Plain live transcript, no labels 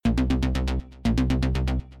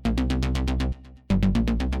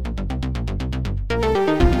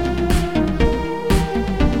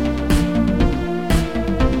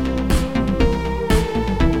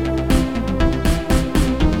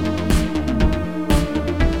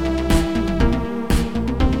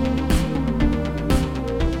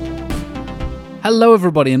Hello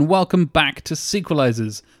everybody and welcome back to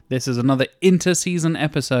Sequelizers. This is another inter-season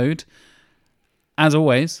episode. As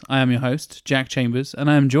always, I am your host, Jack Chambers, and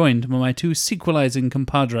I am joined by my two sequelizing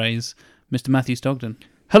compadres, Mr. Matthew Stogden.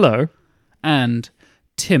 Hello. And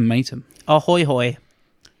Tim Matum. Ahoy hoy.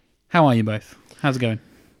 How are you both? How's it going?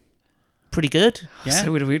 Pretty good. Yeah.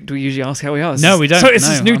 So do we usually ask how we are? No, we don't. So it's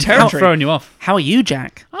this new I'm territory. throwing you off. How are you,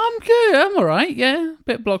 Jack? I'm good. I'm all right. Yeah, a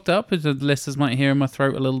bit blocked up, as the listeners might hear in my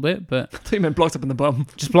throat a little bit, but I thought you meant blocked up in the bum.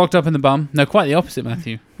 just blocked up in the bum. No, quite the opposite,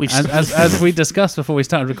 Matthew. As we discussed before we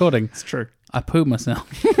started recording, It's true. I pooed myself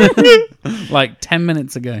like 10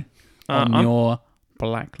 minutes ago on your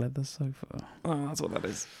black leather sofa. Oh, that's what that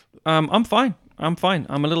is. I'm fine. I'm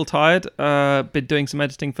a little tired. Been doing some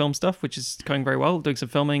editing film stuff, which is going very well. Doing some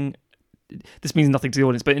filming. This means nothing to the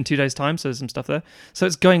audience, but in 2 days' time, so there's some stuff there. So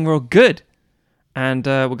it's going real good. And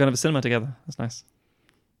we're going to have a cinema together. That's nice.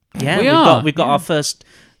 Yeah, we've got our first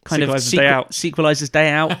kind Sequelizers Day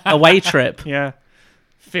Out away trip. Yeah.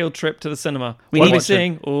 Field trip to the cinema. We What need are we to-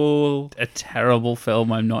 seeing? Oh, A terrible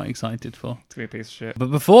film I'm not excited for. it's going to be a piece of shit.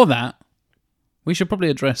 But before that, we should probably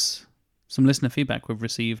address some listener feedback we've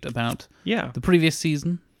received about Yeah. the previous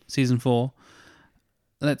season, season 4.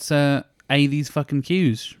 Let's A these fucking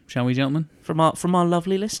cues, shall we, gentlemen? From our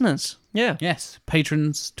lovely listeners. Yeah. Yes.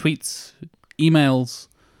 Patrons, tweets, emails,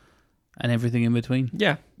 and everything in between.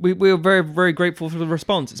 Yeah, we're very, very grateful for the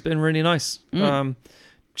response. It's been really nice.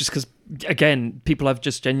 Just because, again, people have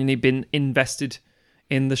just genuinely been invested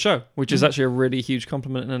in the show, which is actually a really huge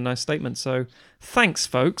compliment and a nice statement. So thanks,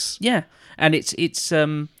 folks. Yeah, and it's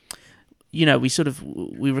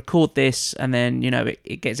we record this and then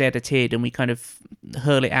it gets edited and we kind of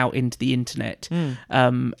hurl it out into the internet.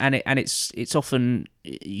 And it's often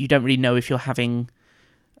you don't really know if you're having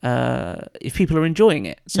if people are enjoying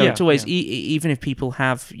it. So it's always even if people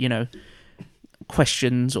have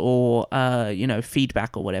questions or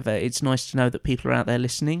feedback or whatever, it's nice to know that people are out there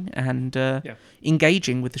listening and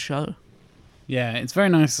engaging with the show. Yeah, it's very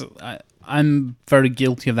nice. I'm very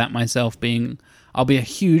guilty of that myself, I'll be a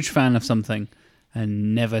huge fan of something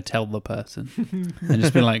and never tell the person. And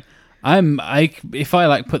just be like, if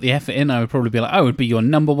I put the effort in, I would probably be like, I would be your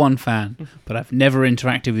number one fan, but I've never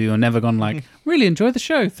interacted with you or never gone like, really enjoy the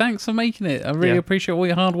show. Thanks for making it. I really appreciate all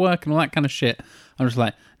your hard work and all that kind of shit. I'm just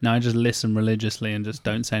like, no, I just listen religiously and just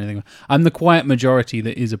don't say anything. I'm the quiet majority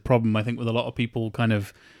that is a problem, I think, with a lot of people kind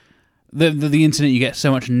of... The internet, you get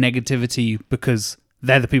so much negativity because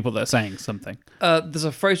they're the people that are saying something. There's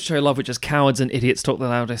a phrase which I love, which is cowards and idiots talk the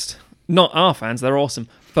loudest. Not our fans, they're awesome.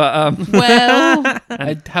 But well,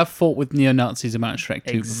 I have fought with neo-Nazis about Shrek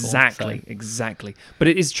 2 exactly, before. Exactly. But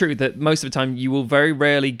it is true that most of the time you will very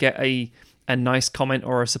rarely get a nice comment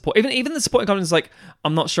or a support. Even the supporting comment is like,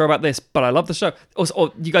 I'm not sure about this, but I love the show.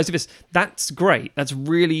 Or you guys do this. That's great. That's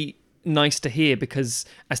really nice to hear because,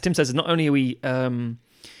 as Tim says, not only are we...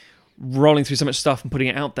 rolling through so much stuff and putting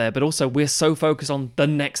it out there, but also we're so focused on the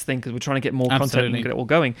next thing because we're trying to get more content and get it all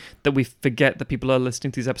going that we forget that people are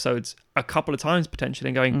listening to these episodes a couple of times potentially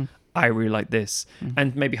and going, I really like this.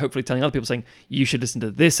 And maybe hopefully telling other people saying, you should listen to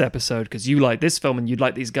this episode because you like this film and you'd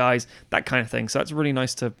like these guys, that kind of thing. So that's really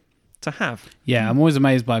nice to have. Yeah, I'm always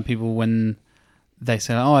amazed by people when they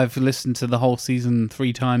say, oh, I've listened to the whole season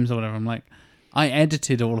 3 times or whatever. I'm like, I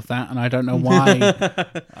edited all of that, and I don't know why.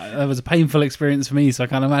 That was a painful experience for me, so I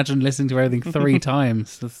can't imagine listening to everything 3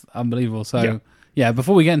 times. That's unbelievable. So, yeah,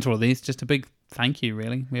 before we get into all of these, just a big thank you,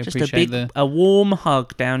 really. We just appreciate a warm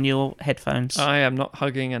hug down your headphones. I am not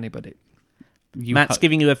hugging anybody. Matt's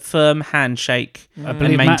giving you a firm handshake. I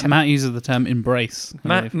believe Matt uses the term embrace.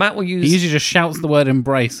 Matt will use... He usually just shouts the word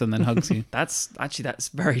embrace and then hugs you. That's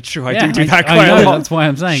very true. I do that quite a lot. That's why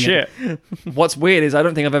I'm saying it. What's weird is I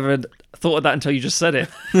don't think I've ever thought of that until you just said it.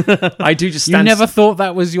 I do just stand... You never thought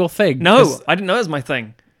that was your thing? No, I didn't know it was my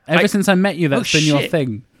thing. Ever since I met you, that's been your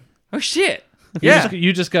thing. Oh, shit.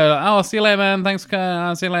 You just go, oh, I'll see you later, man. Thanks for coming.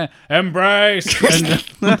 I'll see you later. Embrace.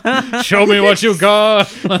 And show me what you got.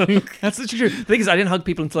 That's literally true. The thing is, I didn't hug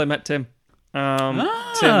people until I met Tim. Tim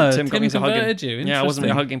got me to hugging. You. Yeah, I wasn't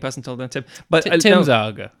a hugging person until then, Tim. But Tim's a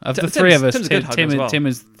hugger. Of the three of us, Tim's a good hugger as well. Tim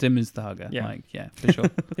is the hugger. Yeah, for sure.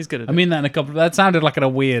 He's good at it. I mean that in a couple. That sounded like in a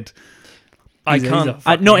weird. I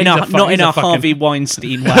can't. Not in a Harvey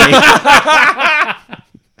Weinstein way.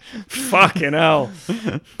 Fucking hell.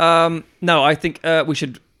 No, I think we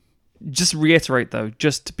should just reiterate, though,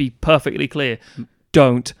 just to be perfectly clear,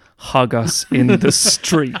 don't hug us in the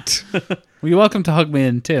street. Well, you're welcome to hug me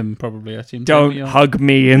and Tim, probably. I assume. Don't Tim, hug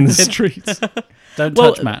me in the streets. Don't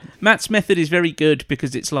touch Matt. Matt's method is very good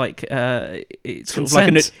because it's like it's sort of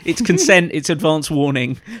Consent. like it's consent, it's advance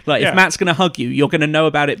warning. Like Yeah. if Matt's going to hug you, you're going to know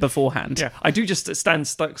about it beforehand. Yeah, I do just stand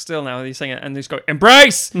stuck still now. You're saying it, and just go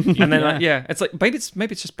embrace, and then it's like maybe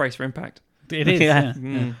it's just brace for impact. It is. Yeah.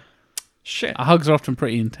 Yeah. Shit, Hugs are often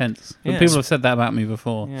pretty intense. But Yeah. people have said that about me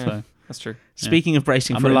before. Yeah. So that's true. Speaking of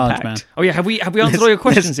bracing I'm for a large impact, man. Oh yeah, have we answered all your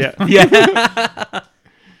questions yet? yeah,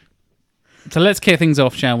 So let's kick things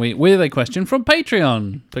off, shall we, with a question from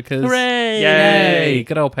Patreon. Because hooray! Yay!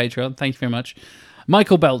 Good old Patreon. Thank you very much.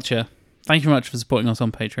 Michael Belcher, thank you very much for supporting us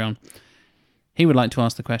on Patreon. He would like to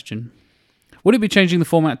ask the question: would it be changing the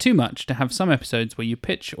format too much to have some episodes where you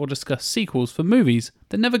pitch or discuss sequels for movies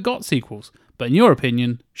that never got sequels, but in your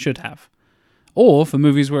opinion, should have? Or for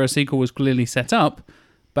movies where a sequel was clearly set up,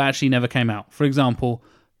 but actually never came out? For example,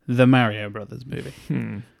 the Mario Brothers movie.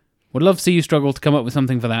 Would love to see you struggle to come up with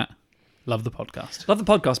something for that. Love the podcast. Love the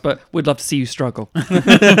podcast, but we'd love to see you struggle.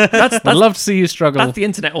 I'd love to see you struggle. That's the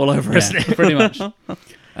internet all over, isn't it? Pretty much.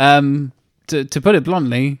 To put it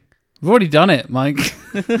bluntly, we've already done it, Mike.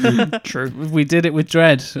 True. We did it with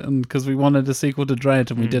Dredd because we wanted a sequel to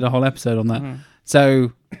Dredd, and we did a whole episode on that.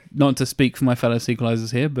 So, not to speak for my fellow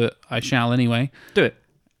sequelizers here, but I shall anyway. Do it.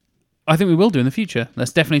 I think we will do in the future.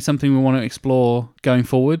 That's definitely something we want to explore going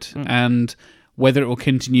forward, and whether it will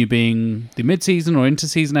continue being the mid-season or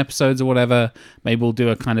inter-season episodes or whatever, maybe we'll do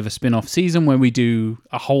a kind of a spin-off season where we do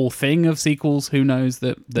a whole thing of sequels, who knows,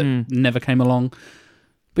 that never came along.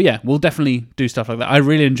 But yeah, we'll definitely do stuff like that. I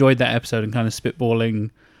really enjoyed that episode and kind of spitballing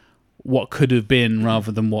what could have been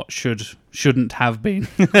rather than what shouldn't have been.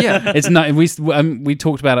 Yeah. It's not. We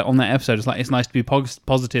talked about it on that episode. It's like it's nice to be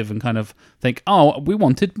positive and kind of think, oh, we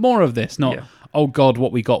wanted more of this. Not, oh God,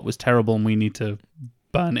 what we got was terrible and we need to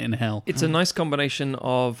burn it in hell. It's a nice combination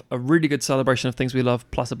of a really good celebration of things we love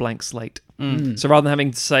plus a blank slate. So rather than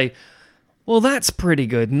having to say, well, that's pretty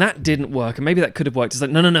good and that didn't work and maybe that could have worked, it's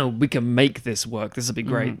like, no, we can make this work. This will be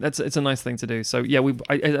great. It's a nice thing to do. So yeah,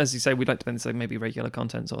 as you say, we'd like to then say maybe regular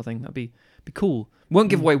content sort of thing. That'd be cool. We won't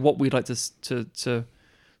give away what we'd like to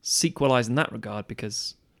sequelize in that regard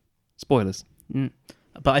because spoilers.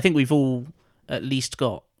 But I think we've all at least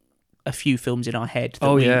got a few films in our head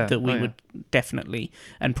that we would definitely,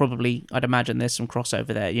 and probably I'd imagine there's some crossover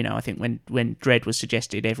there. You know, I think when Dredd was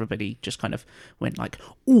suggested, everybody just kind of went like,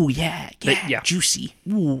 "Oh yeah, juicy,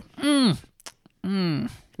 ooh,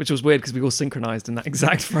 Which was weird because we all synchronized in that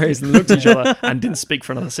exact phrase and looked at each other and didn't speak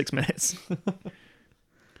for another 6 minutes.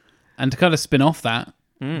 And to kind of spin off that,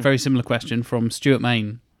 very similar question from Stuart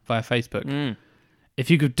Main via Facebook. If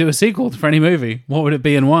you could do a sequel for any movie, what would it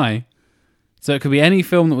be and why? So it could be any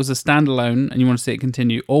film that was a standalone and you want to see it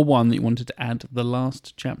continue, or one that you wanted to add the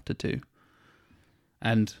last chapter to.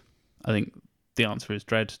 And I think the answer is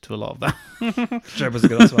Dredd to a lot of that. Dredd was a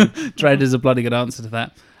good answer. Dredd is a bloody good answer to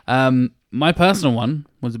that. My personal one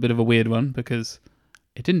was a bit of a weird one because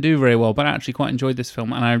it didn't do very well, but I actually quite enjoyed this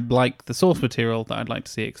film and I like the source material that I'd like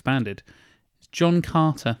to see expanded. It's John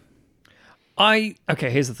Carter.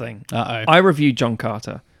 Okay, here's the thing. Uh-oh. I reviewed John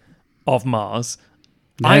Carter of Mars.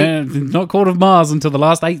 Not called of Mars until the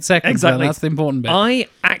last 8 seconds. Exactly. That's the important bit. I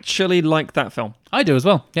actually like that film. I do as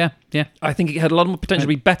well. Yeah. I think it had a lot more potential to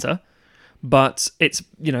be better, but it's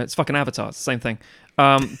fucking Avatar. It's the same thing.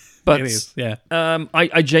 But It is, yeah.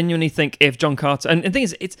 I genuinely think if John Carter, and the thing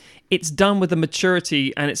is, it's done with the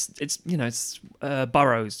maturity, and it's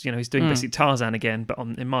Burroughs. He's doing basically Tarzan again, but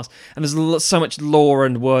in Mars, and there's so much lore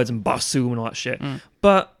and words and bassoon and all that shit.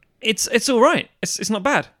 But it's all right. It's not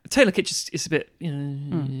bad. Taylor Kitsch is a bit,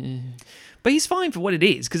 but he's fine for what it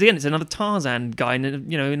is. Because again, it's another Tarzan guy, in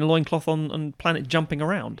a loincloth on planet jumping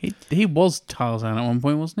around. He was Tarzan at one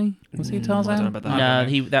point, wasn't he? Was he Tarzan? I don't know about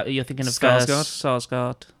that. No, you're thinking of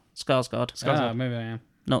Skarsgård? Skarsgård. Ah, maybe I am.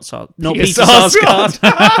 Not Peter Peter Sarsgaard.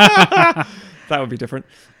 That would be different.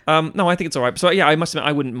 No, I think it's all right. So yeah, I must admit,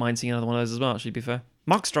 I wouldn't mind seeing another one of those as well. Actually, to be fair,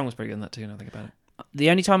 Mark Strong was pretty good in that too. Now I think about it.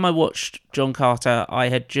 The only time I watched John Carter, I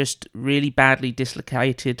had just really badly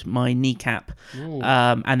dislocated my kneecap,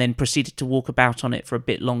 and then proceeded to walk about on it for a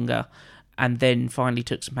bit longer, and then finally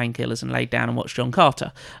took some painkillers and laid down and watched John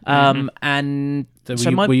Carter. And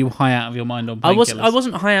were you high out of your mind on painkillers? I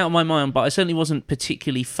wasn't high out of my mind, but I certainly wasn't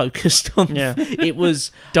particularly focused on. Yeah, it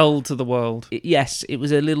was dull to the world. Yes, it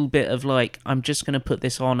was a little bit of like, I'm just going to put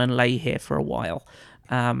this on and lay here for a while.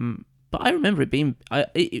 But I remember it being.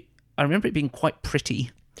 I remember it being quite pretty.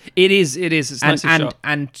 It is. It's nicely shot.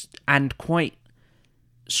 And quite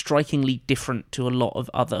strikingly different to a lot of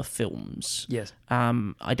other films. Yes.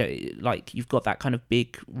 I don't like you've got that kind of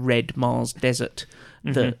big red Mars desert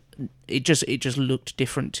that it just looked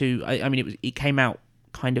different to. I mean, it came out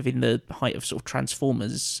kind of in the height of sort of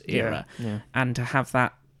Transformers era, and to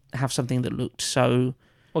have something that looked so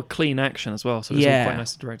clean action as well. So it's all quite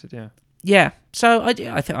nicely directed. Yeah. Yeah. So I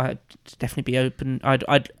think I'd definitely be open.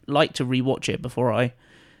 I'd like to rewatch it before I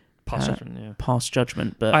pass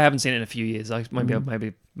judgment. But I haven't seen it in a few years.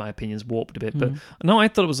 Maybe my opinion's warped a bit, but no, I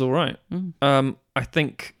thought it was all right. I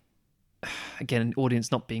think again, an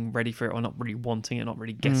audience not being ready for it or not really wanting it, not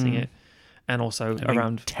really getting it, and also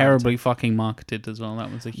around terribly fucking marketed as well.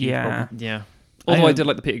 That was a huge problem. Yeah. Although I did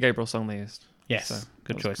like the Peter Gabriel song they used. Yes, so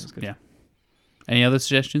good choice. Good. Yeah. Any other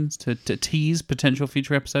suggestions to tease potential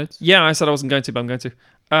future episodes? Yeah, I said I wasn't going to, but I'm going to.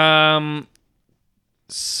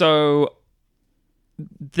 So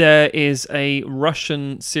there is a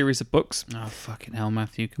Russian series of books. Oh, fucking hell,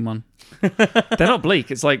 Matthew, come on. They're not bleak.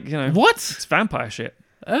 It's like, What? It's vampire shit.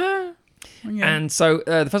 Yeah. And so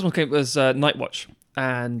the first one was Night Watch.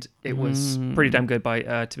 And it was pretty damn good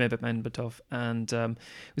by Timur Bekmambetov. And it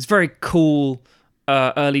was very cool,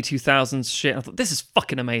 early 2000s shit. I thought, this is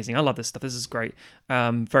fucking amazing. I love this stuff. This is great.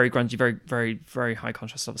 Very grungy, very, very, very high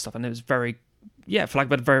contrast sort of stuff. And it was very, flag,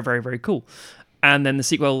 but very, very, very cool. And then the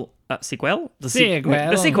sequel, Daywatch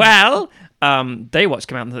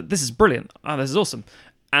came out and thought, this is brilliant. Oh, this is awesome.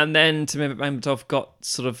 And then Timur Bekmambetov got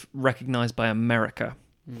sort of recognized by America.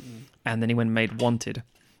 And then he went and made Wanted.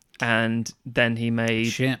 And then he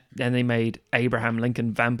made Abraham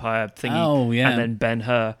Lincoln Vampire thingy. Oh, yeah. And then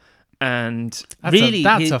Ben-Hur. And that's a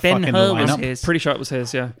Ben fucking Hur was lineup. his. pretty sure it was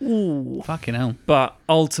his, yeah. Ooh. Fucking hell. But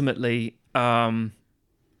ultimately,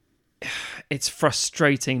 it's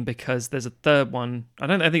frustrating because there's a third one. I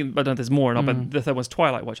don't know if there's more or not, but the third one's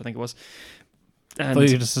Twilight Watch, I think it was. I thought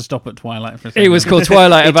you just to stop at Twilight for a second. It was called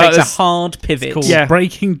Twilight. It takes this. A hard pivot. It's called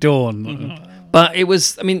Breaking Dawn. But it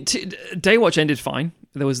was, Daywatch ended fine.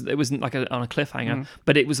 It wasn't like on a cliffhanger,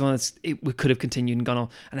 but it was one that's, it could have continued and gone on,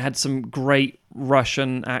 and it had some great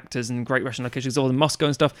Russian actors and great Russian locations, all in Moscow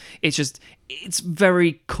and stuff. It's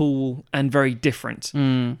very cool and very different.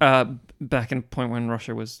 Back in a point when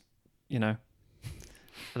Russia was, a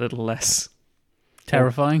little less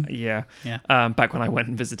terrifying. Yeah. Yeah. Back when I went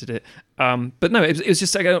and visited it. But no, it was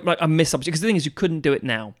just like a missed opportunity. Because the thing is, you couldn't do it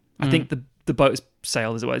now. I think the boat has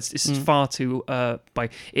sailed as well. It's far too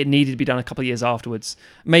it needed to be done a couple of years afterwards.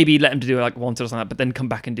 Maybe let him to do it like Wanted or something, but then come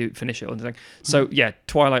back and finish it or something. So yeah,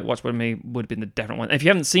 Twilight Watch would have been the definite one. If you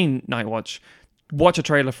haven't seen Night Watch, watch a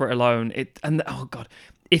trailer for it alone.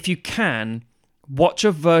 If you can, watch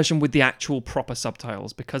a version with the actual proper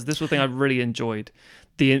subtitles, because this was the thing I really enjoyed.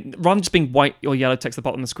 Rather than just being white or yellow text at the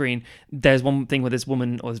bottom of the screen, there's one thing where this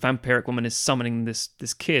woman, or this vampiric woman, is summoning this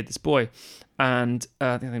boy, and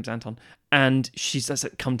I think her name's Anton, and she says,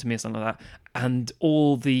 "Come to me," or something like that, and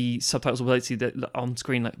all the subtitles will see that on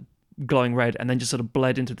screen like glowing red, and then just sort of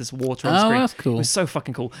bled into this water on screen. Oh, that's cool. It was so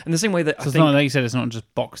fucking cool. And the same way that So it's not like you said, it's not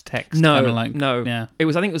just box text. No, no. Yeah. It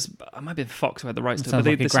was. I think it might be Fox who had the rights to it. Sounds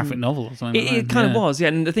like a graphic novel or something. It kind of was, yeah.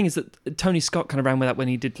 And the thing is that Tony Scott kind of ran with that when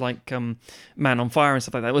he did like Man on Fire and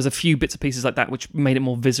stuff like that. There was a few bits and pieces like that which made it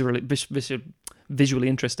more visually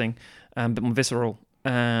interesting, a bit more visceral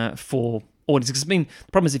for audiences. Because the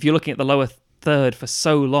problem is if you're looking at the lower third for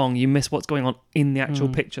so long, you miss what's going on in the actual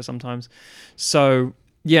picture sometimes. So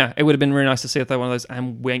yeah, it would have been really nice to see if they're one of those,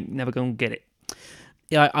 and we ain't never going to get it.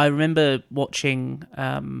 Yeah, I remember watching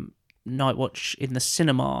Night Watch in the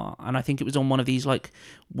cinema, and I think it was on one of these like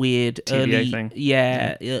weird TVA thing.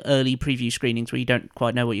 Early preview screenings where you don't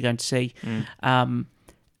quite know what you're going to see. And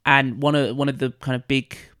one of the kind of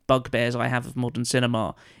big bugbears I have of modern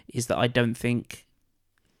cinema is that I don't think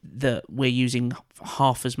that we're using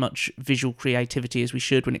half as much visual creativity as we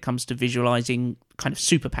should when it comes to visualizing kind of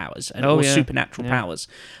superpowers or supernatural powers.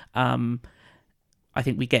 I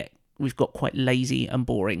think we've got quite lazy and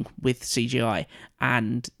boring with CGI,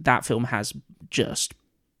 and that film has just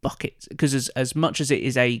buckets, because as much as it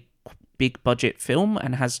is a big budget film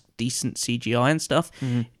and has decent CGI and stuff,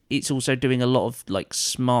 it's also doing a lot of like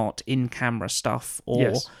smart in-camera stuff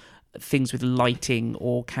or things with lighting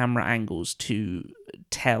or camera angles to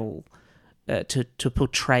tell to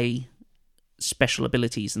portray special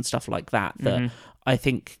abilities and stuff like that I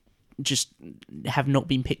think just have not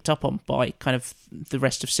been picked up on by kind of the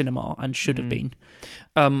rest of cinema and should have been.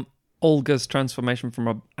 Olga's transformation from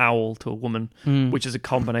an owl to a woman, which is a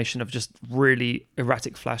combination of just really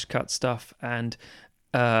erratic flash cut stuff and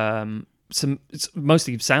it's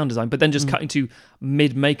mostly sound design, but then just cutting to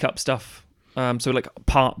mid makeup stuff So like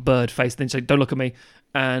part bird face, then say, "Don't look at me,"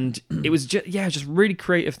 and it was just really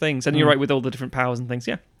creative things. And you're right with all the different powers and things.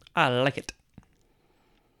 Yeah, I like it.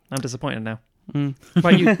 I'm disappointed now.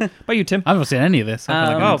 About you, Tim? I've not seen any of this. I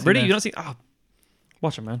feel like I haven't seen Really? this. You not seen? Oh,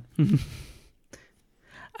 watch it, man.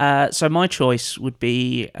 So my choice would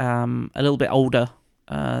be a little bit older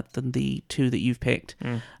than the two that you've picked.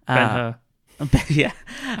 Ben-Hur. Yeah.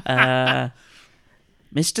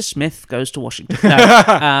 Mr. Smith Goes to Washington.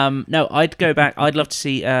 No, no, I'd go back. I'd love to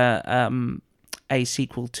see a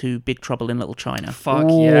sequel to Big Trouble in Little China. Fuck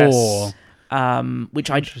Ooh. yes. Which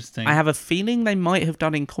Interesting. I have a feeling they might have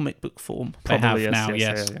done in comic book form. They have Probably, now,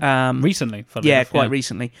 yes. yeah. Recently. funnily Yeah, enough, quite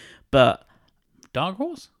recently. But Dark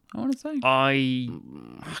Horse, I want to say. I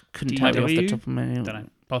couldn't tell you off the DW? top of my head. don't know.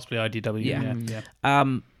 Possibly IDW. Yeah.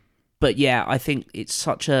 Yeah. But yeah, I think it's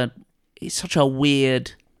such a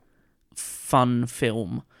weird, fun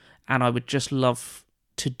film, and I would just love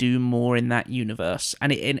to do more in that universe.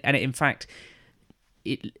 And it in fact,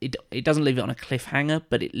 it doesn't leave it on a cliffhanger,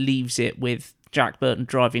 but it leaves it with Jack Burton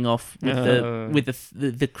driving off with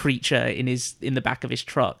the creature in the back of his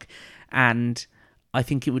truck, and I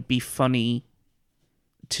think it would be funny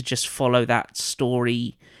to just follow that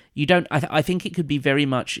story. You don't. I think it could be very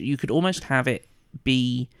much. You could almost have it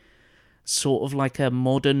be sort of like a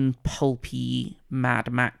modern pulpy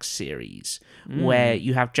Mad Max series where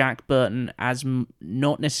you have Jack Burton as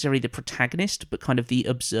not necessarily the protagonist, but kind of the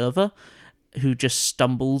observer who just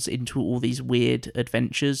stumbles into all these weird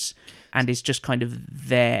adventures and is just kind of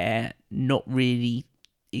there, not really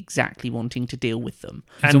exactly wanting to deal with them.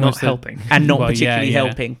 and not helping. And not Well, particularly yeah.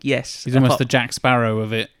 helping. Yes. He's almost the Jack Sparrow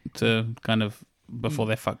of it to kind of before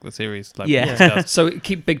they fuck the series. Like Yeah. we discussed. So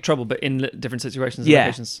keep Big Trouble, but in different situations and Yeah.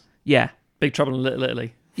 locations. Yeah. Big Trouble in Little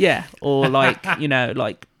Italy. Yeah. Or like,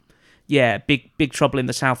 Big Trouble in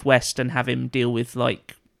the Southwest, and have him deal with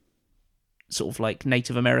like sort of like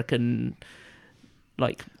Native American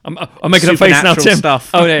like I'm making a face now, supernatural Tim. stuff.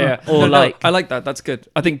 Oh yeah. Or I like that. That's good.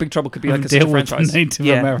 I think Big Trouble could be like a deal such a with franchise. Native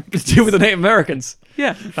Yeah. Americans. Deal with the Native Americans.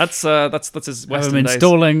 Yeah. That's his Have Western them days.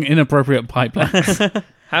 installing inappropriate pipelines.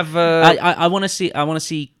 Have I want to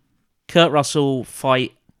see Kurt Russell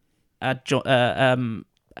fight a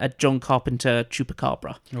John Carpenter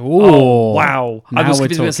Chupacabra. Oh, wow! I Now was we're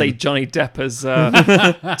going to say talking. Johnny Depp as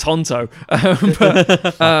Tonto,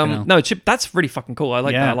 hell. no, Chip. That's really fucking cool. I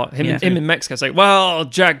like Yeah. that a lot. Him Yeah. in Mexico say, "Well,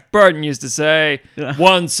 Jack Burton used to say,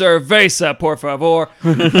 one cerveza, por favor,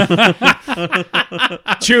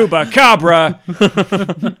 Chupacabra."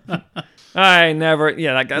 I never,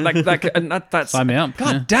 that guy, that's. sign me up.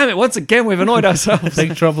 God Yeah. damn it! Once again, we've annoyed ourselves.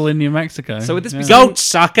 Big Trouble in New Mexico. So would this be Yeah. something- Goat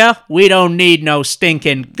sucker, we don't need no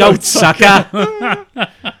stinking goat sucker.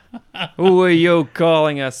 Who are you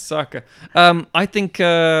calling a sucker? I think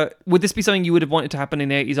would this be something you would have wanted to happen in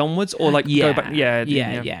the 80s onwards, or like go back?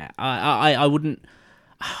 Yeah. I wouldn't.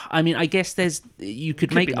 I mean, I guess you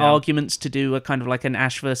could make be now. arguments to do a kind of like an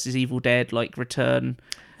Ash versus Evil Dead like return,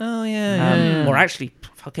 Oh yeah, or actually,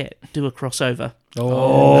 fuck it, do a crossover.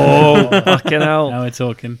 Oh fucking hell! Now we're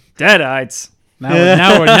talking. Deadites.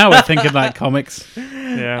 Now we're thinking like comics.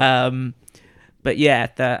 Yeah. But yeah,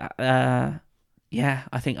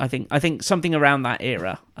 I think something around that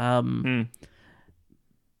era.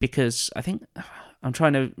 Because I think I'm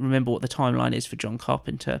trying to remember what the timeline is for John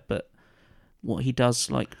Carpenter, but what he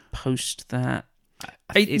does like post that,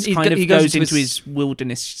 it goes into his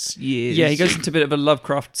wilderness years. Yeah, he goes into a bit of a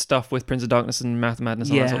Lovecraft stuff with Prince of Darkness and Mouth of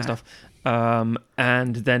Madness and all that sort of stuff.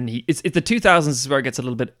 And then it's the 2000s is where it gets a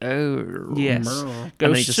little bit Yes. and then he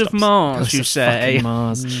Ghosts just of stops. Mars, Ghosts you of say. fucking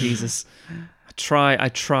Mars, Jesus. I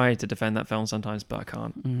try to defend that film sometimes, but I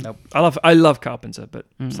can't. Nope. I love Carpenter, but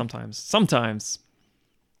sometimes.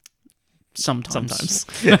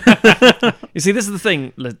 You see, this is the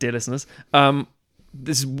thing, dear listeners.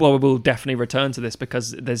 This is why we'll definitely return to this,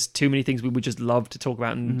 because there's too many things we would just love to talk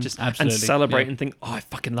about and just and Absolutely, celebrate yeah. and think, oh, I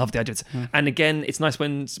fucking love the idea. And again, it's nice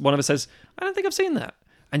when one of us says, I don't think I've seen that.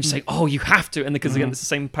 And you say, oh, you have to. And because again, it's the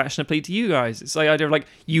same passionate plea to you guys. It's the idea of like,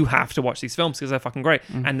 you have to watch these films because they're fucking great.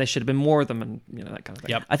 And there should have been more of them, and that kind of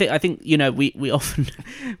thing. Yep. I think we often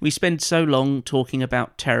we spend so long talking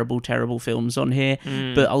about terrible films on here,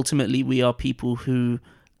 but ultimately we are people who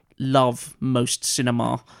love most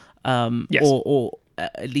cinema, Yes. or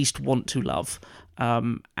at least want to love,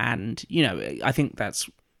 and I think that's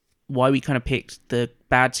why we kind of picked the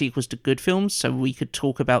bad sequels to good films, so we could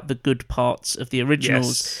talk about the good parts of the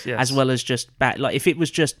originals Yes. as well as just bad. Like if it was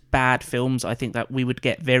just bad films, I think that we would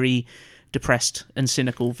get very depressed and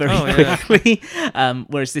cynical very quickly.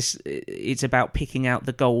 Whereas this, it's about picking out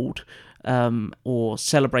the gold. or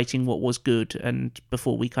celebrating what was good, and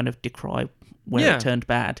before we kind of decry where Yeah. it turned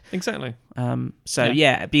bad. Exactly.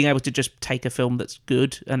 Being able to just take a film that's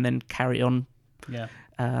good and then carry on. Yeah.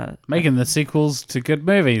 Uh, Making the sequels to good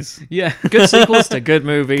movies. Yeah. Good sequels to good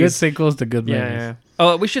movies. Good sequels to good movies. Yeah.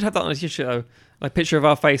 Oh, we should have that on a t-shirt though. Like picture of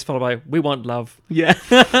our face followed by "We want love." yeah.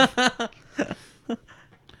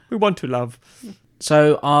 We want to love.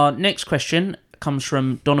 So our next question comes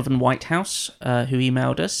from Donovan Whitehouse, who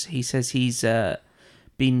emailed us. He says he's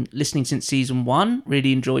been listening since season 1,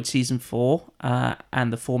 really enjoyed season 4,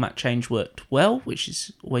 and the format change worked well, which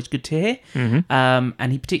is always good to hear.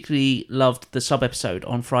 And he particularly loved the sub-episode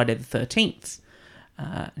on Friday the 13th.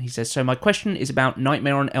 He says, so my question is about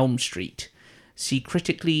Nightmare on Elm Street. See,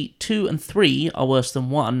 critically, 2 and 3 are worse than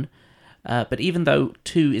 1, but even though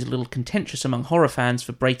 2 is a little contentious among horror fans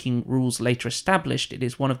for breaking rules later established, it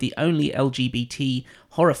is one of the only LGBT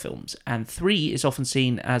horror films, and 3 is often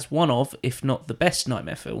seen as one of, if not the best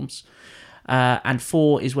Nightmare films, and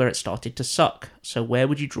 4 is where it started to suck. So where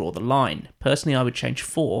would you draw the line? Personally, I would change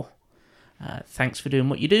 4. Thanks for doing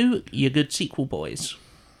what you do. You're good sequel boys.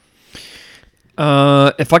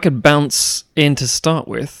 If I could bounce in to start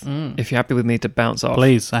with, if you're happy with me to bounce off.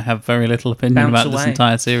 Please, I have very little opinion Bounce about this away.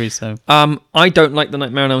 entire series, so I don't like the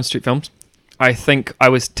Nightmare on Elm Street films. I think I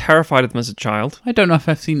was terrified of them as a child. I don't know if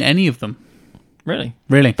I've seen any of them. Really?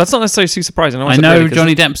 Really. That's not necessarily too surprising. I know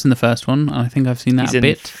Johnny Depp's in the first one, and I think I've seen that he's a in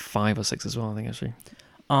bit. 5 or 6 as well, I think, actually.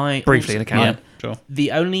 I Briefly also- in account. Yeah, sure.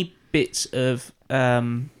 The only bits of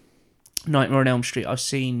Nightmare on Elm Street I've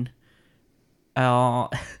seen are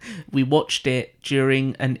we watched it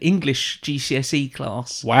during an English GCSE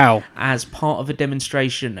class Wow. as part of a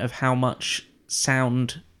demonstration of how much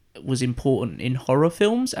sound was important in horror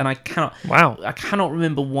films, and I cannot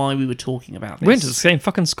remember why we were talking about this. We went to the same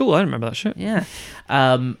fucking school. I don't remember that shit. Yeah.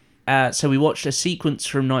 So we watched a sequence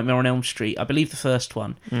from Nightmare on Elm Street, I believe the first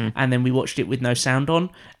one, and then we watched it with no sound on,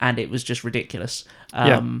 and it was just ridiculous.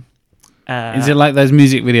 Is it like those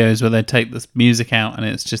music videos where they take the music out and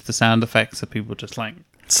it's just the sound effects of people just like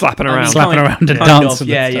Slapping around. slapping around and kind dancing? of, and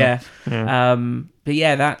yeah, stuff? yeah. But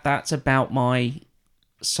yeah, that's about my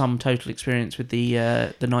sum total experience with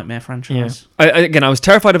the Nightmare franchise. I was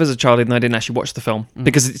terrified of it as a child, and I didn't actually watch the film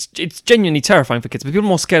because it's genuinely terrifying for kids. But people are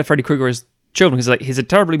more scared of Freddy Krueger as children because he's a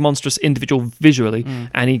terribly monstrous individual visually,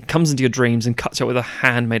 and he comes into your dreams and cuts you out with a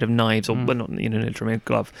hand made of knives, or well, not literally a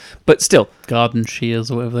glove, but still, Garden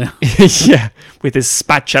shears or whatever they are. yeah, with his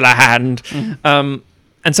spatula hand.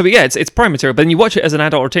 And so it's prime material. But then you watch it as an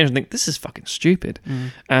adult or teenager and think this is fucking stupid.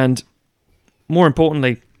 And more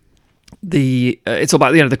importantly, it's all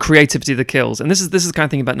about the creativity of the kills, and this is the kind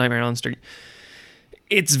of thing about Nightmare on Elm Street.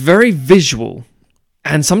 It's very visual,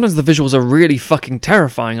 and sometimes the visuals are really fucking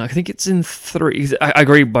terrifying. I think it's in 3. I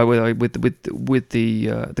agree by with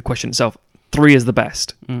the question itself. 3 is the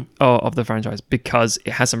best of the franchise because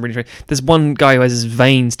it has some really. There's one guy who has his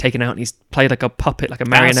veins taken out and he's played like a puppet, like a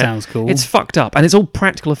marionette. That sounds cool. It's fucked up, and it's all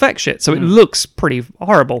practical effect shit, so it looks pretty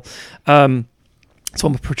horrible. It's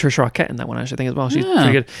one with Patricia Arquette in that one, actually, I think, as well. She's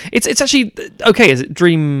pretty good. It's actually okay. Is it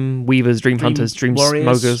Dream Weavers, Dream Hunters, Dream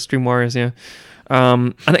Smokers, Dream Warriors? Yeah.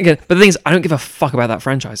 And again, but the thing is, I don't give a fuck about that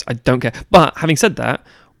franchise. I don't care. But having said that,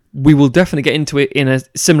 we will definitely get into it in a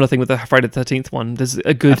similar thing with the Friday the 13th one. There's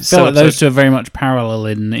a good. I feel like those two are very much parallel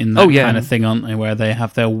in that kind of thing, aren't they? Where they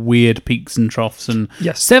have their weird peaks and troughs. And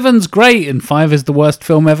 7's great, and 5 is the worst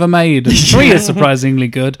film ever made, and 3 is surprisingly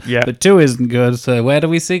good, but 2 isn't good. So where do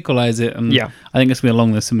we sequelize it? And I think it's going to be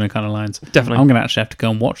along those similar kind of lines. Definitely, I'm going to actually have to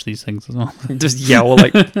go and watch these things as well. Or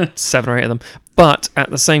like 7 or 8 of them. But at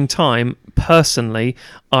the same time, personally,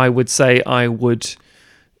 I would say I would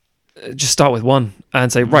just start with 1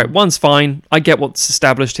 and say, right, 1's fine. I get what's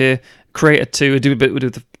established here. Create a 2, do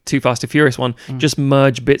the Too Fast and Furious one. Just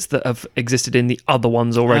merge bits that have existed in the other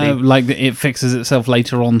ones already. Like it fixes itself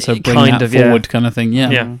later on, so bring kind that of, forward, kind of thing.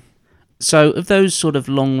 Yeah. So of those sort of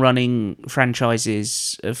long-running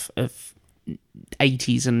franchises of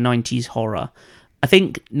 80s and 90s horror, I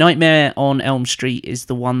think Nightmare on Elm Street is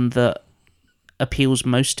the one that appeals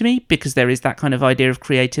most to me because there is that kind of idea of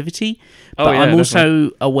creativity, but I'm also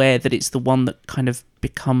aware that it's the one that kind of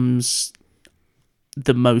becomes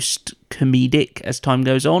the most comedic as time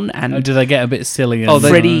goes on, and do they get a bit silly?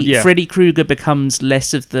 Freddy Krueger becomes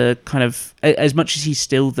less of the kind of, as much as he's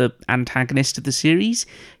still the antagonist of the series,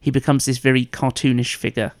 he becomes this very cartoonish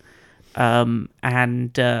figure, and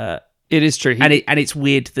it is true, and it's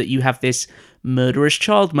weird that you have this murderous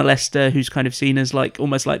child molester who's kind of seen as like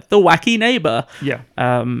almost like the wacky neighbor. Yeah.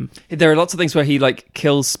 Um, There are lots of things where he like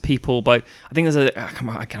kills people by. I think there's a. I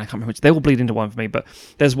can't remember which. They all bleed into one for me, but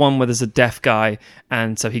there's one where there's a deaf guy,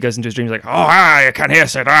 and so he goes into his dreams like, "Oh, I can't hear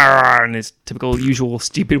shit," in his typical, usual,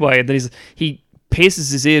 stupid way, and then he pierces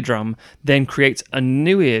his eardrum, then creates a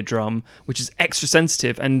new eardrum which is extra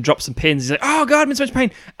sensitive, and drops some pins. He's like, "Oh God, I'm in so much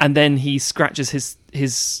pain," and then he scratches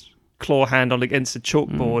his claw hand on against a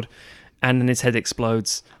chalkboard, and then his head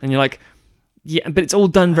explodes, and you're like. Yeah, but it's all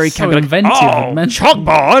done very So camp. Like, inventive and mental.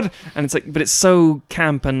 chalkboard, and it's like, but it's so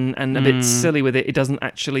camp and a bit silly with it. It doesn't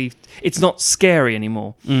actually, it's not scary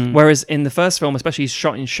anymore. Whereas in the first film, especially, he's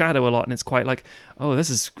shot in shadow a lot, and it's quite like, oh,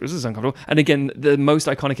 this is uncomfortable. And again, the most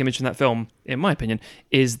iconic image in that film, in my opinion,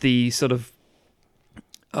 is the sort of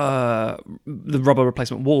the rubber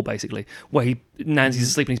replacement wall, basically, where Nancy's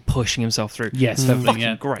asleep and he's pushing himself through. Yes, It's definitely, fucking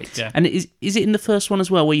yeah. great. Yeah. and is it in the first one as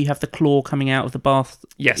well where you have the claw coming out of the bath?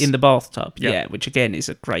 Yes. In the bathtub. Yeah. Yeah, which again is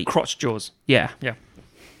a great. Crotch Jaws. Yeah.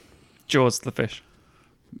 Jaws the fish.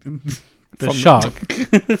 The From shark.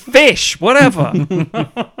 Fish, whatever.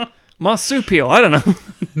 Marsupial, I don't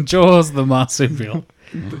know. Jaws the marsupial.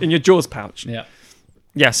 In your Jaws pouch. Yeah.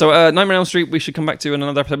 Yeah, so Nightmare on Elm Street we should come back to in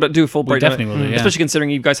another episode, but do a full We breakdown. definitely will do, yeah. Especially considering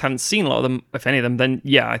you guys haven't seen a lot of them, if any of them, then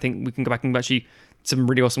yeah, I think we can go back and actually some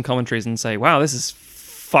really awesome commentaries and say, wow, this is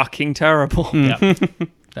fucking terrible. Yeah,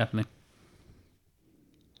 definitely.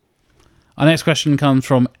 Our next question comes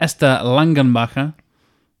from Esther Langenbacher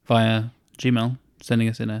via Gmail, sending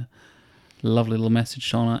us in a lovely little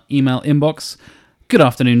message on our email inbox. Good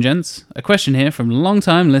afternoon, gents. A question here from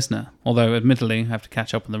long-time listener, although admittedly I have to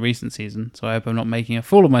catch up on the recent season, so I hope I'm not making a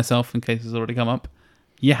fool of myself in case it's already come up.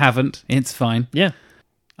 You haven't. It's fine. Yeah.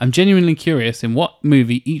 I'm genuinely curious in what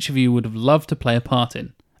movie each of you would have loved to play a part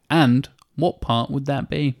in, and what part would that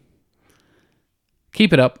be?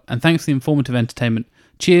 Keep it up, and thanks for the informative entertainment.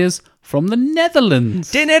 Cheers from the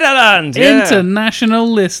Netherlands. The Netherlands! Yeah. International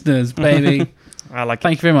listeners, baby. I like it.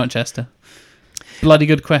 Thank you very much, Esther. Bloody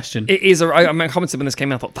good question. It is, I commented when this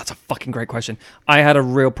came out, I thought, that's a fucking great question. I had a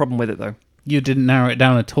real problem with it, though. You didn't narrow it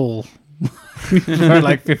down at all. There were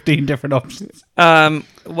like 15 different options. Well,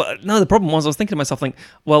 no, the problem was I was thinking to myself, like,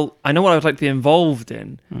 well, I know what I would like to be involved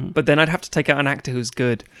in, but then I'd have to take out an actor who's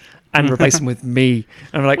good and replace him with me.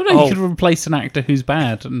 And I'm like, Well, no, you could replace an actor who's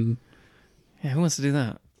bad. And yeah, who wants to do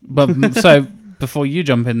that? but so before you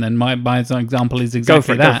jump in, then my example is exactly Go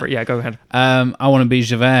for it, that. go for it. Yeah, go ahead. I want to be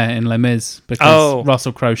Javert in Les Mis because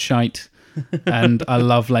Russell Crowe's shite, and I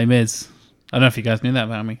love Les Mis. I don't know if you guys knew that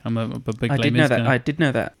about me. I'm a big I Les did Mis know that. guy. I did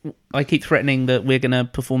know that. I keep threatening that we're going to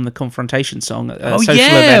perform the confrontation song at a Oh social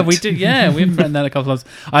yeah, event. we do. Yeah, we've done that a couple of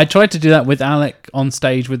times. I tried to do that with Alec on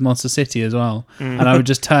stage with Monster City as well, and I would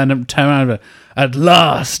just turn around and go, "At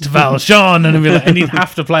last, Valjean," and he'd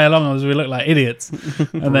have to play along as we look like idiots.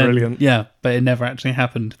 And then, Brilliant. yeah, but it never actually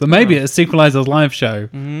happened. But maybe at a Sequelizers live show,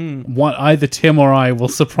 either Tim or I will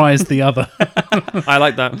surprise the other. I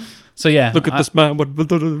like that. So yeah, Look at this man. What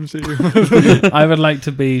I would like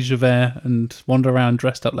to be Javert and wander around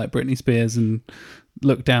dressed up like Britney Spears and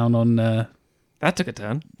look down on. That took a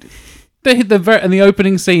turn. In the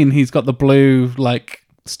opening scene, he's got the blue like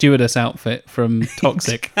stewardess outfit from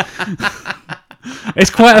Toxic. It's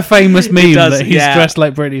quite a famous meme does, that he's yeah. dressed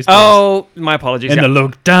like Britney Spears. Oh, my apologies. in Yeah. the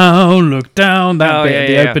look down, that Oh, bit, yeah,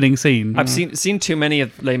 the yeah, yeah. opening scene. I've seen too many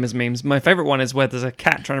of Lama's memes. My favorite one is where there's a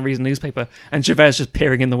cat trying to read a newspaper and Javert's just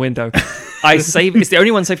peering in the window. It's the only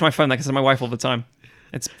one saved for my phone that I can send my wife all the time.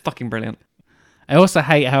 It's fucking brilliant. I also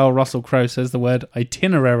hate how Russell Crowe says the word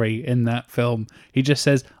itinerary in that film. He just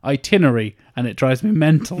says itinerary, and it drives me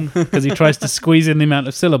mental because he tries to squeeze in the amount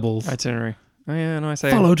of syllables. Itinerary. Oh yeah, no, I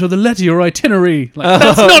say Follow to the letter your itinerary. Like,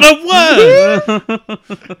 that's not a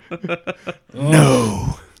word.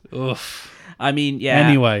 no. Oof. I mean, yeah.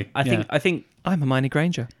 Anyway, I think I'm Hermione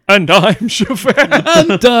Granger. And I'm Javert.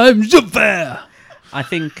 and I'm Javert. I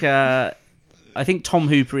think Tom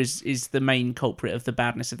Hooper is the main culprit of the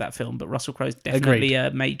badness of that film, but Russell Crowe's definitely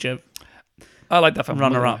a major I like that film.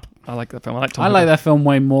 runner-up. I like that film. I like Tom I like Hooper. that film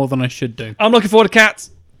way more than I should do. I'm looking forward to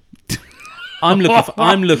Cats. I'm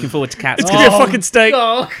looking forward to Cats. It's going to be a fucking steak.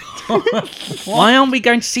 Why aren't we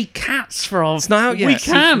going to see Cats from? It's not out yet. We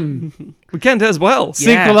can. We can do it as well.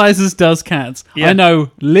 Yeah. Sequelizers does Cats. Yeah. I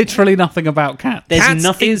know literally nothing about Cats. There's Cats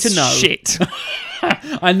nothing is to know. Shit.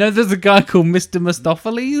 I know there's a guy called Mr.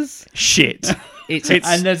 Mistopheles. Shit. It's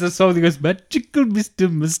And there's a song that goes, Magical Mr.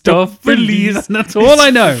 Mistopheles. And that's all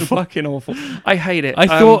I know. Fucking awful. I hate it. I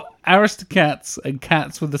thought Aristocats and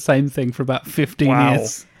Cats were the same thing for about 15 Wow.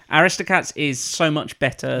 years. Aristocats is so much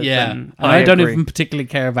better Yeah. than I don't agree. even particularly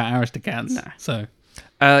care about Aristocats. No. So,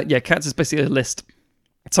 yeah, Cats is basically a list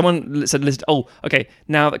someone said, oh, okay,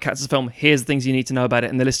 now that Cats is a film, here's the things you need to know about it,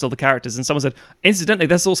 and they list all the characters. And someone said, incidentally,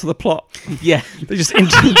 that's also the plot. Yeah. They just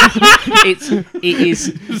It's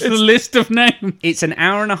It's the list of names. It's an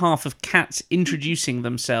hour and a half of cats introducing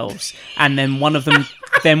themselves, and then one of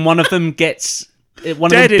them gets one of them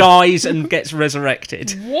Deaded. dies and gets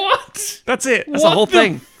resurrected, What? that's it. That's What the whole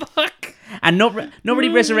thing. Fuck. and not really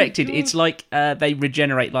resurrected. It's like they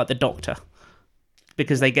regenerate like the Doctor,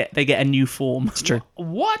 because they get a new form. It's true.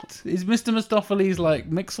 What is Mr. Mistopheles like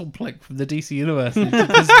Mixelplick from the DC universe? He's just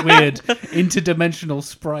this weird interdimensional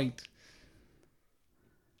sprite.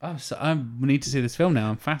 I need to see this film now.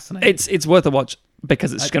 I'm fascinated. It's worth a watch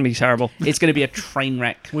because it's going to be terrible. It's going to be a train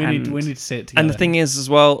wreck. we need to see it together. And the thing is, as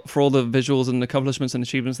well, for all the visuals and accomplishments and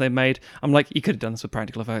achievements they've made, I'm like, you could have done this with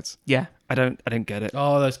practical effects. Yeah. I don't get it.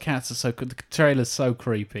 Oh, those cats are so good. The trailer's so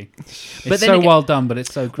creepy. It's But then so again- well done, but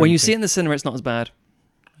it's so creepy. When you see it in the cinema, it's not as bad.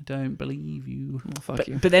 I don't believe you. Oh, fuck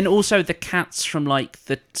you. But then also the cats from like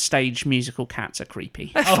the stage musical Cats are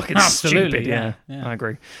creepy. They're Oh, fucking absolutely, stupid. Yeah, yeah. I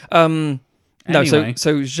agree. Anyway.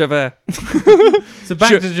 So Javert, So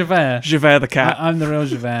back to Javert. Javert the cat. I'm the real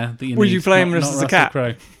Javert. That you Would need, you play him not as a Russell cat?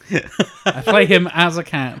 Crowe. I play him as a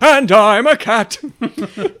cat. And I'm a cat.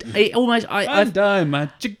 It almost And I'm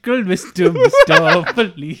magical Mr.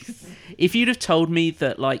 Mistopheles. if you'd have told me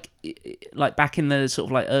that like back in the sort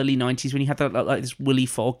of like early 90s when you had like this Willy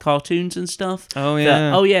Fogg cartoons and stuff, Oh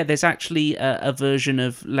that, yeah. there's actually a version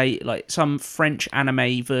of like some French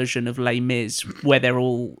anime version of Les Mis where they're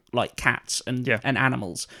all like cats and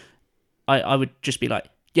animals, I would just be like,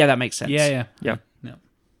 yeah, that makes sense. Yeah.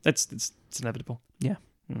 It's inevitable. Yeah.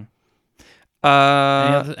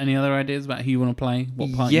 Any other ideas about who you want to play?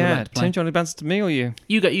 What part you would like to play? Tim, do you want to bounce it to me or you?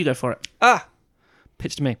 You go for it.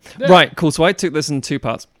 Pitch to me. Right, cool. So I took this in two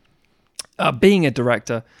parts. Being a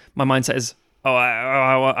director, my mindset is,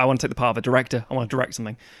 I want to take the part of a director. I want to direct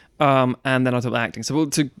something. And then I'll talk about acting. So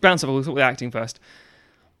to bounce up, we'll talk about acting first.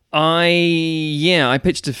 I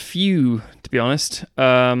pitched a few, to be honest.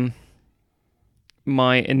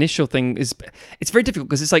 My initial thing is, it's very difficult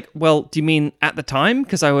because it's like, well, do you mean at the time?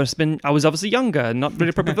 Because I was obviously younger, not really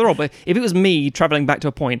appropriate for the role. But if it was me traveling back to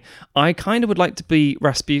a point, I kind of would like to be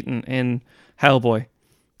Rasputin in Hellboy,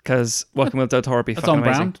 because working with Del Toro would be That's fucking on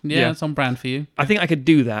amazing. brand. Yeah, it's on brand for you. I think I could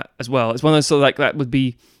do that as well. It's one of those sort of like that would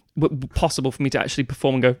be possible for me to actually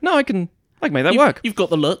perform and go, no, I can make that work. You've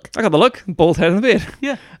got the look. I got the look, bald head and the beard.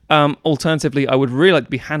 Yeah. Alternatively, I would really like to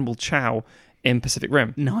be Hannibal Chow in Pacific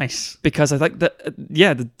Rim, Nice. because I like the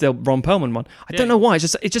Ron Perlman one. I don't know why.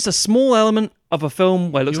 It's just a small element of a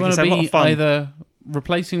film where it looks You like want it's to had a lot be of fun. either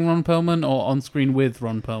replacing Ron Perlman or on screen with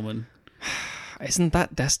Ron Perlman. Isn't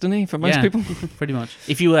that destiny for most Yeah. people? Pretty much.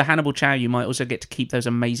 If you were Hannibal Chow, you might also get to keep those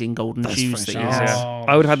amazing golden shoes that you shoes, have. yeah. Yeah.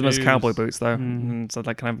 I would have had them as shoes. cowboy boots though. So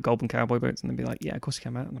like, can I have golden cowboy boots? And they'd be like, yeah, of course you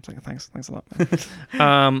can, man. And I'm like, thanks a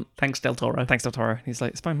lot. Thanks, Del Toro. Thanks, Del Toro. He's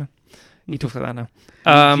like, it's fine, man. You talk like that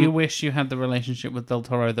now. Do you wish you had the relationship with Del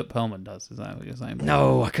Toro that Perlman does? Is that what you're saying?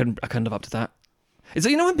 No, I couldn't live up to that. It's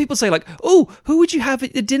like, you know when people say like, oh, who would you have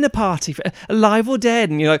at the dinner party, alive or dead?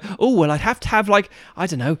 And you're like, oh, well, I'd have to have like, I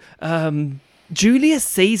don't know, Julius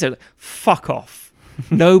Caesar. Fuck off.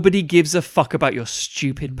 Nobody gives a fuck about your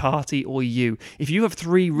stupid party or you. If you have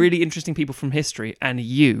three really interesting people from history and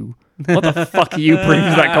you, what the fuck are you bringing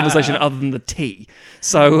to that conversation other than the tea?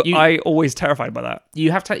 So I always terrified by that.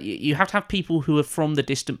 You have to have people who are from the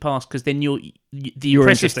distant past, because then the You're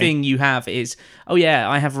impressive interesting. thing you have is, oh yeah,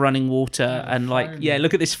 I have running water and like, yeah,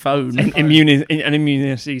 look at this phone. An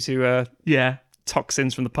immunity to Yeah.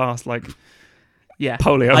 toxins from the past, like Yeah.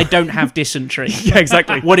 polio. I don't have dysentery. Yeah,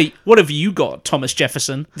 exactly. What have you got, Thomas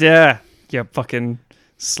Jefferson? Yeah, fucking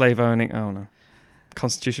slave owning. Oh no,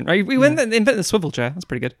 Constitution. Oh, we went and invented the swivel chair. That's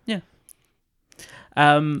pretty good. Yeah.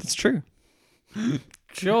 It's true.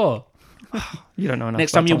 Sure. You don't know enough.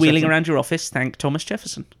 Next about time you're Thomas wheeling Jefferson. around your office, thank Thomas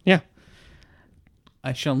Jefferson. Yeah,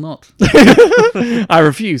 I shall not. I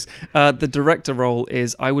refuse. The director role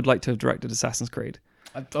is I would like to have directed Assassin's Creed.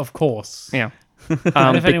 Of course. Yeah.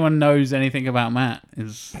 And if anyone knows anything about Matt,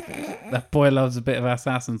 is that boy loves a bit of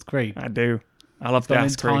Assassin's Creed. I do. I love Got an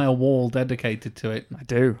Gas Creed. entire wall dedicated to it. I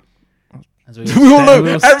do. As we We all know.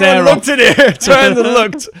 will stare Everyone off. looked at it. Turned and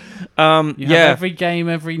looked. You have Yeah. every game,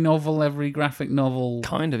 every novel, every graphic novel,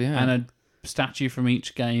 Kind of. Yeah. and a statue from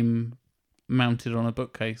each game mounted on a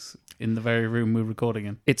bookcase in the very room we're recording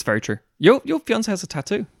in. It's very true. Your fiance has a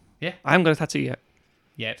tattoo. Yeah. I haven't got a tattoo yet.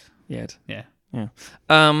 Yet. Yeah.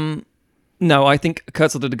 No, I think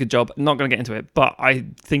Kurtzl did a good job. Not going to get into it, but I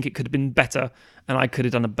think it could have been better. and I could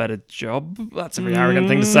have done a better job. That's a very arrogant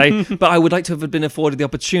thing to say, but I would like to have been afforded the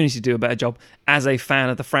opportunity to do a better job as a fan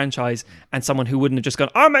of the franchise and someone who wouldn't have just gone,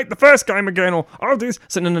 I'll make the first game again, or I'll do this.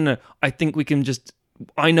 So no. I think we can just,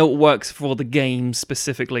 I know it works for the game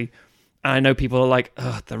specifically, and I know people are like,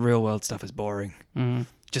 the real world stuff is boring.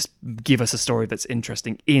 Just give us a story that's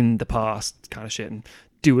interesting in the past kind of shit, and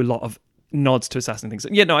do a lot of nods to Assassin things.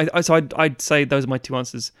 Yeah, no, I'd say those are my two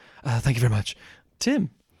answers. Thank you very much. Tim?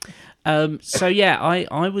 So yeah,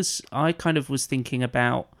 I kind of was thinking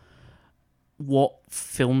about what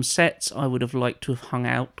film sets I would have liked to have hung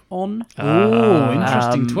out on. Oh,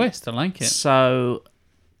 interesting twist. I like it. So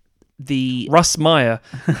the Russ Meyer,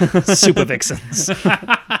 Super Vixens.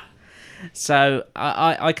 So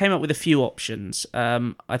I came up with a few options.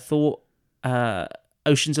 I thought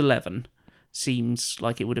Ocean's 11 seems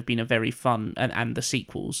like it would have been a very fun, and the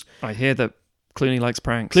sequels. I hear that Clooney likes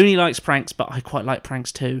pranks. Clooney likes pranks, but I quite like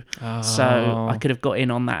pranks too. Oh. So I could have got in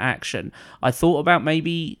on that action. I thought about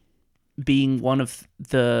maybe being one of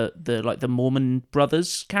the Mormon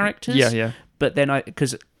brothers characters. Yeah. But then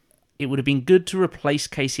because it would have been good to replace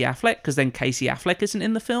Casey Affleck, because then Casey Affleck isn't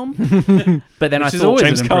in the film. But then I thought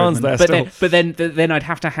James Caan's there still. But then I'd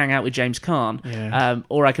have to hang out with James Caan. Yeah.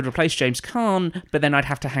 Or I could replace James Caan, but then I'd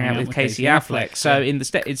have to hang out with Casey Affleck. So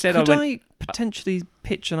instead Could I potentially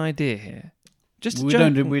pitch an idea here? Just we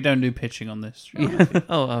don't do pitching on this.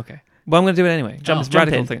 Oh, okay. Well, I'm going to do it anyway. Jump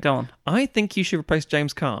radical in. thing. Go on. I think you should replace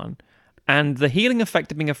James Caan, and the healing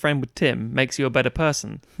effect of being a friend with Tim makes you a better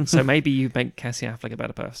person. So maybe you make Cassie Affleck a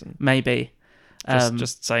better person. Maybe.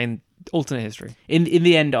 Just saying, alternate history. In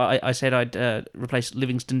the end, I said I'd replace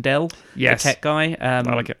Livingston Dell, Yes. the tech guy. I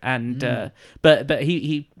like it. And but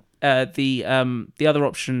he the other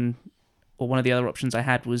option, or one of the other options I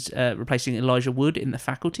had, was replacing Elijah Wood in The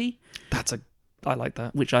Faculty. I like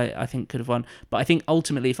that. Which I think could have won. But I think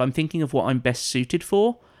ultimately, if I'm thinking of what I'm best suited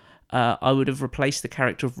for, I would have replaced the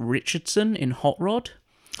character of Richardson in Hot Rod.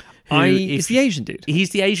 Is the Asian dude. He's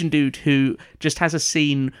the Asian dude who just has a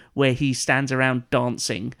scene where he stands around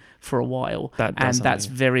dancing for a while. That's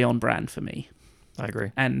very on brand for me. I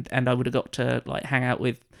agree. And I would have got to hang out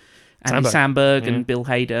with Andy Samberg and Bill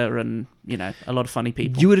Hader and a lot of funny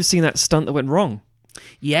people. You would have seen that stunt that went wrong.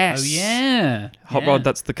 Yes. Oh yeah. Hot Rod,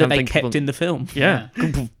 that's the kind that of they thing kept in the film. Yeah.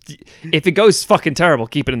 If it goes fucking terrible,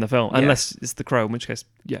 keep it in the film. Unless it's The Crow, in which case,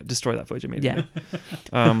 destroy that footage immediately.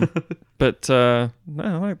 Yeah. But no,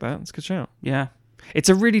 I like that. It's a good shout. Yeah. It's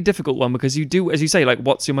a really difficult one because you do, as you say,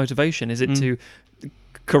 what's your motivation? Is it to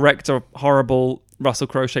correct a horrible Russell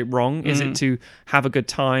Crowe-shaped wrong? Is it to have a good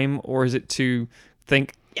time? Or is it to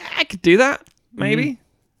think, I could do that, maybe?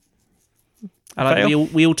 I like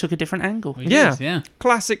that we all took a different angle. Yeah.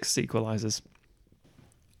 Classic sequelizers.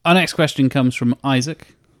 Our next question comes from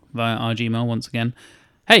Isaac via our Gmail once again.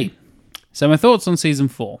 Hey, so my thoughts on Season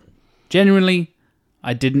 4. Generally,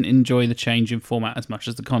 I didn't enjoy the change in format as much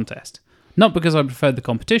as the contest. Not because I preferred the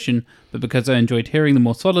competition, but because I enjoyed hearing the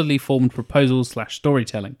more solidly formed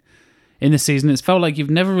proposals/storytelling. In this season, it's felt like you've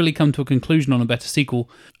never really come to a conclusion on a better sequel,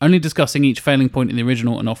 only discussing each failing point in the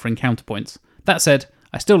original and offering counterpoints. That said,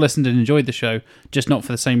 I still listened and enjoyed the show, just not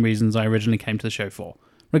for the same reasons I originally came to the show for.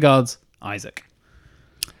 Regards, Isaac.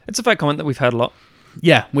 It's a fair comment that we've heard a lot.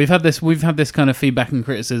 Yeah, we've had this kind of feedback and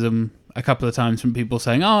criticism a couple of times from people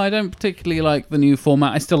saying, I don't particularly like the new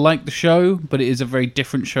format. I still like the show, but it is a very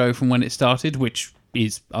different show from when it started, which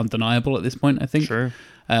is undeniable at this point, I think. Sure.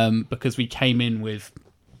 Because we came in with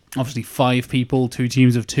obviously 5 people, 2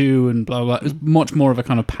 teams of 2, and blah, blah, blah. It was much more of a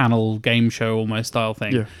kind of panel game show almost style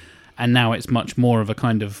thing. Yeah. And now it's much more of a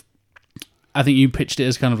kind of, I think you pitched it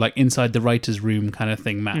as kind of like inside the writer's room kind of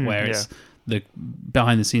thing, Matt, where it's the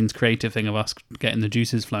behind the scenes creative thing of us getting the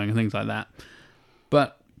juices flowing and things like that.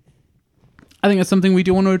 But I think that's something we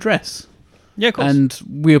do want to address. Yeah, of course. And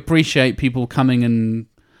we appreciate people coming and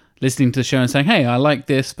listening to the show and saying, hey, I like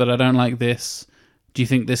this, but I don't like this. Do you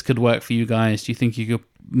think this could work for you guys? Do you think you could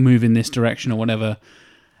move in this direction or whatever?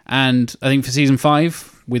 And I think for Season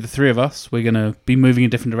 5, with the 3 of us, we're going to be moving in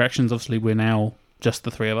different directions. Obviously, we're now just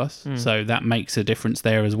the 3 of us. So that makes a difference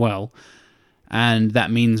there as well. And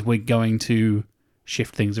that means we're going to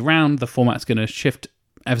shift things around. The format's going to shift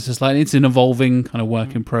ever so slightly. It's an evolving kind of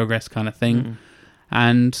work in progress kind of thing.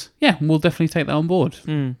 And yeah, we'll definitely take that on board.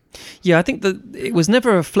 Yeah, I think that it was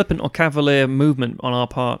never a flippant or cavalier movement on our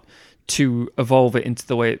part to evolve it into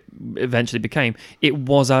the way it eventually became. It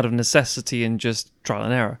was out of necessity and just trial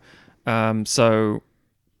and error.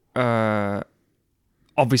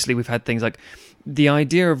 obviously we've had things like the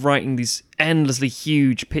idea of writing these endlessly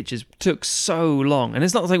huge pitches took so long, and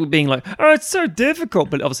it's not like we're being like, oh, it's so difficult,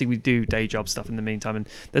 but obviously we do day job stuff in the meantime, and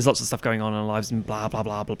there's lots of stuff going on in our lives and blah blah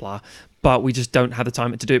blah blah blah, but we just don't have the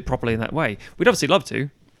time to do it properly in that way. We'd obviously love to,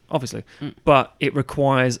 obviously, but it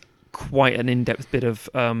requires quite an in-depth bit of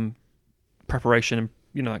preparation and,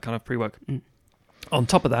 you know, that kind of pre-work. On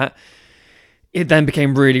top of that, it then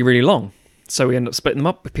became really, really long. So we ended up splitting them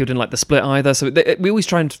up. People didn't like the split either. So we always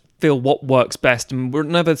try and feel what works best. And we're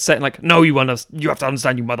never saying like, no, you have to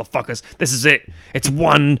understand, you motherfuckers. This is it. It's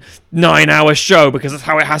 1 9-hour show because that's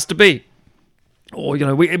how it has to be. Or, you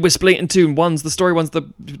know, we're split in two. One's the story, one's the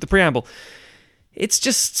preamble. It's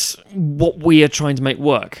just what we are trying to make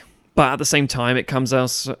work. But at the same time, it comes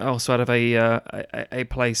also out of a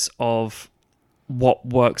place of what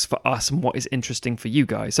works for us and what is interesting for you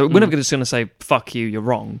guys. So we're never just going to say, fuck you, you're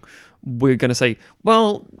wrong. We're going to say,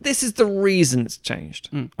 well, this is the reason it's changed.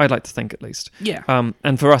 I'd like to think, at least. Yeah.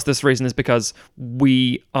 And for us, this reason is because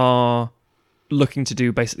we are looking to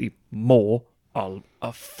do basically more,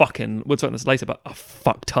 a fucking, we'll talk about this later, but a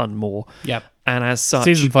fuck ton more. Yep. And as such,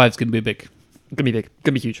 Season 5 is going to be big. Gonna be big,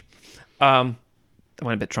 gonna be huge. I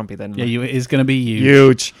went a bit Trumpy then. Yeah, it's going to be huge.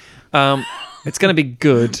 Huge. It's gonna be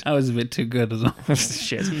good. That was a bit too good as well.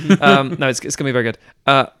 Shit. No, it's gonna be very good.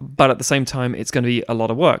 But at the same time, it's gonna be a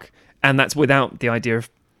lot of work, and that's without the idea of,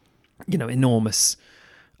 you know, enormous.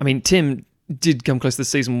 I mean, Tim did come close this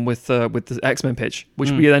season with the X-Men pitch,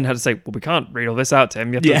 which we then had to say, well, we can't read all this out,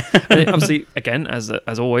 Tim. You have to, and obviously, again, as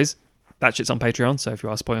always, that shit's on Patreon. So if you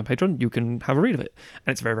are supporting on Patreon, you can have a read of it,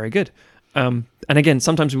 and it's very, very good. And again,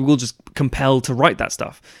 sometimes we will just compel to write that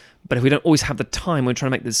stuff. But if we don't always have the time, we're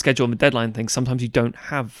trying to make the schedule and the deadline thing, sometimes you don't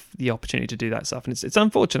have the opportunity to do that stuff. And it's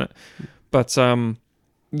unfortunate. But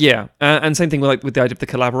yeah. And same thing with the idea of the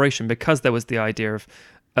collaboration, because there was the idea of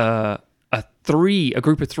a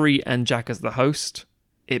group of 3 and Jack as the host,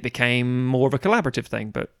 it became more of a collaborative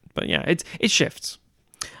thing. But yeah, it shifts.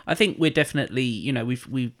 I think we're definitely, you know,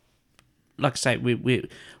 we like I say, we're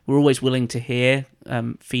always willing to hear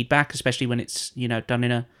feedback, especially when it's, you know, done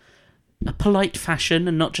in a polite fashion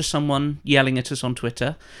and not just someone yelling at us on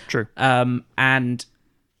Twitter. True. And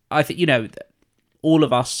I think, you know, all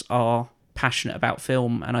of us are passionate about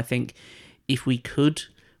film, and I think if we could,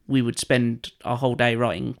 we would spend our whole day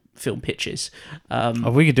writing film pitches.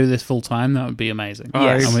 If we could do this full time, that would be amazing.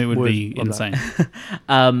 Yes. I mean, it would be insane.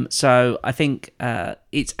 So I think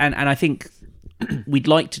it's and I think we'd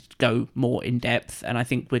like to go more in depth, and I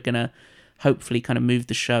think we're going to hopefully kind of move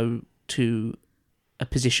the show to a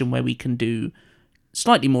position where we can do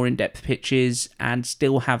slightly more in-depth pitches and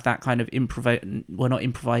still have that kind of not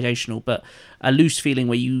improvisational, but a loose feeling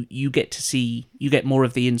where you get more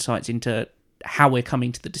of the insights into how we're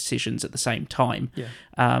coming to the decisions at the same time.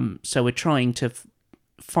 Yeah. So we're trying to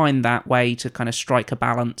find that way to kind of strike a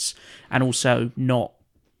balance and also not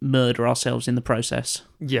murder ourselves in the process.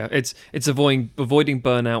 Yeah, it's avoiding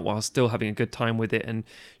burnout while still having a good time with it and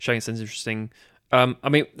showing something interesting. I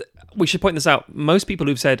mean, we should point this out. Most people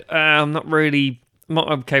who've said, I'm not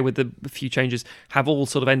okay with the few changes, have all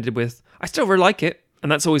sort of ended with, I still really like it.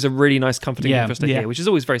 And that's always a really nice, comforting thing for us to hear, which is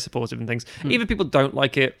always very supportive and things. Even if people don't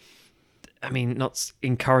like it, I mean, not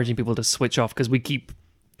encouraging people to switch off, because we keep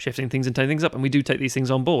shifting things and turning things up, and we do take these things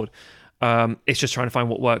on board. It's just trying to find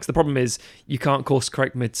what works. The problem is you can't course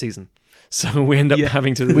correct mid-season. So we end up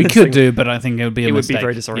having to... We could do, but I think it would be a mistake. It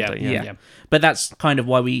would be very disorientating. Yeah. But that's kind of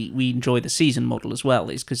why we enjoy the season model as well,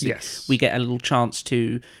 is because we get a little chance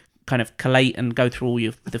to kind of collate and go through all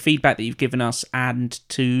the feedback that you've given us and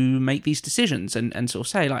to make these decisions and sort of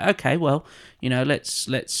say, like, okay, well, you know,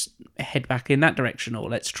 let's head back in that direction, or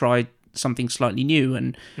let's try something slightly new,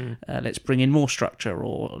 and let's bring in more structure,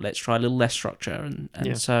 or let's try a little less structure.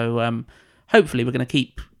 And so hopefully we're going to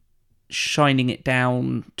keep shining it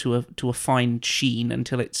down to a fine sheen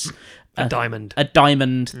until it's a diamond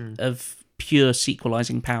of pure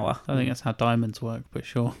sequelizing power. I think that's how diamonds work, but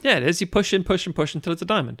sure. Yeah, it is. You push and push and push until it's a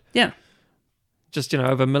diamond. Yeah. Just, you know,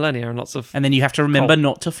 over millennia and lots of... And then you have to remember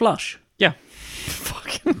not to flush. Yeah.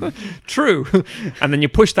 Fucking true. And then you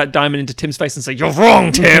push that diamond into Tim's face and say, "You're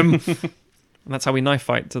wrong, Tim!" And that's how we knife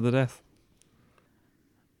fight to the death.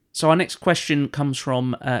 So our next question comes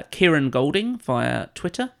from Kieran Golding via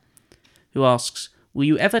Twitter, who asks, will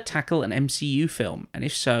you ever tackle an MCU film? And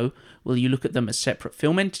if so, will you look at them as separate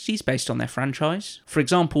film entities based on their franchise? For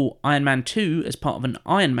example, Iron Man 2 as part of an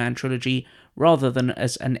Iron Man trilogy rather than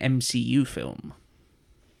as an MCU film?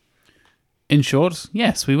 In short,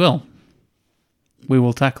 yes, we will. We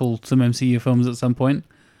will tackle some MCU films at some point,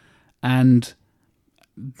 and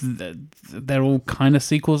they're all kind of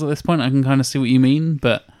sequels at this point. I can kind of see what you mean,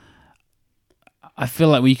 but I feel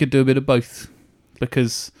like we could do a bit of both,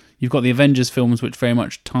 because you've got the Avengers films, which very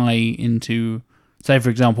much tie into, say, for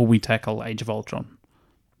example, we tackle Age of Ultron.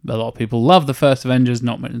 A lot of people love the first Avengers,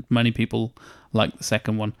 not many people like the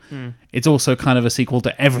second one. It's also kind of a sequel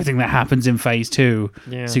to everything that happens in Phase 2,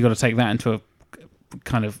 Yeah. so you've got to take that into a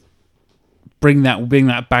kind of bring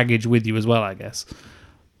that baggage with you as well, I guess.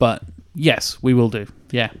 But yes, we will do.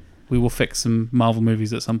 Yeah, we will fix some Marvel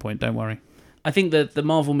movies at some point, don't worry. I think that the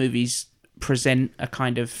Marvel movies present a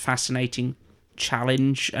kind of fascinating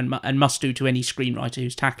challenge and must do to any screenwriter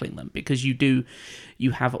who's tackling them, because you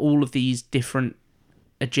have all of these different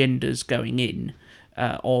agendas going in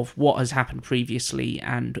of what has happened previously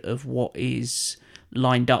and of what is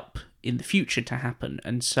lined up in the future to happen.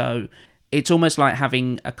 And so it's almost like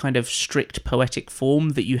having a kind of strict poetic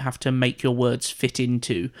form that you have to make your words fit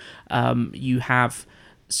into. You have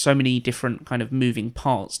so many different kind of moving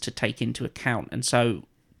parts to take into account. And so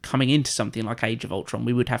coming into something like Age of Ultron,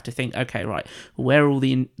 we would have to think, okay, right, where are all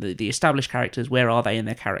the established characters? Where are they in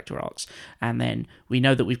their character arcs? And then we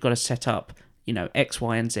know that we've got to set up, X,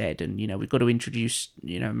 Y, and Z, and, we've got to introduce,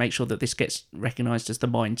 make sure that this gets recognised as the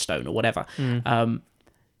Mind Stone or whatever.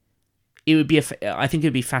 It would be, I think it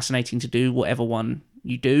would be fascinating to do whatever one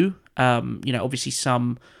you do. Obviously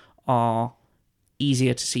some are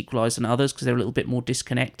easier to sequelize than others because they're a little bit more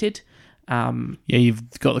disconnected. Yeah,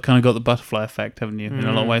 you've got the butterfly effect, haven't you? In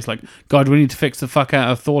a lot of ways, like, God, we need to fix the fuck out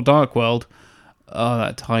of Thor: Dark World. Oh,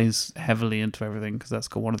 that ties heavily into everything because that's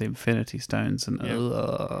got one of the Infinity Stones, and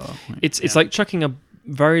it's like chucking a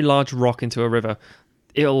very large rock into a river.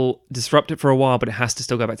 It'll disrupt it for a while, but it has to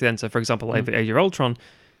still go back to the end. So, for example, like Age of Ultron,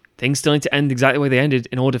 things still need to end exactly the way they ended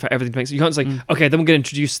in order for everything to make sense. You can't say, okay, then we're going to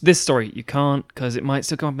introduce this story. You can't, because it might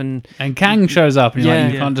still come up and Kang shows up. And Yeah.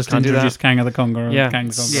 you can't just Can't do introduce Kang of the Conqueror. Yeah. Kang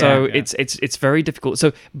the Conqueror. So Yeah. it's very difficult.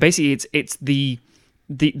 So basically, it's the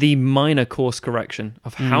minor course correction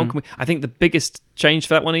of how can we. I think the biggest change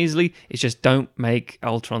for that one easily is just don't make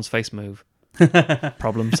Ultron's face move.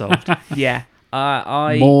 Problem solved. Yeah.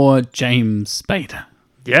 More James Spader.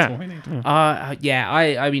 Yeah.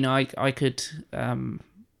 I could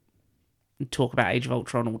talk about Age of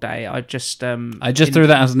Ultron all day. I just threw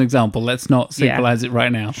that as an example. Let's not sequelize it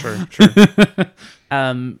right now. True.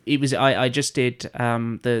 It was I just did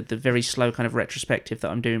the very slow kind of retrospective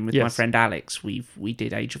that I'm doing with my friend Alex. We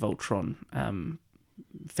did Age of Ultron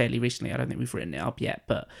fairly recently. I don't think we've written it up yet,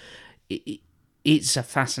 but it's a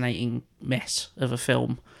fascinating mess of a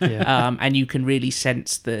film. Yeah. And you can really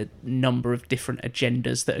sense the number of different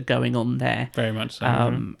agendas that are going on there. Very much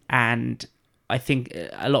so. And I think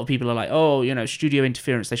a lot of people are like, oh, studio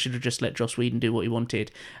interference. They should have just let Joss Whedon do what he wanted.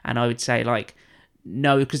 And I would say, like,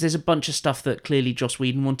 no, because there's a bunch of stuff that clearly Joss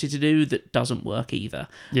Whedon wanted to do that doesn't work either.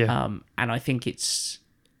 Yeah. And I think it's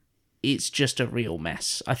just a real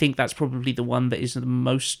mess. I think that's probably the one that is the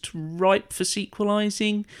most ripe for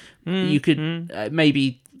sequelizing. You could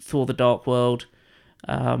maybe Thor: The Dark World.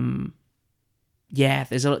 Yeah,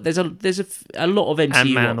 there's a lot of MCU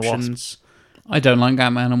Ant-Man and the Wasp. options. I don't like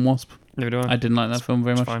Ant-Man and Wasp. Never do I. I didn't like that film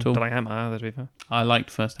very much Fine. at all. Don't like Ant-Man either, to be fair. I liked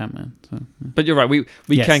first Ant-Man. So. But you're right. We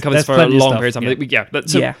Yes, can cover this there's for a plenty of long stuff, period of time. yeah. But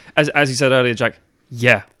so, Yeah. as you said earlier, Jack.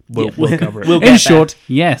 We'll cover it. We'll In get there. short,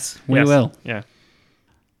 yes, we Yes. will. Yeah.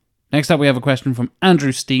 Next up, we have a question from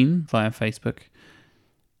Andrew Steen via Facebook.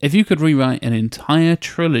 If you could rewrite an entire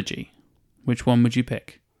trilogy, which one would you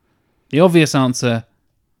pick? The obvious answer,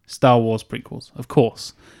 Star Wars prequels, of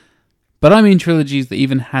course. But I mean trilogies that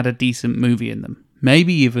even had a decent movie in them.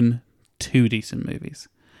 Maybe even 2 decent movies.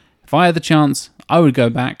 If I had the chance, I would go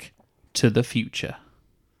back to the future.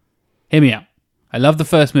 Hear me out. I love the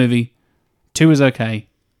first movie. 2 is okay.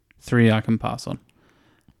 3 I can pass on.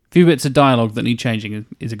 A few bits of dialogue that need changing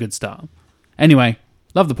is a good start. Anyway,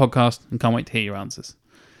 love the podcast and can't wait to hear your answers.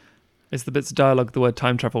 Is the bits of dialogue the word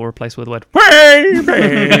time travel replaced with the word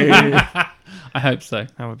baby? I hope so.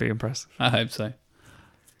 That would be impressive. I hope so.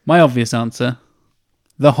 My obvious answer,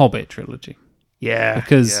 the Hobbit trilogy. Yeah.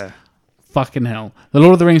 Because fucking hell. The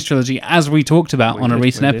Lord of the Rings trilogy, as we talked about We on a did,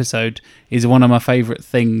 recent we did. episode, is one of my favourite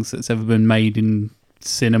things that's ever been made in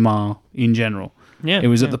cinema in general. Yeah. It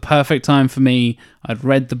was at the perfect time for me. I'd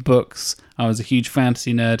read the books. I was a huge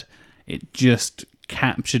fantasy nerd. It just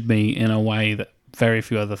captured me in a way that very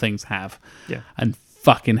few other things have. Yeah. And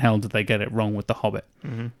fucking hell did they get it wrong with The Hobbit.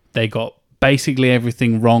 Mm-hmm. They got basically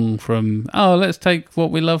everything wrong from, let's take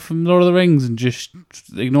what we love from Lord of the Rings and just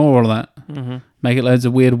ignore all of that. Mm-hmm. Make it loads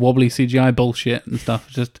of weird wobbly CGI bullshit and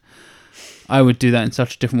stuff. I would do that in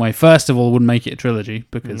such a different way. First of all, I wouldn't make it a trilogy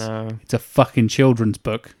because it's a fucking children's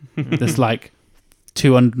book that's like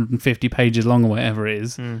 250 pages long or whatever it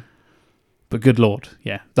is. Mm. But good lord,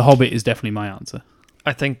 yeah. The Hobbit is definitely my answer.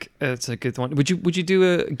 I think it's a good one. Would you do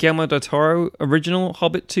a Guillermo del Toro original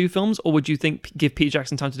Hobbit 2 films, or would you give Peter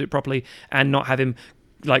Jackson time to do it properly and not have him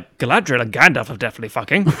like Galadriel and Gandalf are definitely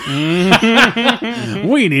fucking?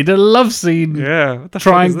 We need a love scene. Yeah, what the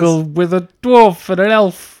Triangle with a dwarf and an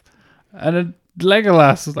elf and a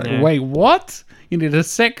Legolas. It's like, Yeah. wait, what? You need a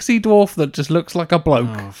sexy dwarf that just looks like a bloke.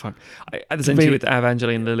 Oh fuck! There's an interview with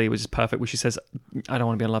Evangeline Lilly, which is perfect, where she says, "I don't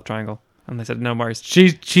want to be in a love triangle," and they said, "No worries." She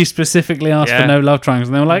specifically asked Yeah. for no love triangles,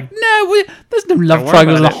 and they were like, "No, there's no love worry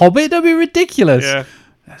triangles in about a it." Hobbit. That'd be ridiculous." Yeah,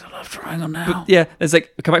 There's a love triangle now. but yeah. There's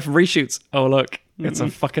like come back from reshoots. Oh look, it's a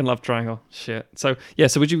fucking love triangle. Shit. So yeah.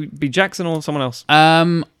 So would you be Jackson or someone else?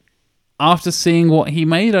 After seeing what he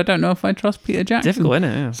made, I don't know if I trust Peter Jackson. Difficult, isn't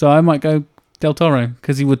it? Yeah. So I might go Del Toro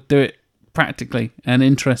because he would do it practically and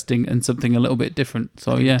interesting and something a little bit different.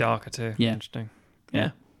 So yeah. Darker too. Yeah. Interesting.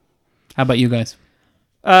 Yeah. How about you guys?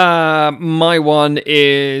 My one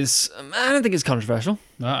is I don't think it's controversial,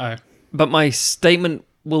 Uh but my statement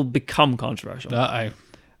will become controversial. oh.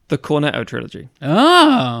 The Cornetto trilogy,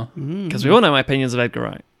 Oh. because we all know my opinions of Edgar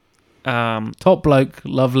Wright. Top bloke,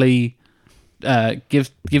 lovely.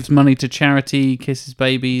 Gives money to charity, kisses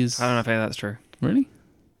babies. I don't know if any of that's true. Really?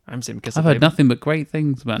 I haven't seen him kiss I've a heard baby. nothing but great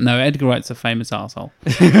things about. No, Edgar Wright's a famous arsehole.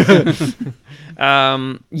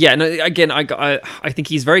 Yeah, no, again, I think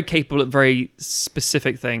he's very capable at very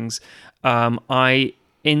specific things. I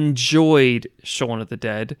enjoyed Shaun of the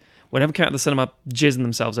Dead. Whenever it came out of the cinema jizzing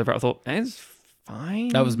themselves over it, I thought, it's fine.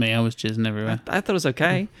 That was me. I was jizzing everywhere. I thought it was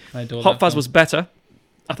okay. I adore Hot that Fuzz film. was better.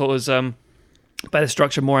 I thought it was better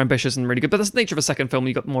structure, more ambitious, and really good. But that's the nature of a second film.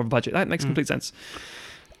 You got more of a budget. That makes complete sense.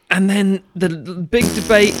 And then the big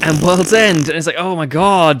debate and World's End, and it's like, oh my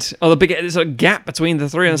god, the big sort of gap between the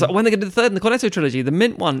three, and it's like, when are they going to do the third in the Cornetto trilogy, the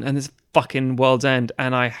Mint one, and this fucking World's End,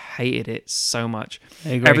 and I hated it so much. I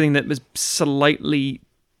agree. Everything that was slightly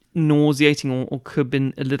nauseating or could have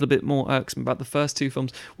been a little bit more irksome about the first two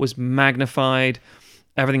films was magnified.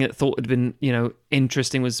 Everything that thought had been,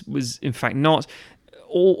 interesting was in fact not.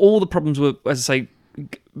 All the problems were, as I say,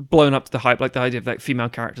 blown up to the hype, like the idea of like female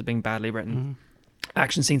characters being badly written.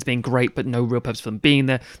 Action scenes being great, but no real purpose for them being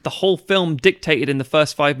there. The whole film dictated in the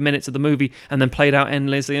first 5 minutes of the movie and then played out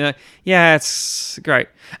endlessly. Yeah, it's great.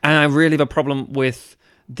 And I really have a problem with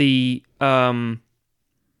the Day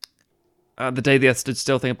the Earth Stood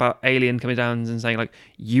Still thing about Alien coming down and saying, like,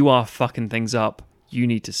 you are fucking things up. You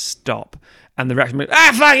need to stop. And the reaction was,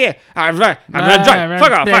 fuck you! I'm gonna drive.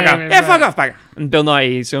 Fuck off. Yeah, fuck off. And Bill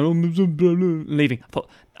Nighy is leaving. I thought,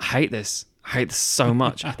 I hate this so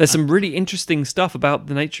much. There's some really interesting stuff about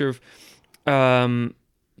the nature of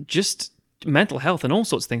just mental health and all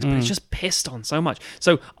sorts of things, but it's just pissed on so much.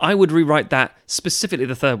 So I would rewrite that, specifically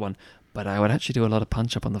the third one, but I would actually do a lot of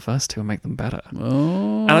punch up on the first two and make them better.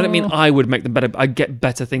 Oh. And I don't mean I would make them better, I'd get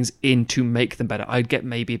better things in to make them better. I'd get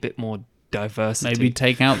maybe a bit more diversity. Maybe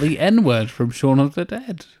take out the N word from Shaun of the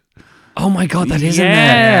Dead. Oh my god, that is in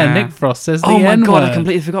Yeah, there. Nick Frost says the Oh my N god, word. I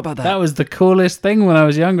completely forgot about that. That was the coolest thing when I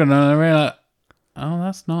was younger, and I realized, oh,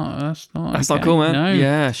 that's not That's okay. not cool, man. No.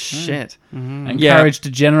 Yeah, shit. Encouraged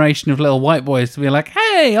a generation of little white boys to be like,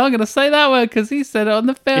 hey, I'm going to say that word because he said it on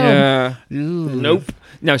the film. Yeah. Ooh. Nope.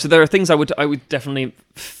 No, so there are things I would definitely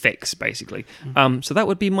fix, basically. So that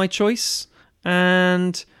would be my choice,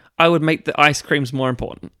 and I would make the ice creams more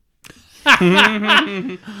important.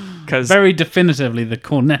 Because Very definitively the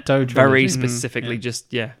Cornetto trilogy. very specifically,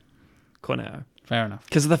 Cornetto. Fair enough.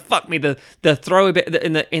 Because the throwaway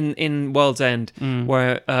bit in World's End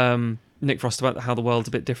where Nick Frost about how the world's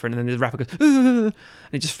a bit different, and then the rapper goes, and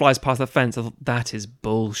it just flies past the fence. I thought, that is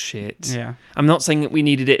bullshit. Yeah. I'm not saying that we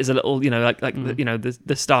needed it as a little,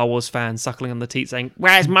 the Star Wars fan suckling on the teat saying,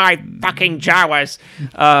 "Where's my fucking Jawas?"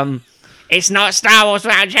 It's not Star Wars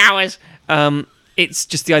without Jawas. It's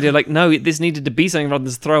just the idea, like, no, this needed to be something rather than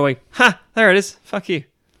just throwaway. Ha! There it is. Fuck you.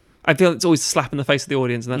 I feel it's always a slap in the face of the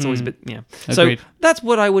audience, and that's always a bit, yeah. Agreed. So that's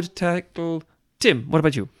what I would tackle. Tim, what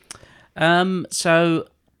about you? So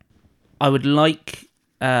I would like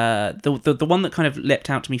the one that kind of leapt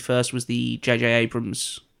out to me first was the J.J.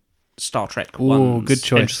 Abrams Star Trek Ooh, ones. good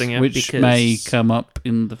choice. Interesting, yeah. Which Because- may come up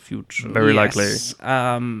in the future. Very likely.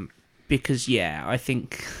 Because I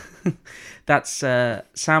think that's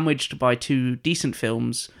sandwiched by two decent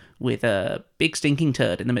films with a big stinking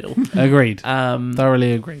turd in the middle. Agreed.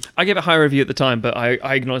 Thoroughly agreed. I gave it a high review at the time, but I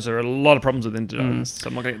acknowledge there are a lot of problems with Indianapolis, so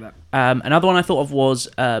I'm not going to get that. Another one I thought of was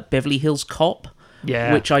Beverly Hills Cop,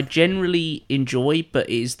 Yeah. which I generally enjoy, but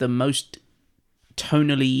is the most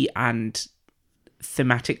tonally and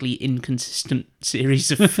thematically inconsistent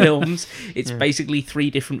series of films. It's basically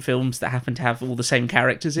 3 different films that happen to have all the same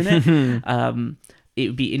characters in it. It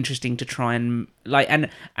would be interesting to try and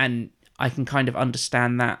I can kind of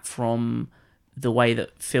understand that from the way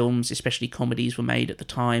that films, especially comedies, were made at the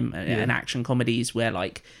time, and action comedies, where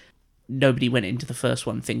like nobody went into the first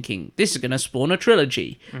one thinking this is going to spawn a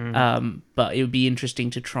trilogy. But it would be interesting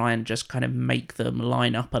to try and just kind of make them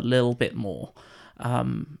line up a little bit more,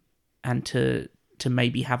 and to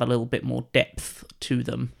maybe have a little bit more depth to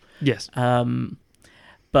them. Yes.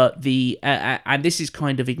 But the and this is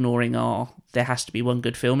kind of ignoring our there has to be one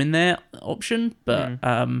good film in there option, but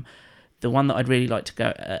the one that I'd really like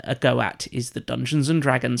to go at is the Dungeons and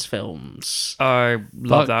Dragons films. I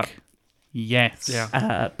love Fuck. that. Yes.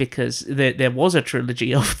 Yeah. Because there was a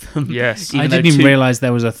trilogy of them. Yes. I Even though didn't even two- realise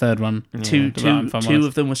there was a third one. Two if I'm honest.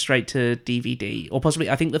 of them were straight to DVD, or possibly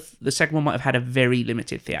I think the second one might have had a very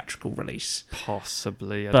limited theatrical release.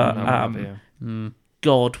 Possibly. I But, don't know.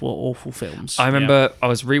 God, what awful films! I remember I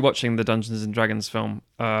was rewatching the Dungeons and Dragons film.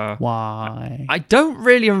 Why? I don't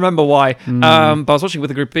really remember why, but I was watching it with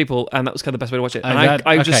a group of people, and that was kind of the best way to watch it. And I was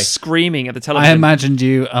okay. just screaming at the I television. imagined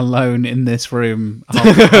you alone in this room,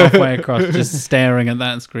 halfway across, just staring at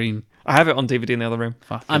that screen. I have it on DVD in the other room.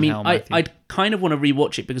 Fucking I mean, hell, Matthew. I'd kind of want to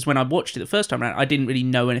rewatch it because when I watched it the first time around, I didn't really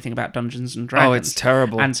know anything about Dungeons and Dragons. Oh, it's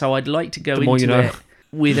terrible. And so I'd like to go The more into you know. it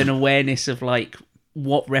with an awareness of like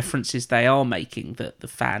what references they are making that the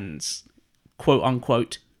fans, quote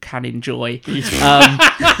unquote, can enjoy.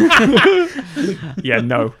 Yeah,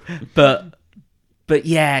 no. But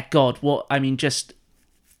yeah, God, what I mean, just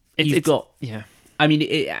you've got. Yeah. I mean,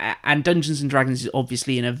 and Dungeons and Dragons is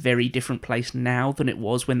obviously in a very different place now than it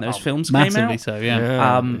was when those films came Massively out. so,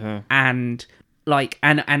 yeah. And like,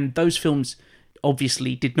 and those films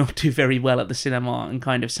obviously did not do very well at the cinema and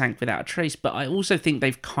kind of sank without a trace. But I also think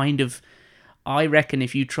they've kind of, I reckon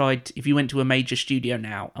if you went to a major studio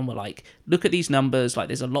now and were like, look at these numbers, like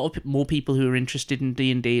there's a lot of more people who are interested in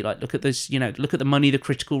D&D, like look at this, look at the money the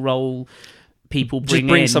Critical Role people Just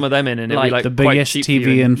bring some of them in, and it'll be like The quite biggest cheap for you.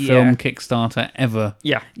 TV and film Yeah. Kickstarter ever.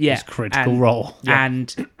 Yeah. yeah, Is Critical and, Role.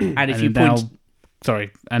 and if you now,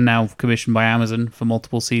 point, and now commissioned by Amazon for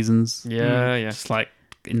multiple seasons. Yeah, yeah. Just like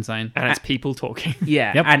insane. And it's people talking.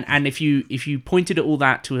 yeah, Yep. and if you pointed at all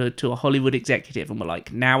that to a Hollywood executive and were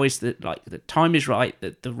like, now is the time is right,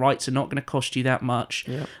 that the rights are not going to cost you that much.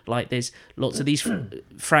 Yeah. Like there's lots of these all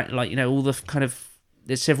the kind of,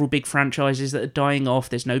 there's several big franchises that are dying off.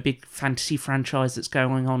 There's no big fantasy franchise that's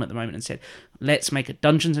going on at the moment, and said, let's make a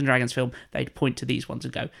Dungeons and Dragons film. They'd point to these ones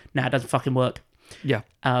and go, nah, it doesn't fucking work. Yeah.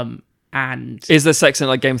 And Is there sex in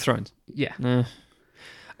like Game of Thrones? yeah,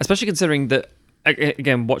 Especially considering that,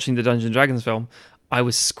 again, watching the Dungeons and Dragons film, I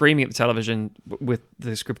was screaming at the television with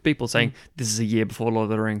this group of people saying, this is a year before Lord of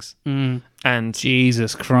the Rings. And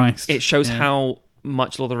Jesus Christ. it shows Yeah. how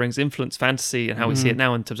much Lord of the Rings influenced fantasy and how we see it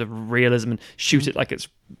now in terms of realism and shoot it like it's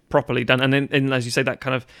properly done. And then, as you say, that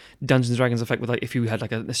kind of Dungeons and Dragons effect with like if you had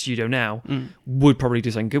like a studio now would probably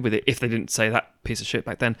do something good with it if they didn't say that piece of shit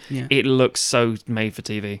back then. Yeah. It looks so made for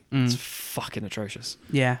TV. It's fucking atrocious.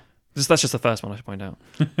 yeah. That's just the first one I should point out.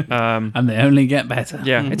 And they only get better.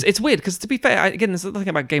 Yeah, it's weird because to be fair, again, there's the thing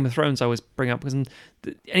about Game of Thrones I always bring up because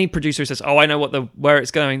any producer who says, "Oh, I know where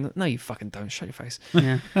it's going," no, you fucking don't. Shut your face.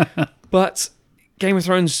 Yeah. But Game of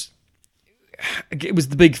Thrones, it was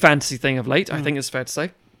the big fantasy thing of late. I think it's fair to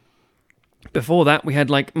say. Before that, we had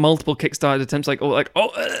like multiple Kickstarter attempts,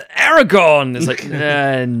 Aragorn. It's like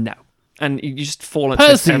no, and you just fall into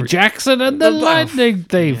Percy Jackson and the Lightning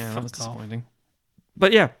Thief. Yeah, that was disappointing.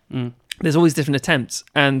 But yeah, there's always different attempts,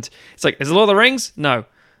 and it's like, is it Lord of the Rings? No.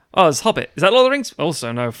 Oh, it's Hobbit. Is that Lord of the Rings?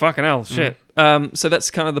 Also, no. Fucking hell, shit. So that's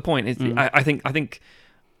kind of the point. I think,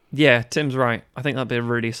 yeah, Tim's right. I think that'd be a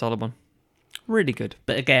really solid one. Really good.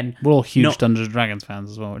 But again, We're all huge Not- Dungeons and Dragons fans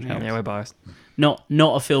as well, which helps. Yeah, we're biased. not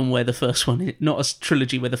a film where the first one is, not a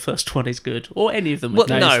trilogy where the first one is good, or any of them. Well, are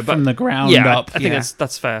good. no, It's but from the ground Yeah, up. I think Yeah.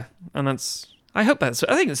 that's fair, and I hope that's.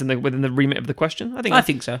 I think it's within the remit of the question. I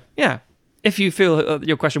think so. Yeah. If you feel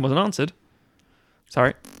your question wasn't answered,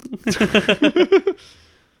 sorry.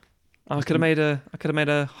 I could have made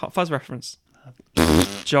a Hot Fuzz reference.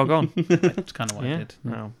 Jog on. That's kind of what I Yeah. did.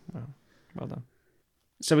 No. Well done.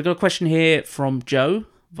 So we've got a question here from Joe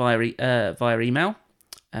via email.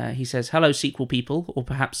 He says, "Hello, sequel people, or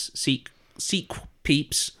perhaps seek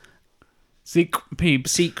peeps, Seek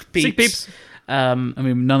peeps. seek peeps." Seek peeps. I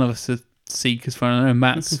mean, none of us are Sikh as far as I know.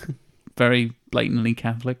 Matt's very blatantly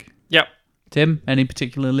Catholic. Yep. Tim, any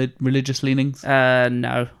particular religious leanings?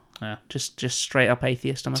 No, Yeah. just straight up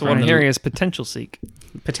atheist. I'm So what I'm afraid. hearing is potential seek.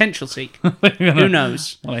 Potential seek. Who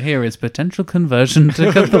knows? What I hear is potential conversion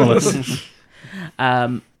to Catholicism.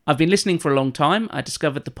 I've been listening for a long time. I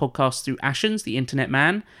discovered the podcast through Ashens, the internet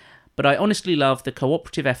man. but I honestly love the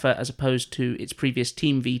cooperative effort as opposed to its previous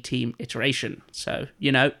Team v Team iteration. So,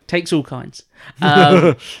 takes all kinds.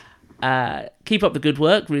 Keep up the good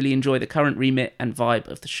work. Really enjoy the current remit and vibe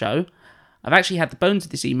of the show. I've actually had the bones of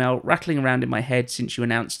this email rattling around in my head since you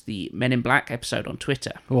announced the Men in Black episode on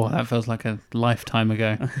Twitter. Oh, that feels like a lifetime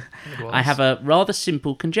ago. I have a rather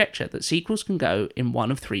simple conjecture that sequels can go in one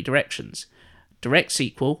of three directions. Direct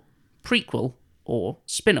sequel, prequel, or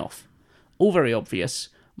spin-off. All very obvious.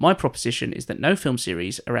 My proposition is that no film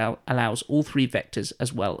series allows all three vectors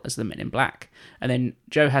as well as the Men in Black. And then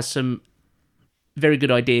Joe has some very good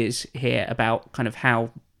ideas here about kind of how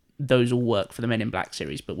those all work for the Men in Black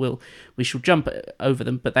series, but we shall jump over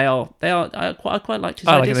them. But they are I quite liked his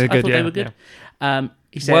ideas. I thought they were good. Yeah.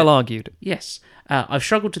 He said, Well argued. Yes. I've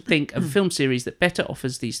struggled to think of a film series that better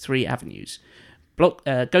offers these three avenues.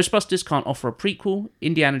 Ghostbusters can't offer a prequel,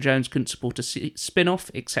 Indiana Jones couldn't support a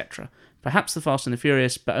spin-off, etc. Perhaps The Fast and the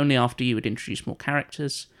Furious, but only after you would introduce more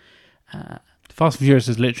characters. Fast and Furious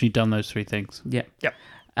has literally done those three things. Yeah. Yep.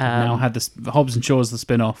 Now had the Hobbs and Shaw's the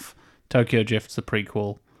spin-off, Tokyo Drift's the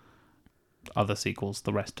prequel, other sequels,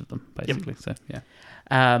 the rest of them, basically. Yep.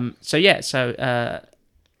 So, yeah.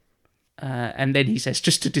 And then he says,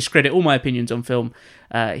 just to discredit all my opinions on film,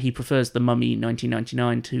 he prefers The Mummy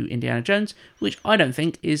 1999 to Indiana Jones, which I don't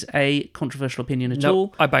think is a controversial opinion at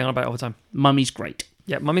all. I bang on about it all the time. Mummy's great.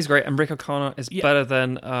 Yeah, Mummy's great, and Rick O'Connor is better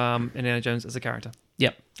than Indiana Jones as a character.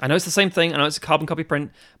 Yep. I know it's the same thing, I know it's a carbon copy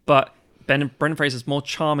print, but Brendan Fraser's more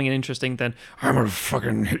charming and interesting than I'm gonna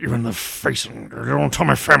fucking hit you in the face and you don't tell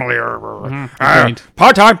my family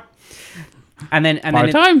part-time. And then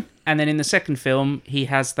in the second film, he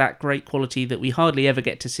has that great quality that we hardly ever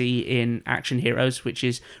get to see in action heroes, which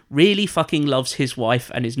is really fucking loves his wife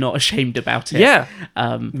and is not ashamed about it. Yeah.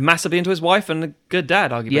 Massively into his wife and a good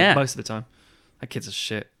dad, arguably, Yeah. most of the time. That kid's a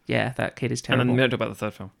shit. Yeah, that kid is And terrible. then we don't talk about the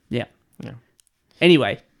third film. Yeah. Yeah.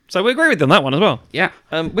 Anyway. So we agree with you on that one as well. Yeah.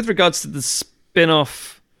 With regards to the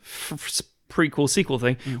spin-off prequel sequel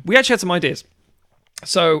thing, we actually had some ideas.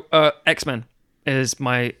 So X-Men is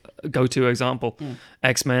my go-to example.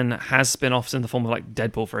 X-Men has spin-offs in the form of like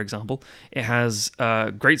Deadpool, for example. It has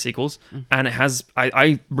great sequels, and it has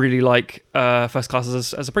I really like First Class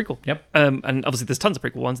as a prequel. Yep. And obviously there's tons of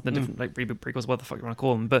prequel ones, and the different like reboot prequels, what the fuck you want to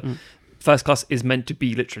call them. But First Class is meant to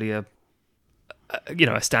be literally a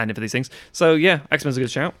stand-in for these things. So yeah, X-Men's a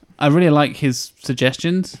good shout. I really like his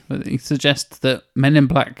suggestions. He suggests that Men in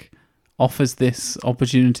Black offers this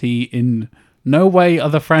opportunity in no way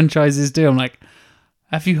other franchises do. I'm like,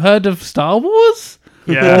 have you heard of Star Wars?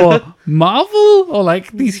 Yeah. Or Marvel? Or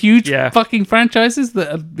like these huge Yeah. fucking franchises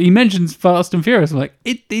that he mentions Fast and Furious. I'm like,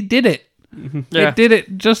 it did it. Yeah. It did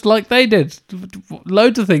it just like they did.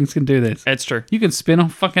 Loads of things can do this. It's true. You can spin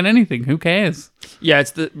off fucking anything. Who cares? Yeah,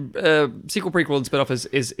 it's the sequel, prequel, and spin-off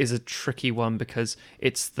is a tricky one because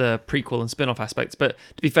it's the prequel and spin-off aspects. But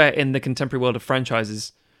to be fair, in the contemporary world of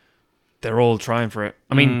franchises, they're all trying for it.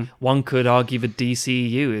 I mean, one could argue the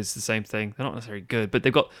DCEU is the same thing. They're not necessarily good, but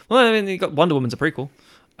they've got Wonder Woman's a prequel.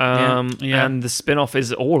 Yeah. And the spin-off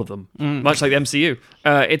is all of them, much like the MCU.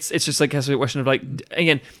 It's just like a question of like,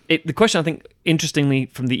 again, the question I think interestingly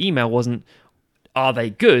from the email wasn't are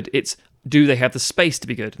they good? It's do they have the space to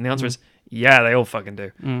be good? And the answer is yeah, they all fucking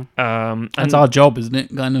do. That's our job, isn't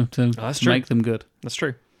it? Kind of to that's true. make them good. That's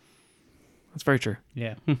true. That's very true.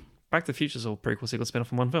 Yeah. Back to the Future's all prequel, sequel,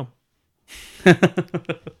 spin-off in one film.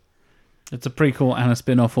 It's a prequel and a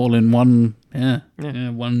spin-off all in one.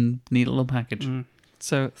 One neat little package.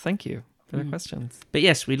 So thank you for the questions. But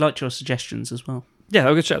yes, we liked your suggestions as well. Yeah, they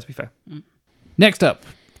were good shout, to be fair. Next up,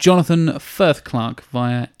 Jonathan Firth Clark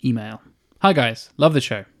via email. Hi guys, love the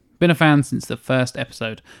show. Been a fan since the first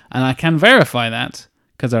episode, and I can verify that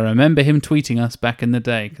because I remember him tweeting us back in the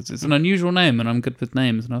day because it's an unusual name and I'm good with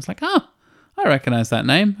names. And I was like, I recognise that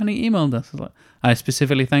name. And he emailed us. I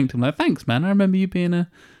specifically thanked him. Like, thanks, man. I remember you being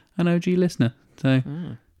an OG listener. So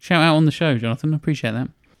shout out on the show, Jonathan. Appreciate that.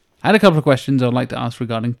 I had a couple of questions I'd like to ask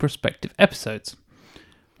regarding prospective episodes.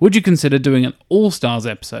 Would you consider doing an All-Stars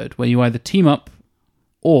episode where you either team up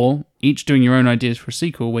or each doing your own ideas for a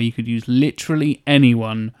sequel where you could use literally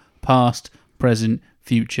anyone, past, present,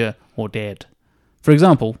 future, or dead? For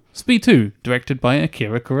example, Speed 2, directed by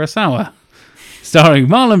Akira Kurosawa, starring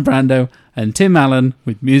Marlon Brando and Tim Allen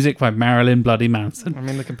with music by Marilyn Bloody Manson. I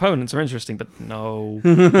mean, the components are interesting, but no.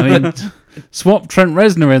 I mean, swap Trent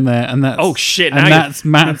Reznor in there, and that's Oh, shit, and now that's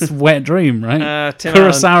Matt's wet dream, right? Tim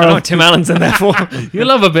Kurosawa. Allen. I know what Tim Allen's in there for. You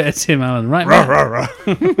love a bit of Tim Allen, right? Matt?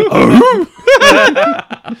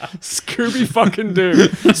 Scooby fucking Doo.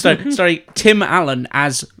 Sorry, Tim Allen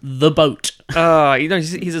as the boat.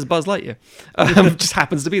 He's as Buzz Lightyear. Just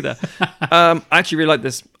happens to be there. I actually really like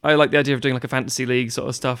this. I like the idea of doing like a fantasy league sort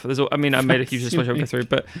of stuff. I made a huge list which I'll go through,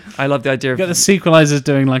 but I love the idea of Get the sequelizers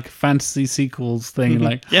doing like fantasy sequels thing,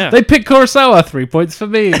 like Yeah. they pick Kurosawa, 3 points for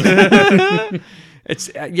me. It's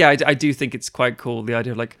I do think it's quite cool, the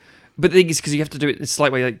idea of like, but the thing is, because you have to do it in a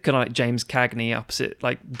slight way, like kind of like James Cagney opposite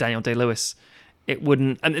like Daniel Day-Lewis. It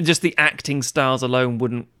wouldn't, and just the acting styles alone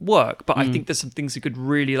wouldn't work. But I think there's some things you could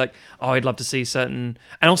really like. Oh, I'd love to see certain,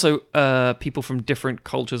 and also people from different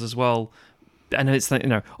cultures as well. I know it's like,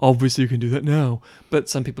 obviously you can do that now, but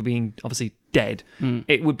some people being obviously dead,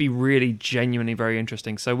 it would be really genuinely very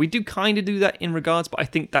interesting. So we do kind of do that in regards, but I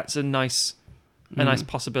think that's a nice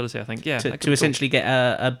possibility. I think, To essentially get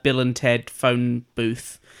a Bill and Ted phone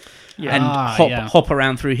booth. Yeah. And Yeah. hop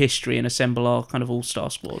around through history and assemble our kind of all-star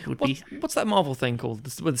squad would be What's that Marvel thing called?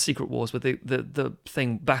 With the Secret Wars, with the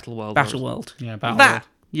thing Battle World. Battle World. Yeah, Battle That, World.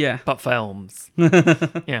 Yeah, but films.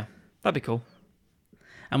 Yeah, that'd be cool.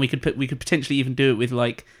 and we could potentially even do it with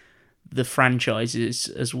like the franchises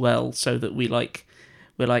as well, so that we're like,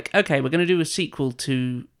 okay, we're going to do a sequel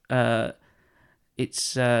to we're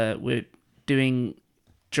doing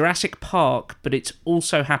Jurassic Park, but it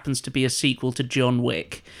also happens to be a sequel to John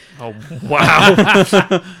Wick. Oh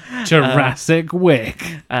wow! Jurassic Wick.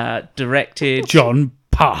 Directed John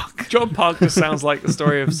Park. John Park just sounds like the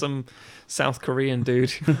story of some South Korean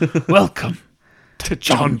dude. Welcome To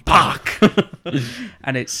John Park.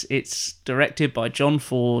 and it's directed by John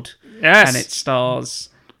Ford. Yes. And it stars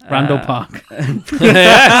Randall Park.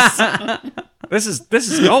 Yes. This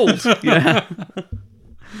is gold. yeah.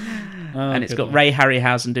 Oh, And it's good got one. Ray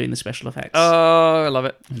Harryhausen doing the special effects. Oh, I love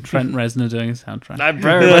it. And Trent Reznor doing a soundtrack. I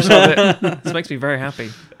very much love it. This makes me very happy.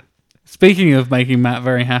 Speaking of making Matt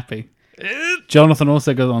very happy, Jonathan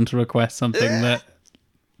also goes on to request something that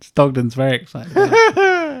Stogden's very excited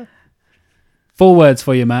about. 4 words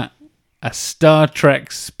for you, Matt. A Star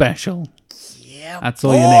Trek special. Yeah, that's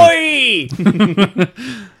all you need.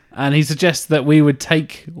 And he suggests that we would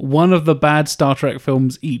take one of the bad Star Trek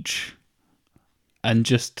films each and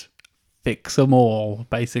just fix them all,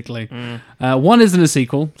 basically. 1 isn't a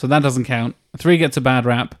sequel, so that doesn't count. 3 gets a bad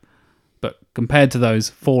rap, but compared to those,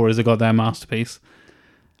 4 is a goddamn masterpiece.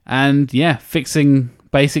 And yeah, fixing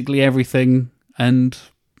basically everything and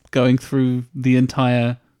going through the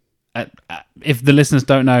entire... if the listeners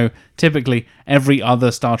don't know, typically every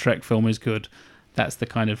other Star Trek film is good. That's the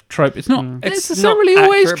kind of trope. It's not necessarily not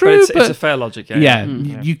always accurate, true, but it's a fair logic. yeah,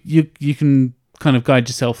 you can kind of guide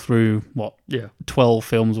yourself through 12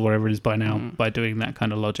 films or whatever it is by now by doing that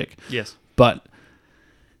kind of logic. Yes. But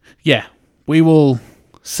yeah, we will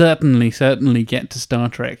certainly get to Star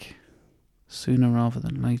Trek sooner rather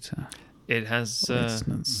than later. It has.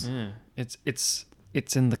 Listeners. Yeah. It's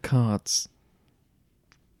in the cards.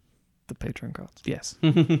 The Patreon cards. Yes,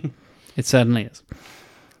 it certainly is.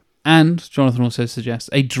 And Jonathan also suggests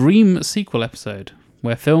a dream sequel episode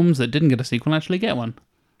where films that didn't get a sequel actually get one.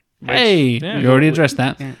 Hey, you already addressed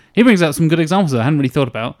that. Yeah. He brings out some good examples that I hadn't really thought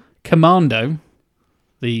about. Commando,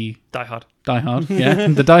 the Die Hard. Die Hard, yeah,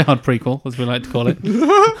 the Die Hard prequel, as we like to call it.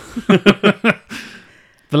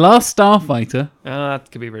 The Last Starfighter,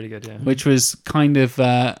 That could be really good, yeah. which was kind of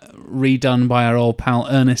redone by our old pal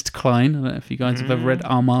Ernest Cline. I don't know if you guys have ever read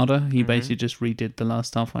Armada. He basically just redid The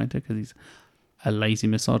Last Starfighter because he's a lazy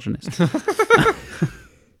misogynist.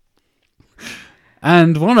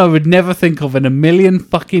 And one I would never think of in a million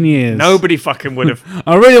fucking years. Nobody fucking would have.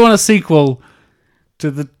 I really want a sequel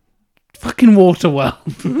to the fucking Waterworld.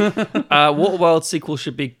 Waterworld sequel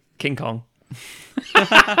should be King Kong.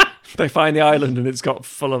 They find the island and it's got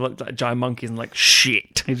full of like giant monkeys and like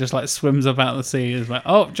shit. He just like swims up out of the sea. He's like,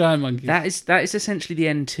 oh, giant monkey. That is essentially the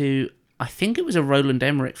end to, I think it was a Roland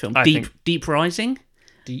Emmerich film, I think. Deep Rising,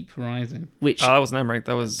 Deep Rising. which That wasn't Emmerich.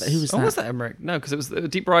 That was Who was that? Was that Emmerich? No, because it was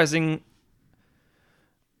Deep Rising.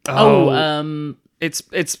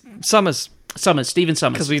 It's Summers Stephen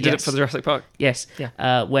Summers, because we did it for the Jurassic Park. Yes.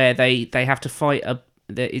 Yeah. Where they have to fight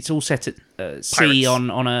it's all set at sea Pirates.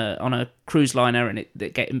 on a cruise liner, and they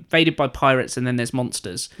get invaded by pirates, and then there's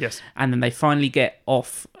monsters. Yes. And then they finally get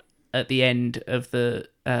off at the end of the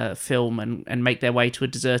film and make their way to a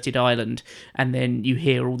deserted island, and then you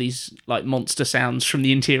hear all these like monster sounds from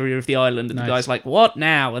the interior of the island, and Nice. the guy's like, "What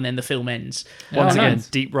now?" And then the film ends. Once again, nice.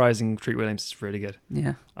 Deep Rising. Treat Williams is really good.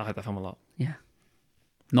 Yeah, I like that film a lot. yeah.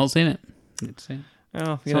 Not seen it. Need to see it.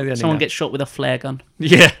 Oh, you know the ending Someone now. gets shot with a flare gun.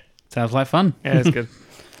 Yeah. Sounds like fun. Yeah, it's good.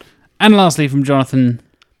 And lastly, from Jonathan,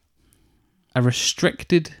 a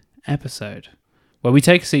restricted episode where we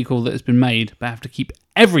take a sequel that has been made but have to keep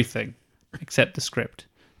everything except the script.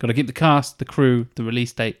 Got to keep the cast, the crew, the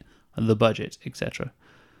release date, and the budget, etc.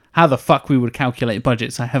 How the fuck we would calculate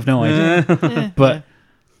budgets, I have no idea. But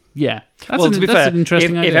yeah, Well, to be fair, an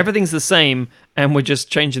interesting if idea. everything's the same and we're just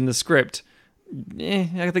changing the script,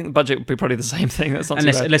 I think the budget would be probably the same thing. That's not too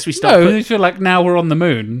bad. Unless we start. No, I feel like now we're on the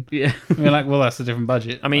moon. Yeah. We're like, well, that's a different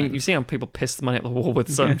budget. I mean, you see how people piss the money up the wall with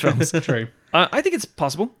certain films. True. I think it's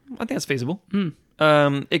possible. I think it's feasible.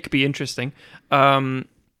 Mm. It could be interesting.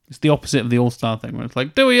 It's the opposite of the All-Star thing, where it's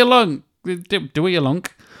like, do what you long. Do what you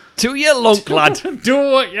lonk. Do you lonk, lad?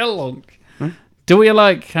 Do what you lonk. Do what you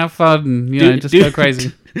like. Have fun. You know, just go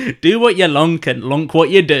crazy. Do what you lonk and lonk what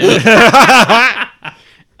you do.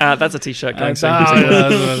 That's a t-shirt going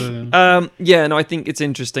soon. Yeah, no, I think it's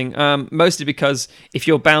interesting. Mostly because if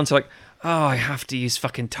you're bound to like, oh, I have to use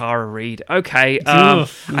fucking Tara Reid. Okay. Actually,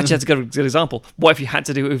 that's a good example. What if you had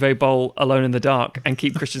to do Uwe Boll Alone in the Dark and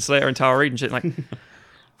keep Christian Slater and Tara Reid and shit? Like,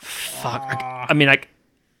 fuck. I mean, like,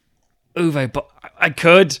 Uwe Boll, I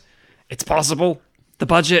could. It's possible. The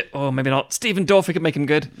budget, or maybe not. Stephen Dorff, could make him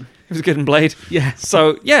good. He was good in Blade. Yeah.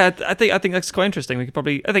 So yeah, I think that's quite interesting. We could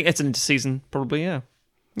probably. I think it's an interseason, probably. Yeah.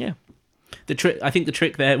 Yeah. I think the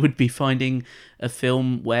trick there would be finding a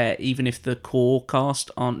film where even if the core cast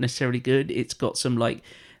aren't necessarily good, it's got some like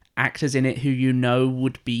actors in it who you know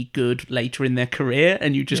would be good later in their career,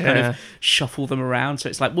 and you just kind of shuffle them around. So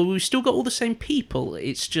it's like, well, we've still got all the same people.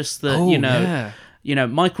 It's just that you know,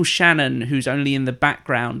 Michael Shannon, who's only in the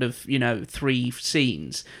background of 3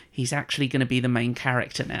 scenes, he's actually going to be the main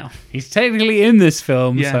character now. He's technically in this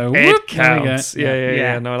film, Yeah. so It whoop, there we go. counts.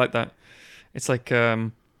 Yeah. No, I like that. It's like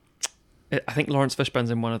I think Lawrence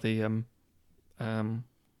Fishburne's in one of the Nightmare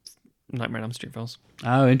on Elm Street films.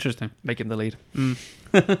 Oh, interesting. Make him the lead.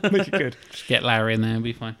 Mm. Make it good. Just get Larry in there, it'll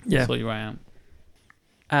be fine. Yeah. Sort you right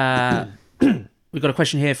out. We've got a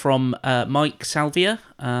question here from Mike Salvia,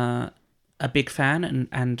 a big fan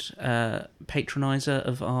and patronizer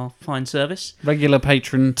of our fine service. Regular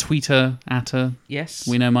patron, tweeter, atter. Yes.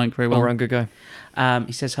 We know Mike very well. All around good guy.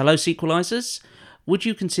 He says, hello, sequelizers. Would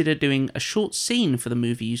you consider doing a short scene for the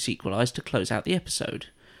movie you sequelize to close out the episode?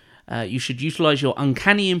 You should utilize your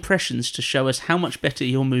uncanny impressions to show us how much better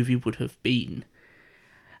your movie would have been.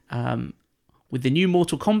 With the new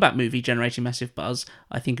Mortal Kombat movie generating massive buzz,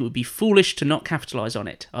 I think it would be foolish to not capitalize on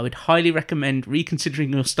it. I would highly recommend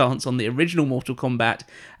reconsidering your stance on the original Mortal Kombat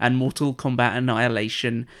and Mortal Kombat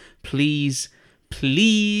Annihilation. Please,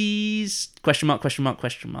 please, question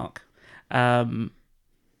mark.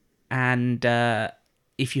 And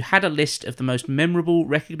if you had a list of the most memorable,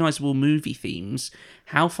 recognizable movie themes,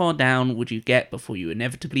 how far down would you get before you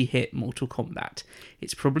inevitably hit Mortal Kombat?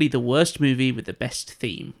 It's probably the worst movie with the best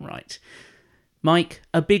theme, right? Mike,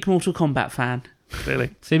 a big Mortal Kombat fan.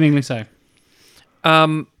 Clearly. Seemingly so. I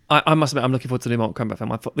must admit, I'm looking forward to the Mortal Kombat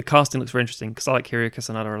film. I thought the casting looks very interesting because I like Hiroyuki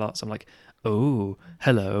Sanada a lot. So I'm like, oh,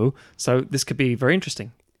 hello. So this could be very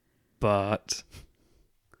interesting, but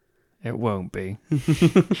it won't be.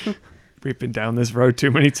 We've been down this road too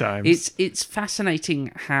many times. It's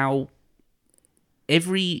fascinating how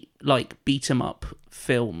every beat 'em up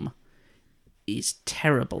film is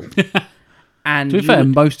terrible. And To be fair,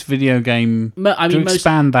 most video game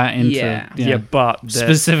expand that into but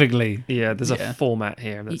specifically. there's a format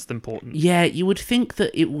here that's important. Yeah, you would think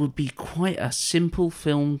that it would be quite a simple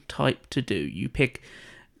film type to do. You pick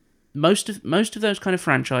most of those kind of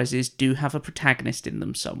franchises do have a protagonist in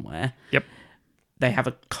them somewhere. Yep. They have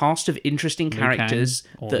a cast of interesting characters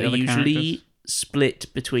that are usually split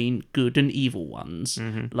between good and evil ones.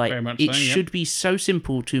 Mm-hmm. Very much it so, should be so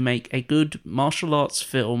simple to make a good martial arts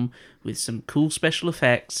film with some cool special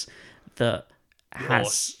effects that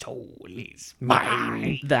has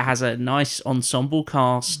a nice ensemble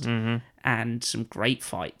cast and some great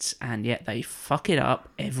fights, and yet they fuck it up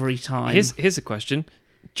every time. Here's a question.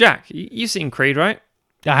 Jack, you've seen Creed, right?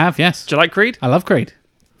 I have, yes. Do you like Creed? I love Creed.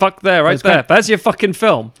 Fuck there, right there. That's your fucking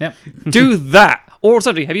film. Yep. Do that. Or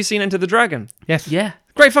something. Have you seen Enter the Dragon? Yes. Yeah.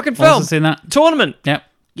 Great fucking Also film. seen that. Tournament. Yep.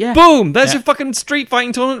 Yeah. Boom. There's your fucking street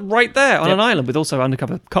fighting tournament right there on Yep. an island with also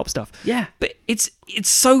undercover cop stuff. Yeah. But it's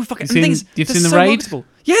so fucking... You've seen The Raid?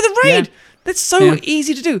 Yeah, The Raid. Yeah. That's so Yeah.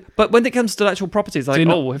 easy to do. But when it comes to actual properties, like,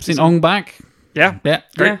 I've seen Ong Bak. Yeah. Yeah.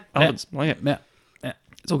 Great. Yeah. Elephants. I like it. Yeah.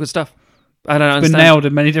 It's all good stuff. I don't Been understand. nailed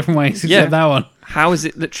in many different ways except that one. How is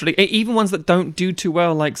it literally? Even ones that don't do too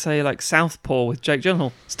well, like say like Southpaw with Jake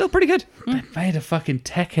Gyllenhaal, still pretty good. They made a fucking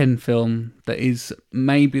Tekken film that is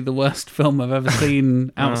maybe the worst film I've ever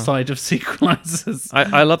seen outside of sequelizers.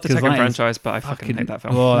 I love the 'Cause Tekken that is franchise, but I fucking hate that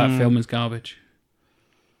film. Oh, that film is garbage.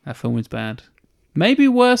 That film is bad. Maybe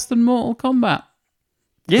worse than Mortal Kombat.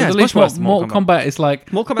 Yeah, At it's least much worse than Mortal Kombat is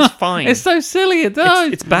like... Mortal Kombat's fine. It's so silly. It's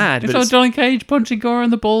bad, It's but like Johnny Cage punching Gore in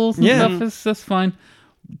the balls and Yeah. stuff. That's fine.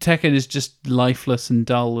 Tekken is just lifeless and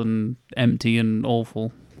dull and empty and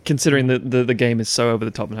awful. considering the game is so over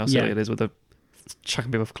the top and how silly Yeah. it is with the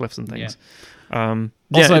chucking people off cliffs and things.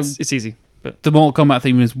 Also- It's easy. But The Mortal Kombat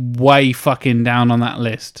theme is way fucking down on that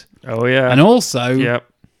list. oh yeah, And also, yeah.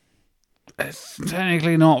 it's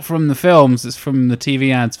technically not from the films. It's from the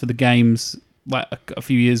TV ads for the games like a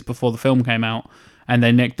few years before the film came out. And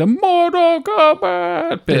they nicked the Mortal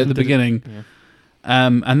Kombat bit at the beginning. Yeah.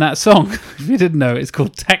 And that song, if you didn't know, it's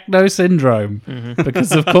called Techno Syndrome.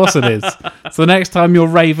 Because of course it is. So the next time you're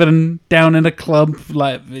raving down in a club,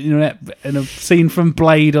 like in a scene from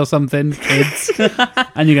Blade or something, kids,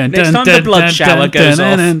 and you're going... Next time the blood shower goes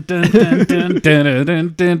off.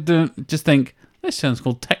 Just think, this sounds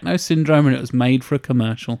called Techno Syndrome and it was made for a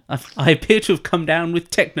commercial. I appear to have come down with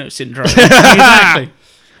techno syndrome. Exactly.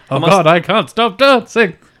 Oh God, I can't stop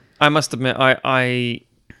dancing. I must admit, I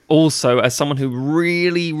also, as someone who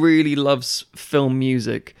really, really loves film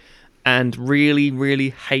music and really, really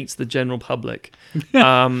hates the general public,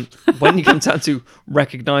 when you come down to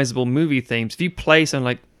recognizable movie themes, if you play something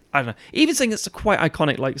like, I don't know, even something that's quite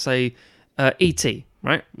iconic, like, say, E.T.,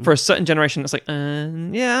 right? For a certain generation, it's like,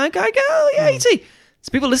 yeah, E.T.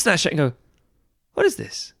 So people listen to that shit and go, what is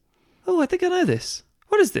this? Oh, I think I know this.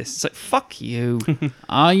 What is this? It's like, fuck you.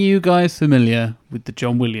 Are you guys familiar with the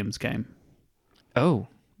John Williams game? Oh.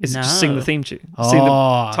 Is it No. just sing the theme tune? Sing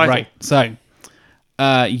Oh, the title. right. So,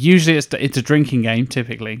 usually it's a drinking game,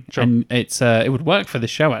 typically, Sure. and it would work for this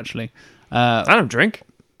show actually. I don't drink.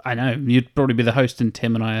 I know you'd probably be the host, and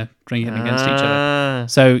Tim and I are drinking against each other. Ah.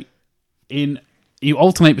 So, you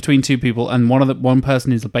alternate between two people, and one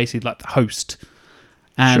person is basically like the host,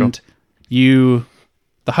 and the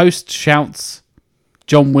host shouts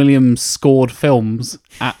John Williams scored films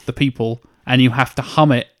at the people, and you have to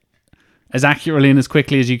hum it as accurately and as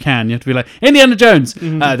quickly as you can. You have to be like, Indiana Jones,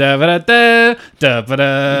 and then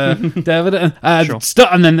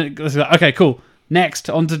it goes like, okay, cool. Next,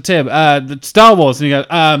 on to Tim. The Star Wars, and you go,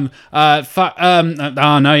 oh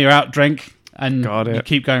no, you're out, drink. And Got it. you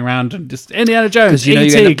keep going around and just Indiana Jones, 'Cause you know you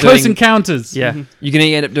E.T., end up Close doing- Encounters. Yeah, you're gonna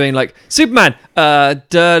end up doing like Superman. No,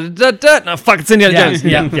 fuck, it's Indiana Yeah, Jones.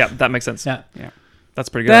 yeah. Yeah, that makes sense. Yeah. That's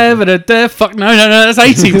pretty good. Fuck, no, that's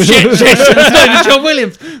 80. shit, that's not even John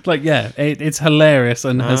Williams. Like, yeah, it's hilarious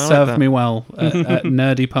and has I like served that. me well at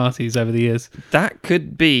nerdy parties over the years. That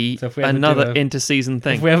could be So if we ever another do inter-season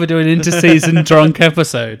thing. If we ever do an inter-season drunk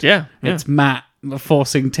episode, yeah. it's Matt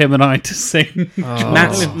forcing Tim and I to sing. Oh.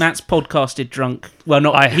 Matt's podcasted drunk. Well,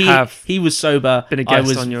 not I he. have He was sober. been a I guest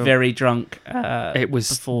was on your- very drunk. It was.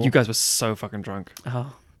 before. You guys were so fucking drunk.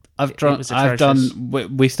 Oh, I've it was I've atrocious. done.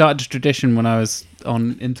 We started a tradition when I was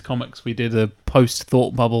on Intercomics. We did a post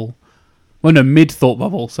Thought Bubble. Well, no, mid Thought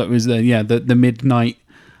Bubble. So it was the midnight.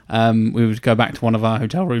 We would go back to one of our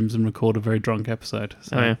hotel rooms and record a very drunk episode.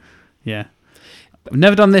 So, Oh, yeah. yeah. I've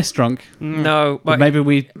never done this drunk. No, But but maybe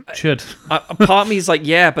we should. a part of me is like,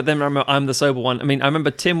 yeah, but then I'm the sober one. I mean, I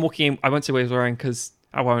remember Tim walking in. I won't say what he was wearing because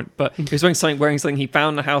I won't. But he was wearing something he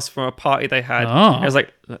found in the house from a party they had. Oh. I was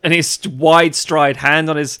like, and his wide stride, hand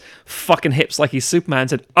on his fucking hips like he's Superman,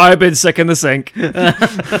 said, "I've been sick in the sink." And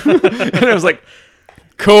I was like,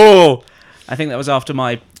 cool. I think that was after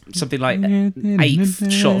my something like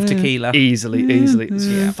 8th shot of tequila. Easily.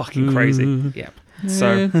 It's fucking crazy. Yeah.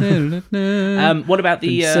 So, What about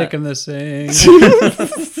the? Sick in the sing.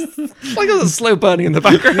 like there's a slow burning in the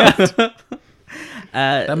background.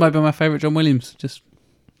 That might be my favourite John Williams. Just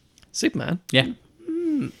Superman. yeah.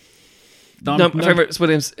 No, my favourite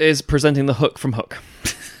Williams is presenting the hook from Hook.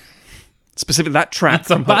 Specifically that track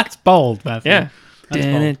from Hook. That's bold, Matthew. Yeah. That's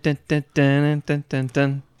bold.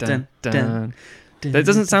 That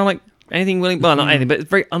doesn't sound like anything Williams. Well, not anything, but it's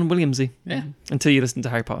very un-Williamsy. Yeah. Until you listen to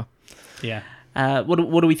Harry Potter. Yeah. What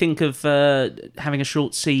do we think of having a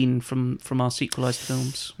short scene from our sequelized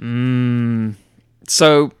films?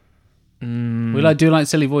 So We do like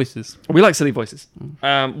silly voices. we like silly voices.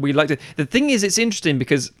 We like to. The thing is, it's interesting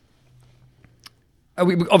because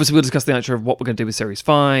obviously we'll discuss the nature of what we're going to do with Series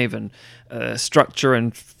 5 and structure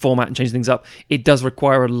and format and change things up. It does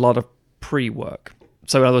require a lot of pre-work.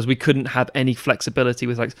 So in other words, we couldn't have any flexibility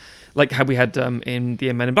with like how we had in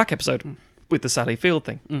the Men in Black episode with the Sally Field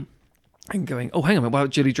thing. and going, oh, hang on, what about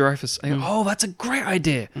Julie Dreyfus? And oh, that's a great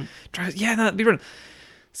idea. Yeah, that'd be brilliant.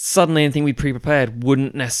 Suddenly anything we pre-prepared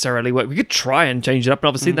wouldn't necessarily work. We could try and change it up, and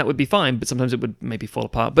obviously that would be fine, but sometimes it would maybe fall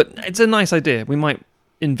apart. But it's a nice idea. We might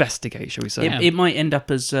investigate, shall we say. It might end up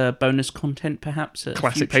as bonus content, perhaps.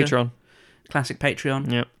 Classic Patreon.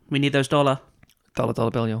 Yep. We need those $.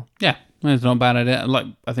 Dollar bill, y'all. Yeah, it's not a bad idea. Like,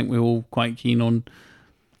 I think we're all quite keen on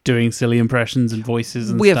doing silly impressions and voices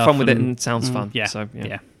and We stuff. have fun with it, and it sounds fun. Yeah, So,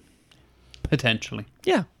 yeah. Potentially.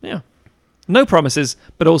 Yeah. No promises,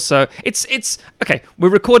 but also it's okay. We're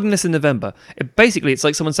recording this in November. Basically, it's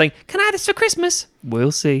like someone saying, "Can I have this for Christmas?"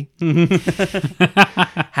 We'll see.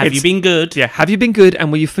 Have you been good? Yeah. Have you been good?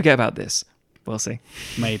 And will you forget about this? We'll see.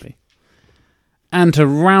 Maybe. And to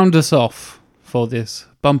round us off for this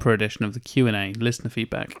bumper edition of the Q&A, listener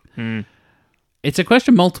feedback, it's a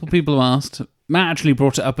question multiple people have asked. Matt actually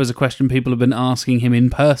brought it up as a question people have been asking him in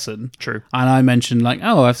person. True. And I mentioned, like,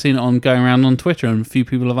 oh, I've seen it going around on Twitter, and a few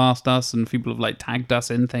people have asked us, and people have, like, tagged us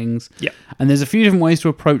in things. Yeah. And there's a few different ways to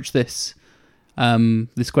approach this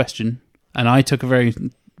this question. And I took a very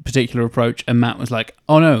particular approach, and Matt was like,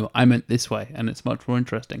 oh, no, I meant this way, and it's much more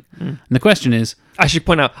interesting. And the question is... I should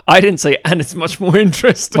point out, I didn't say, and it's much more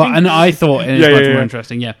interesting. Well, and I thought it is much more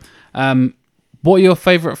interesting, yeah. What are your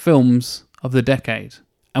favourite films of the decade?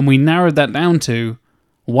 And we narrowed that down to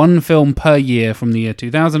one film per year from the year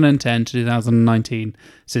 2010 to 2019,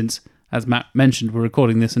 since, as Matt mentioned, we're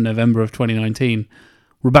recording this in November of 2019.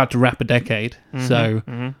 We're about to wrap a decade, so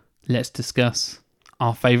let's discuss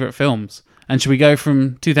our favourite films. And should we go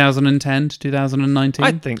from 2010 to 2019?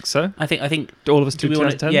 I think so. I think All of us do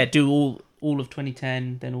 2010? do all of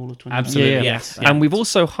 2010, then all of 2019. Absolutely, Yeah. yes. And we've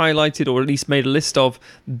also highlighted, or at least made a list of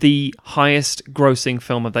the highest grossing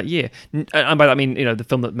film of that year. And by that I mean, the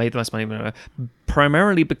film that made the most money,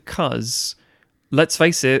 primarily because, let's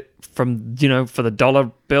face it, from, for the dollar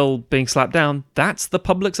bill being slapped down, that's the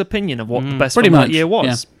public's opinion of what the best Pretty film much, that year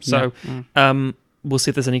was. yeah. So, we'll see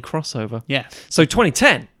if there's any crossover. Yeah. So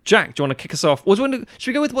 2010, Jack, do you want to kick us off? Or should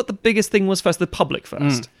we go with what the biggest thing was first, the public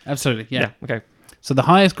first? Absolutely, yeah. Okay. So the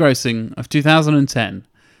highest grossing of 2010,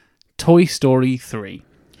 Toy Story 3.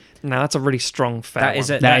 Now, that's a really strong fair That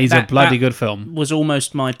is one. That is a bloody that good film. Was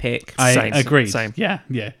almost my pick. I Same. agree. Same. Yeah.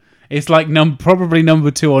 It's like probably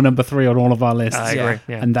number 2 or number 3 on all of our lists. I agree,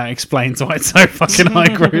 yeah. And that explains why it's so fucking high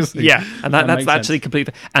grossing. Yeah, and that's makes actually sense. complete.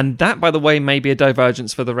 And that, by the way, may be a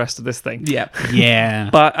divergence for the rest of this thing. Yeah. Yeah.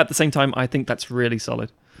 But at the same time, I think that's really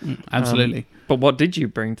solid. Absolutely. But what did you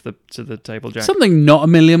bring to the table, Jack? Something not a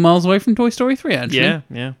million miles away from Toy Story 3, actually.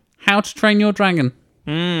 Yeah. How to Train Your Dragon.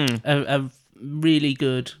 A really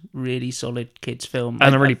good, really solid kids film.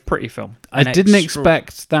 And a really pretty film. I An didn't extra-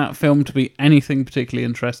 expect that film to be anything particularly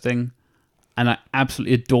interesting, and I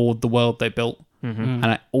absolutely adored the world they built. And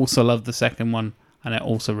I also loved the second one, and I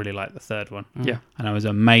also really liked the third one. Yeah. And I was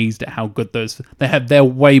amazed at how good they're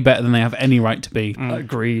way better than they have any right to be.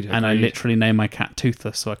 Agreed. And I literally named my cat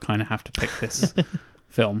Toothless, so I kind of have to pick this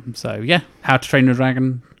film. So yeah, How to Train Your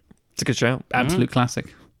Dragon, It's a good shout. absolute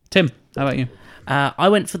classic. Tim, how about you? I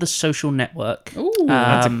went for The Social Network. Ooh,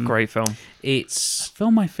 That's a great film. It's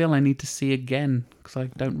film I feel I need to see again because I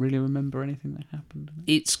don't really remember anything that happened.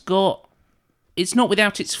 it's not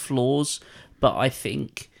without its flaws, but I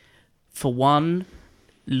think, for one,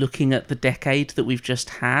 looking at the decade that we've just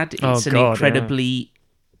had, it's incredibly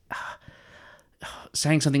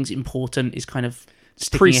saying something's important is kind of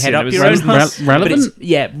sticking your head up your own ass. Relevant? But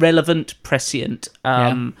it's, relevant, prescient.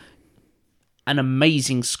 An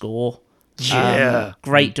amazing score.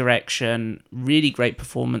 Great direction, really great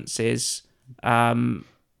performances, and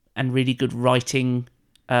really good writing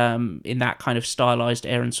in that kind of stylized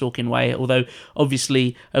Aaron Sorkin way. Although,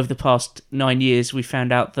 obviously, over the past 9 years, we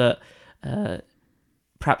found out that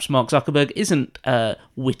perhaps Mark Zuckerberg isn't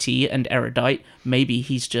witty and erudite. Maybe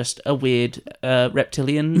he's just a weird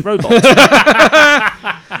reptilian robot.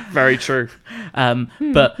 Very true.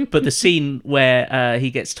 But the scene where he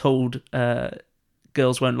gets told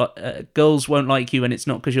girls won't like you, and it's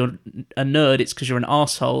not because you're a nerd, it's because you're an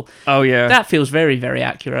asshole. Oh yeah, That feels very, very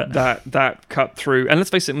accurate. that cut through. And let's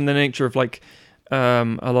face it, in the nature of like a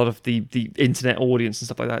lot of the internet audience and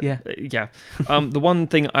stuff like that. Yeah. The one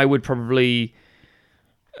thing I would probably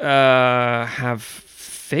have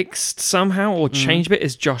fixed somehow or changed a bit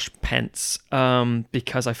is Josh Pence,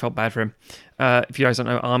 because I felt bad for him. If you guys don't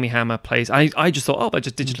know, Armie Hammer plays. I just thought, I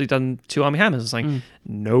just digitally done 2 Armie Hammers. I was like,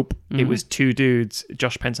 nope. It was 2 dudes,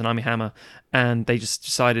 Josh Pence and Armie Hammer, and they just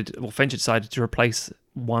decided, Fincher decided to replace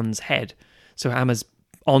one's head. So Hammer's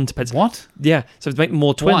onto Pence. What? Yeah, so to make them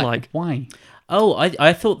more twin-like. Why? Oh,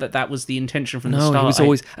 I thought that was the intention from the start. No, it was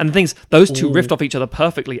always. And the things, those two Ooh. riffed off each other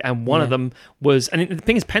perfectly, and one of Yeah. them was. And the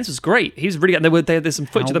thing is, Pence was great. He was really. And there's some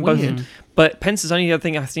footage How of them both. weird. But Pence's only other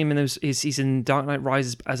thing I've seen him in is he's in Dark Knight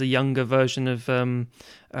Rises as a younger version of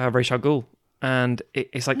Ra's al Ghul, and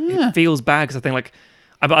it's like it feels bad because I think like.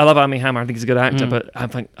 I love Armie Hammer. I think he's a good actor, but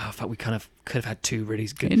I'm like, oh fuck, we kind of could have had two really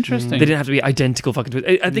good. Interesting. They didn't have to be identical fucking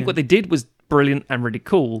twins. I think what they did was brilliant and really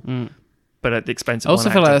cool, but at the expense of I also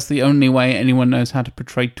one feel like actor. that's the only way anyone knows how to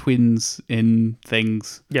portray twins in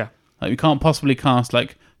things. Yeah. Like, you can't possibly cast,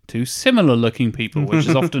 like, two similar-looking people, which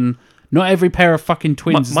is often... Not every pair of fucking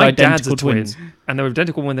twins is My dad's identical a twin, twins. and they were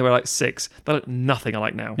identical when they were like 6. They look nothing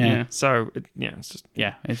alike now. Yeah. So it's just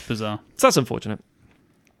Yeah, it's bizarre. so that's unfortunate.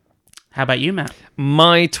 How about you, Matt?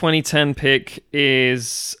 My 2010 pick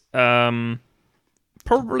is probably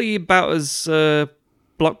about as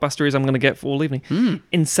blockbuster as I'm going to get for all evening.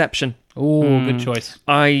 Inception. Oh, good choice.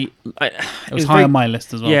 It It was high on my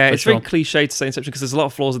list as well. Yeah, for it's sure. very cliche to say Inception because there's a lot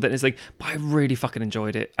of flaws with it. And it's like, but I really fucking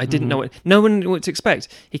enjoyed it. I didn't know what no one knew what to expect.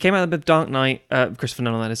 He came out with Dark Knight, Christopher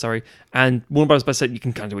Nolan, that is, sorry, and Warner Brothers said, "You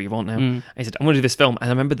can kind of do what you want now." And he said, "I'm going to do this film," and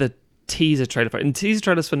I remember the teaser trailer for it. And teaser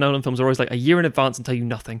trailers for Nolan films are always like a year in advance and tell you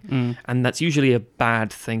nothing, and that's usually a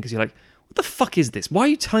bad thing because you're like, "What the fuck is this? Why are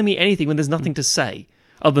you telling me anything when there's nothing to say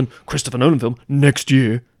other than Christopher Nolan film next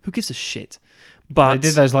year? Who gives a shit?" But They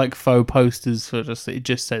did those, like, faux posters for just... It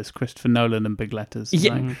just says Christopher Nolan in big letters.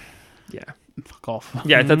 Yeah. Like, yeah. fuck off.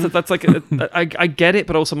 Yeah, that's like I get it,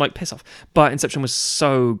 but also I'm like, piss off. But Inception was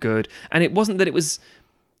so good, and it wasn't that it was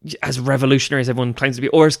as revolutionary as everyone claims to be,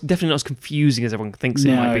 or as definitely not as confusing as everyone thinks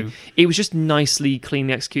it might No. be. It was just nicely,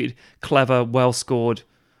 cleanly executed, clever, well scored,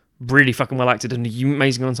 really fucking well acted, and an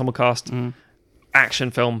amazing ensemble cast,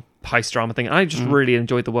 action film, heist drama thing. And I just really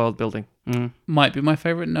enjoyed the world building. Might be my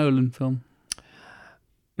favourite Nolan film.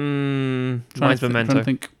 Mine's Trying to Memento.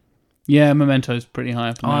 think. Yeah, Memento's pretty high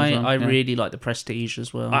up on there as well. I yeah. really like The Prestige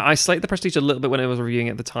as well. I slated The Prestige a little bit when I was reviewing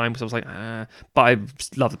it at the time because I was like, but I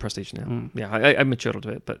love The Prestige now. Yeah, I matured a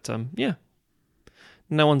little bit, but yeah.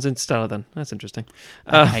 No one's Interstellar then. That's interesting.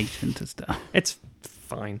 I hate Interstellar. It's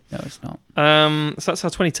fine. No, it's not. So that's our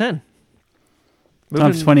 2010. Time for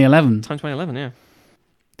Moving- 2011. Time 2011, yeah.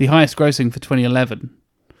 The highest grossing for 2011.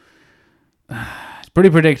 It's pretty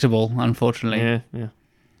predictable, unfortunately. Yeah.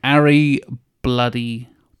 Harry Bloody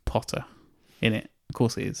Potter in it. Of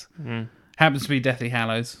course it is. Mm. Happens to be Deathly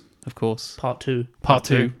Hallows, of course. Part 2. Part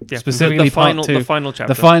two. Yeah. Specifically the final, part two. The final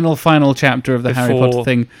chapter. The final chapter of the Harry Before Potter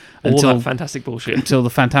thing all until that fantastic bullshit. until the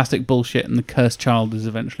fantastic bullshit and the cursed child is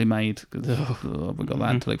eventually made. 'Cause, we've got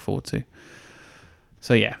that to look forward to.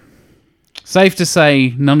 So yeah. Safe to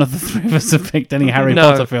say, none of the three of us have picked any Harry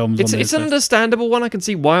Potter films It's on this an list. understandable one. I can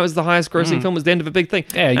see why it was the highest grossing film. It was the end of a big thing.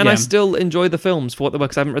 Yeah, and yeah. I still enjoy the films for what they were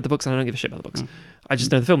because I haven't read the books and I don't give a shit about the books. I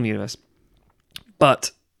just know the film universe.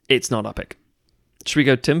 But it's not our pick. Should we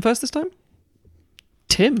go Tim first this time?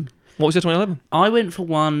 Tim, what was your 2011? I went for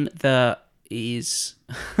one that is,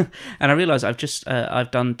 and I realise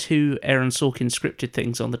I've done 2 Aaron Sorkin scripted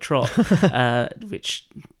things on the trot, which,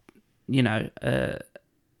 you know,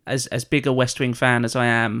 as big a West Wing fan as I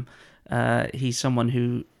am, he's someone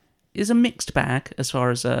who is a mixed bag as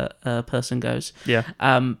far as a person goes. Yeah.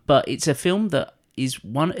 But it's a film that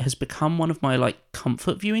has become one of my like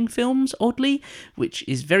comfort viewing films, oddly, which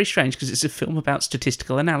is very strange because it's a film about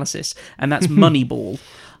statistical analysis, and that's Moneyball.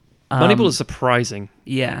 Moneyball is surprising.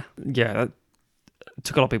 Yeah. Yeah, that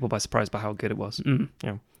took a lot of people by surprise by how good it was.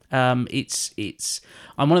 Yeah. It's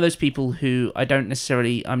I'm one of those people who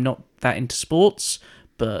I'm not that into sports,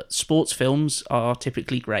 but sports films are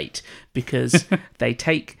typically great because they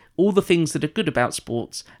take all the things that are good about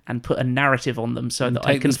sports and put a narrative on them so that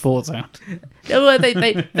I Take can the sports out. No, well, they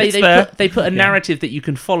there. put a narrative that you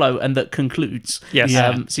can follow and that concludes. Yes.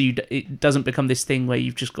 Yeah. So it doesn't become this thing where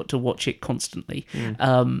you've just got to watch it constantly.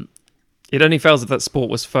 It only fails if that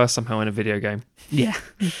sport was first somehow in a video game. Yeah.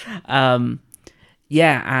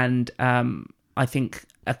 And I think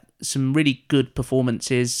some really good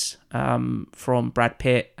performances from Brad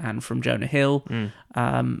Pitt and from Jonah Hill.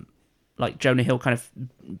 Like Jonah Hill kind of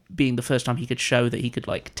being the first time he could show that he could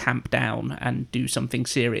like tamp down and do something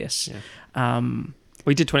serious. Yeah.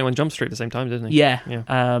 We did 21 Jump Street at the same time, didn't he? Yeah.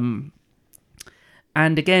 Yeah.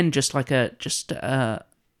 And again, just a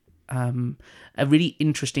really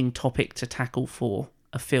interesting topic to tackle for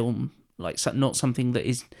a film, like not something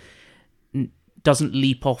that doesn't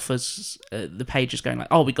leap off as the page is going like,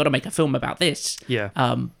 oh, we got to make a film about this. Yeah.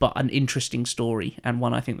 But an interesting story and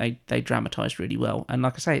one I think they dramatized really well. And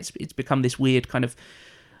like I say, it's become this weird kind of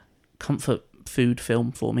comfort food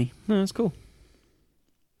film for me. No, that's cool.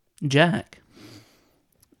 Jack.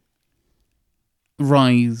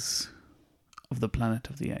 Rise of the Planet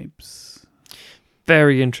of the Apes.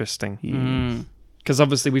 Very interesting. Mm. Because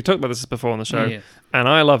obviously we've talked about this before on the show, Yeah. and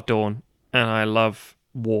I love Dawn, and I love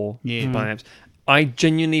War. Yeah. Planet of the Apes. I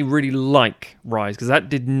genuinely really like Rise, because that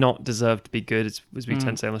did not deserve to be good, as we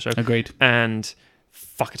tend to say on the show. Agreed. And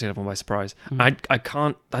fuck, it took everyone by surprise. I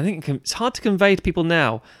think it's hard to convey to people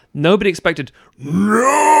now. Nobody expected,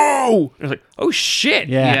 no! It was like, oh shit!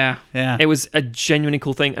 Yeah. It was a genuinely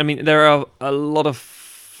cool thing. I mean, there are a lot of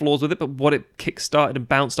flaws with it, but what it kick-started and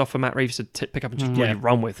bounced off for Matt Reeves to pick up and just really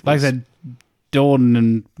run with. Like I said, Dawn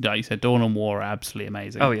and War are absolutely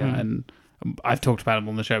amazing. Oh, yeah. And I've talked about them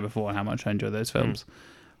on the show before, how much I enjoy those films.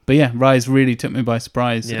 But yeah, Rise really took me by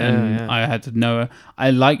surprise. Yeah. I had to know. I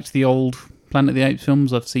liked the old Planet of the Apes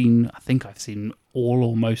films. I think I've seen all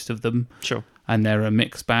or most of them. Sure. And they're a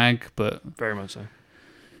mixed bag, but Very much so.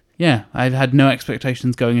 yeah, I had no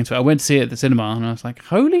expectations going into it. I went to see it at the cinema and I was like,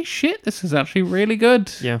 holy shit, this is actually really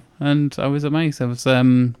good. Yeah. And I was amazed. There was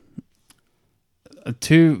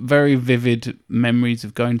two very vivid memories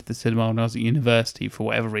of going to the cinema when I was at university for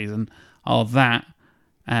whatever reason are that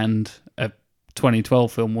and a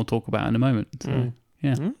 2012 film we'll talk about in a moment. So,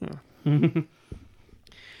 yeah.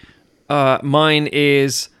 Mine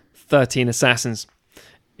is 13 Assassins.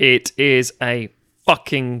 It is a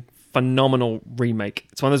fucking phenomenal remake.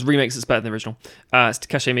 It's one of those remakes that's better than the original. It's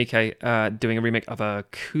Takashi Miike doing a remake of a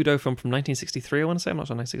Kudo film from 1963, I want to say. I'm not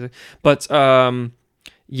sure, 1963. But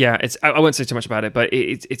yeah, I won't say too much about it, but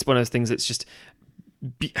it's one of those things that's just...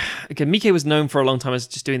 Again, Miike was known for a long time as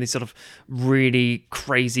just doing these sort of really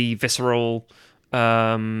crazy, visceral...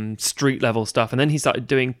 street level stuff, and then he started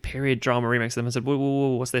doing period drama remakes of them and said,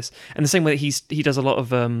 whoa, what's this? And the same way that he does a lot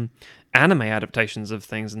of anime adaptations of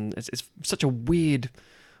things, and it's such a weird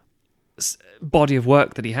body of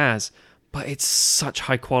work that he has, but it's such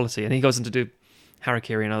high quality, and he goes on to do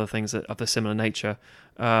Harakiri and other things of the similar nature,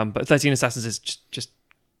 but 13 Assassins is just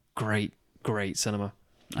great cinema.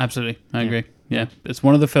 Absolutely, I agree. Yeah, it's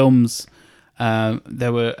one of the films.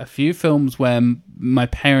 There were a few films where my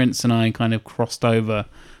parents and I kind of crossed over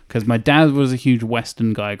because my dad was a huge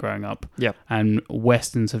Western guy growing up. Yeah. And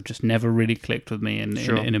Westerns have just never really clicked with me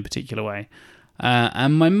in a particular way.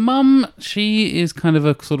 And my mum, she is kind of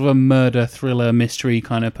a sort of a murder thriller mystery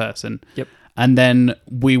kind of person. Yep. And then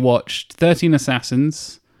we watched 13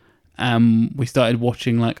 Assassins. We started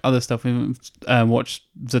watching like other stuff. We watched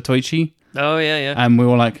Zatoichi. Oh, yeah. And we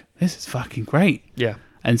were like, this is fucking great. Yeah.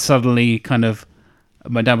 And suddenly, kind of,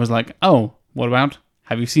 my dad was like, "Oh, what about?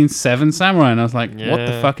 Have you seen Seven Samurai?" And I was like, "What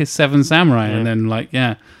the fuck is Seven Samurai?" And then, like,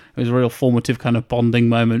 yeah, it was a real formative kind of bonding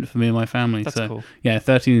moment for me and my family. That's so, cool. Yeah,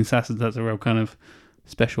 13 Assassins, that's a real kind of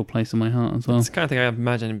special place in my heart as well. It's the kind of thing I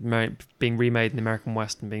imagine being remade in the American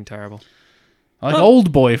West and being terrible. Like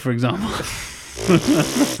Old Boy, for example.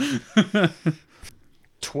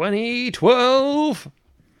 2012.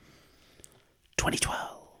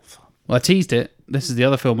 Well, I teased it. This is the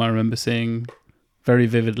other film I remember seeing very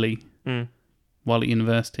vividly while at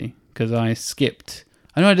university because I skipped.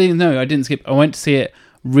 I didn't skip. I went to see it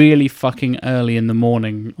really fucking early in the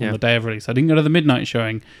morning on the day of release. I didn't go to the midnight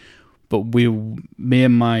showing, but me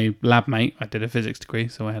and my lab mate, I did a physics degree,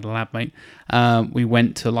 so I had a lab mate. We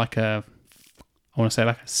went to like a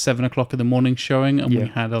 7 o'clock in the morning showing, and we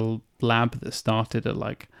had a lab that started at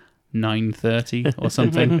like 9:30 or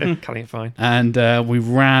something. Cutting it fine. And we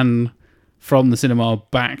ran from the cinema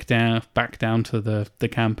back down to the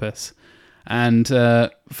campus. And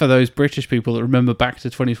for those British people that remember back to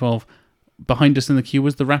 2012, behind us in the queue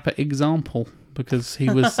was the rapper Example, because he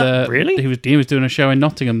was really he was doing a show in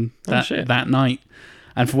Nottingham that night,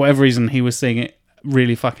 and for whatever reason he was seeing it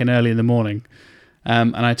really fucking early in the morning.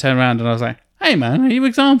 And I turned around and I was like, "Hey man, are you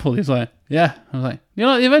Example?" He's like, "Yeah." I was like, "You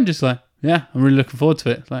like the Avengers?" He's like, "Yeah, I'm really looking forward to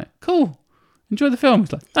it." It's like, "Cool, enjoy the film."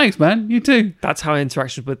 He's like, "Thanks man, you too." That's how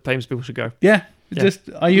interactions with famous people should go. Yeah. Just,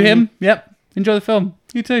 are you him? Yep. Enjoy the film.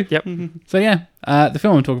 You too. Yep. So yeah, the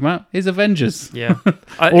film I'm talking about is Avengers. Yeah.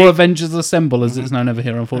 Or Avengers Assemble, as it's known over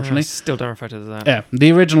here, unfortunately. Still don't refer to it as that. Yeah,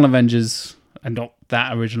 the original Avengers, and not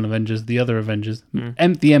that original Avengers, the other Avengers, the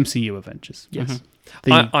MCU Avengers. Yes.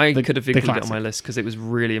 The- I the- could have the included it on classic. my list because it was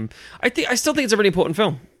really... I still think it's a really important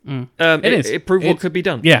film. It is. It proved what It's- could be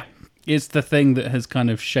done. Yeah, it's the thing that has kind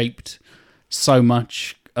of shaped so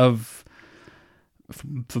much of,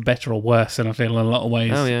 for better or worse, and I feel in a lot of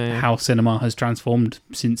ways, how cinema has transformed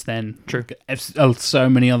since then. True. So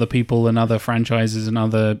many other people and other franchises and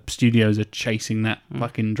other studios are chasing that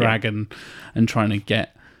fucking dragon and trying to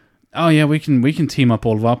get, oh yeah, we can team up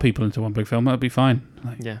all of our people into one big film. That'd be fine.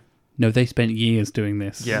 Like, Yeah. no, they spent years doing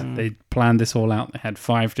this. Yeah. They planned this all out. They had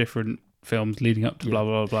 5 different films leading up to Yeah. blah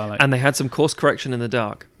blah blah. Like, And they had some course correction in the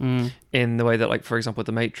dark Mm. in the way that, like, for example, with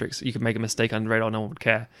The Matrix, you could make a mistake under the radar, no one would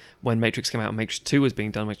care. When Matrix came out and Matrix 2 was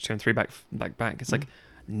being done, Matrix 2 and 3 back. It's like,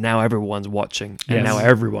 now everyone's watching and Yes. now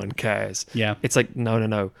everyone cares. yeah, It's like,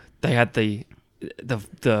 no. They had the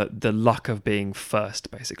luck of being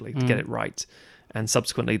first, basically, to get it right. And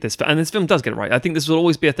subsequently, this film does get it right. I think this will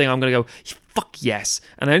always be a thing I'm going to go, fuck yes.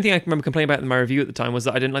 And the only thing I can remember complaining about in my review at the time was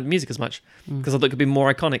that I didn't like the music as much because I thought it could be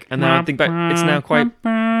more iconic. And now I think back, it's now quite,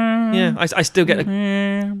 yeah, I still get, I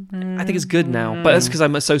think it's good now, but that's because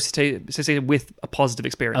I'm associated with a positive I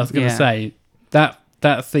experience. was going to Yeah. say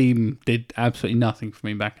that theme did absolutely nothing for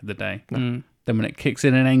me back in the day. Mm. Then when it kicks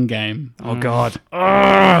in an Endgame, Oh God!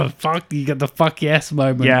 oh fuck, you get the fuck yes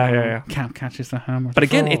moment. Yeah. Cap catches the hammer. But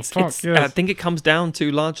again, Oh, it's fuck I yes. think it comes down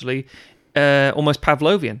to largely almost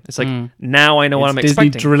Pavlovian. It's like now I know what It's I'm Disney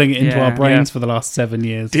expecting. drilling it into Yeah. our brains for the last 7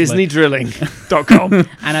 years. DisneyDrilling.com.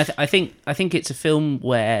 And I think it's a film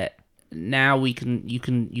where now you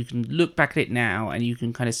can look back at it now and you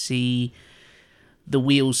can kind of see the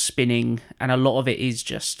wheels spinning, and a lot of it is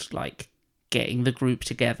just like getting the group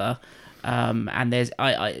together. And there's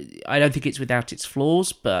I don't think it's without its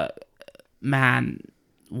flaws, but man,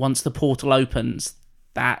 once the portal opens,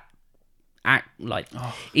 that act like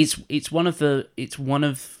it's one of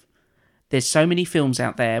there's so many films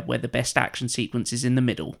out there where the best action sequence is in the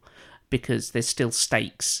middle because there's still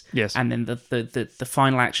stakes. Yes. And then the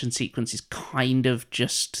final action sequence is kind of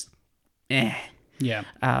just Yeah.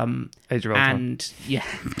 Age of Ultron. and yeah,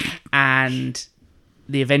 and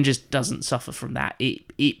the Avengers doesn't suffer from that.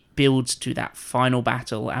 It builds to that final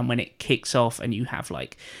battle, and when it kicks off, and you have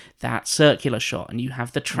like that circular shot, and you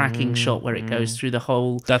have the tracking shot where it goes through the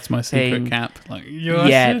whole. That's my secret thing. cap. Like,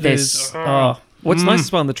 Yeah, it there's is. What's nice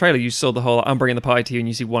as well in the trailer, you saw the whole I'm bringing the party to you, and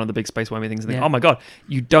you see one of the big space whammy things and think, Yeah. oh my God,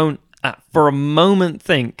 you don't for a moment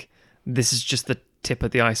think this is just the tip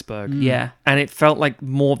of the iceberg. Yeah, And it felt like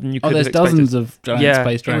more than you could there's have expected. dozens of giant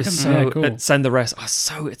space dragons. It was so, Yeah, cool. Send the rest.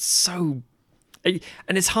 It's so. And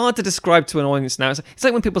it's hard to describe to an audience now. It's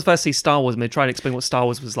like when people first see Star Wars and they try and explain what Star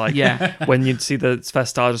Wars was like. Yeah. When you see the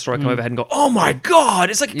first Star Destroyer come overhead and go, oh my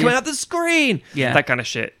God, it's like coming out the screen. Yeah. That kind of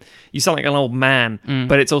shit. You sound like an old man,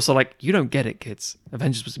 but it's also like, you don't get it, kids.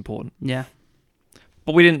 Avengers was important. yeah.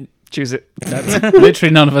 But we didn't choose it.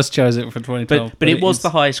 Literally none of us chose it for 2012. But it was is- the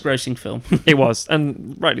highest grossing film. It was.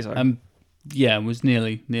 And rightly so. yeah, it was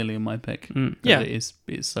nearly in my pick. Yeah. It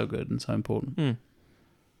is so good and so important. Mm.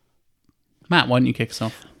 Matt, why don't you kick us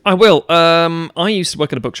off? I will. I used to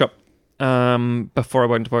work at a bookshop before I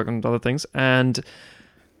went to work on other things, and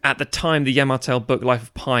at the time the Yamartel book Life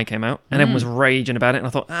of Pi came out, and everyone was raging about it, and I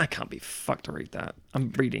thought, I can't be fucked to read that.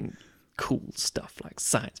 I'm reading cool stuff like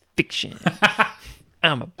science fiction.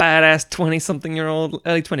 I'm a badass 20-something-year-old,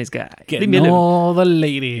 early 20s guy. Leave me Getting alone. all the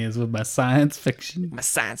ladies with my science fiction. My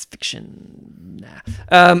science fiction.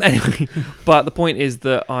 Nah. Anyway, but the point is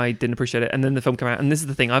that I didn't appreciate it, and then the film came out, and this is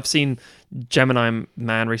the thing. I've seen Gemini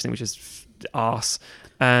Man recently, which is arse,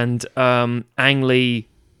 and Ang Lee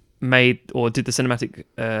made or did the cinematic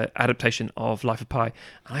adaptation of Life of Pi,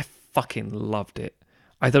 and I fucking loved it.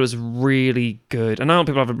 I thought it was really good. And I know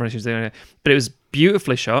people have issues doing it, but it was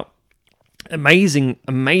beautifully shot.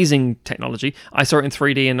 Amazing technology. I saw it in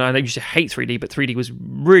 3D, and I used to hate 3D, but 3D was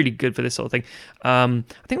really good for this sort of thing. I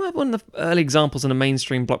think we had one of the early examples in a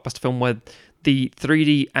mainstream blockbuster film where the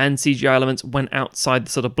 3D and CGI elements went outside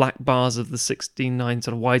the sort of black bars of the 16:9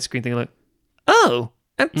 sort of widescreen thing. Like, oh,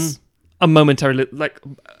 that's a momentary like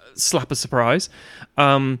slap of surprise,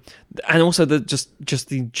 and also the just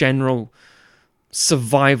the general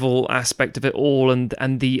survival aspect of it all,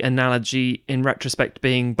 and the analogy in retrospect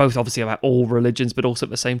being both obviously about all religions, but also at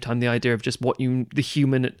the same time the idea of just what the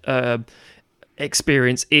human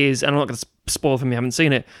experience is. And I'm not going to spoil if you haven't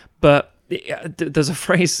seen it, but there's a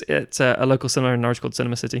phrase at a local cinema in Norwich called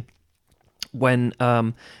Cinema City. When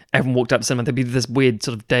everyone walked out the cinema, there'd be this weird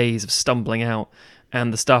sort of days of stumbling out,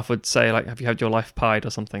 and the staff would say, like, "Have you had your life pied?" or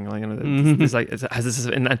something. Like, you know, it's like, has this,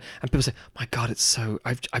 and people say, "My God, it's so.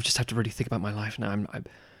 I've just have to really think about my life now. I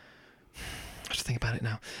have to think about it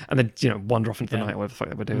now," and then wander off into the night, whatever the fuck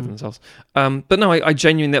they would do with themselves. But no, I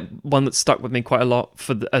genuinely, that one that stuck with me quite a lot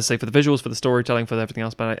for the visuals, for the storytelling, for everything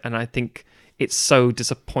else. But I think it's so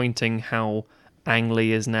disappointing how Ang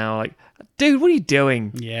Lee is now. Like, dude, what are you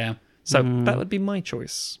doing? Yeah. So that would be my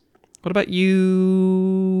choice. What about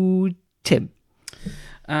you, Tim?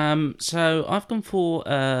 So I've gone for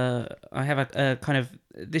I have a kind of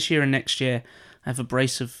this year and next year I have a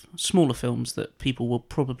brace of smaller films that people will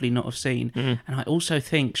probably not have seen, and I also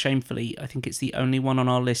think, shamefully, I think it's the only one on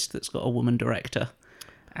our list that's got a woman director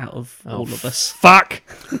out of all of us. Fuck.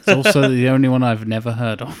 It's also the only one I've never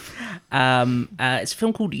heard of. It's a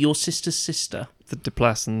film called Your Sister's Sister. The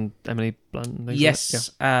Duplass and Emily Blunt. And things Yes. Like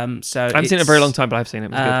that. So I haven't seen it in a very long time, but I've seen it.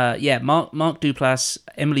 It was good. Yeah, Mark Duplass,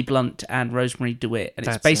 Emily Blunt, and Rosemary DeWitt, and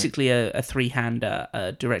That's it's basically a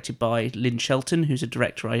three-hander directed by Lynn Shelton, who's a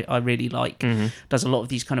director I really like. Does a lot of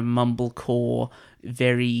these kind of mumblecore,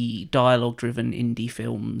 very dialogue-driven indie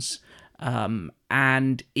films.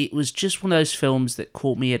 And it was just one of those films that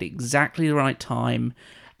caught me at exactly the right time.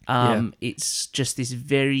 It's just this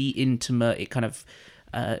very intimate. It kind of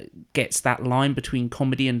gets that line between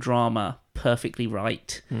comedy and drama perfectly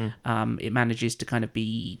right. It manages to kind of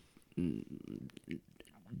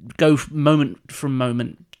go moment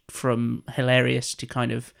from hilarious to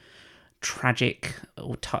kind of tragic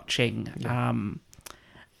or touching.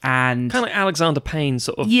 And kind of like Alexander Payne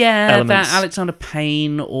sort of that elements. Alexander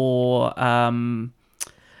Payne or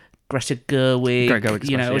Greta Gerwig, Greta Gerwig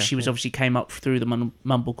you know, especially, she was obviously came up through the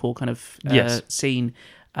mumblecore kind of Yes. scene,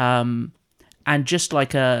 and just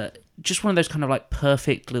like just one of those kind of like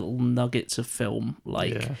perfect little nuggets of film,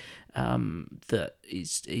 like that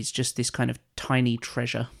is just this kind of tiny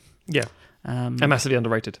treasure. Yeah. And massively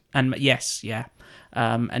underrated. And yes, yeah.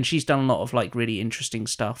 And she's done a lot of like really interesting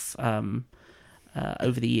stuff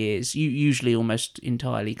over the years. Usually almost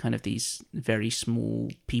entirely kind of these very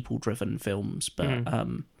small people-driven films, but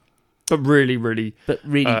really, really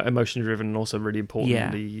emotionally driven and also really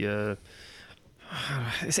importantly.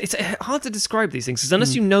 It's hard to describe these things because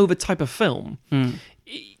unless you know the type of film,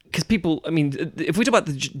 because people, I mean, if we talk about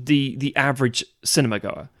the average cinema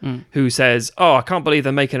goer who says, "Oh, I can't believe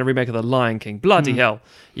they're making a remake of The Lion King. Bloody hell.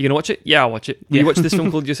 You gonna watch it? Yeah, I'll watch it. Will you watch this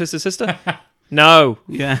film called Your Sister's Sister? No."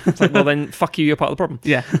 Yeah. It's like, well, then fuck you, you're part of the problem.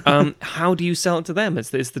 Yeah. How do you sell it to them? It's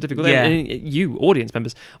the difficult thing. And you, audience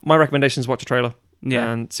members, my recommendation is watch a trailer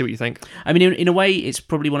and see what you think. I mean, in a way, it's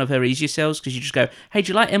probably one of her easier sells because you just go, "Hey, do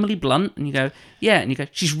you like Emily Blunt?" And you go, "Yeah." And you go,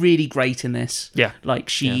 "She's really great in this." Yeah. Like,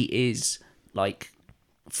 she is, like,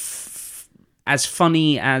 as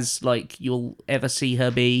funny as, like, you'll ever see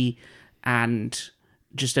her be, and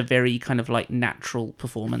just a very kind of, like, natural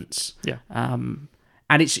performance. Yeah.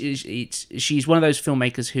 And she's one of those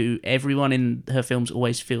filmmakers who everyone in her films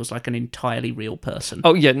always feels like an entirely real person.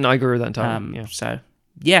 Oh, yeah, no, I agree with that entirely.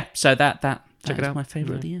 So that Check it is out. my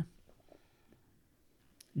favourite of the year.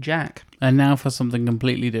 Jack. And now for something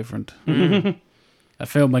completely different. A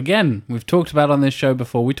film, again, we've talked about on this show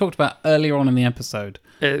before. We talked about earlier on in the episode.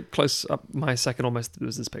 Close up, my second almost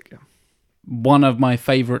was this pick, yeah. One of my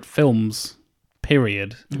favourite films,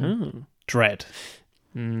 period. Dredd.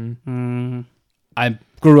 I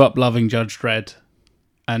grew up loving Judge Dredd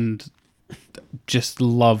and just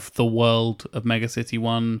love the world of Mega City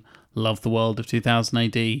 1, love the world of 2000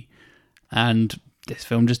 AD, and this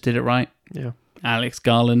film just did it right. Yeah. Alex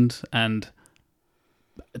Garland, and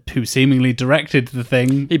who seemingly directed the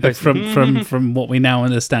thing from what we now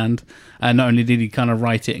understand. And not only did he kind of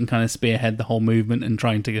write it and kind of spearhead the whole movement and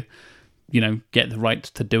trying to, get the right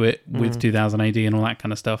to do it with 2000 AD and all that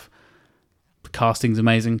kind of stuff. The casting's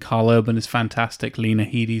amazing. Carl Urban is fantastic. Lena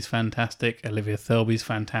Headey's fantastic. Olivia Thirlby's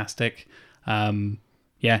fantastic.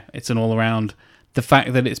 It's an all-around. The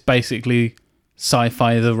fact that it's basically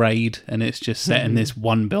sci-fi The Raid and it's just set in this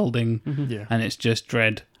one building and it's just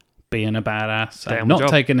Dredd being a badass and not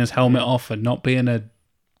taking his helmet off and not being a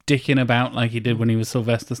dicking about like he did when he was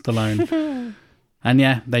Sylvester Stallone.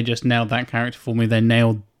 And they just nailed that character for me. They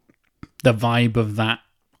nailed the vibe of that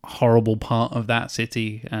horrible part of that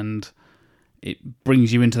city, and it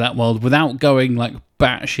brings you into that world without going like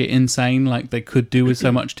batshit insane like they could do with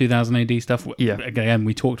so much 2000 AD stuff. Yeah. Again,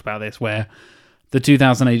 we talked about this where the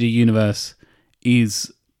 2000 AD universe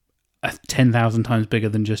is 10,000 times bigger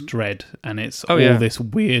than just Dredd, and it's this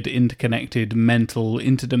weird interconnected mental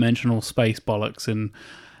interdimensional space bollocks, and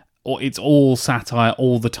it's all satire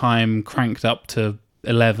all the time, cranked up to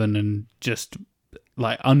 11, and just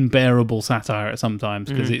like unbearable satire at sometimes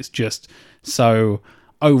because it's just so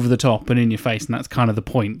over the top and in your face, and that's kind of the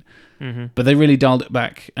point. But they really dialed it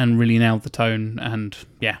back and really nailed the tone, and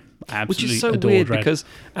I absolutely which is so adore weird Dredd. because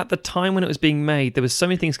at the time when it was being made, there was so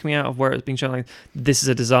many things coming out of where it was being shown like, this is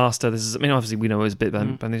a disaster. This is, I mean, obviously we know it was a bit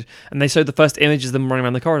and they showed the first images of them running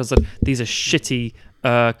around the corridors. Like, these are shitty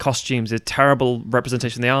costumes, a terrible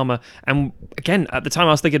representation of the armor. And again, at the time,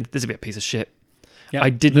 I was thinking this would be a piece of shit. Yep. I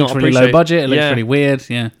did looks not really appreciate low budget. It looks really weird.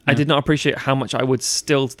 I did not appreciate how much I would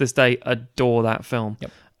still to this day adore that film.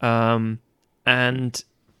 Yep. And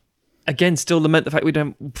again, still lament the fact we're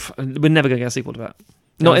never going to get a sequel to that.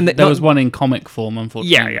 There was one in comic form,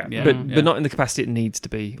 unfortunately. But not in the capacity it needs to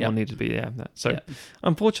be or needed to be.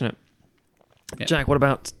 Unfortunate. Yep. Jack, what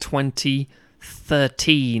about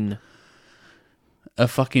 2013? A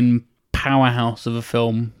fucking powerhouse of a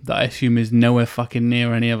film that I assume is nowhere fucking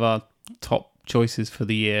near any of our top choices for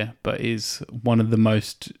the year, but is one of the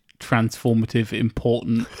most transformative,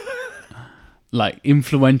 important, like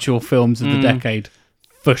influential films of the decade,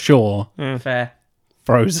 for sure. Fair.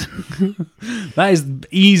 Frozen. That is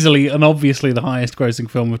easily and obviously the highest grossing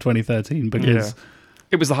film of 2013 because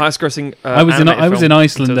It was the highest grossing. I was animated in film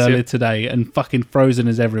Iceland until this year. earlier today, and fucking Frozen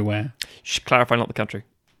is everywhere. Should clarify, not the country.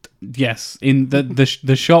 Yes, in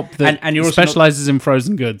the shop that And you're also specializes in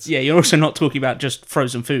frozen goods. Yeah, you're also not talking about just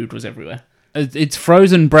frozen food was everywhere. It's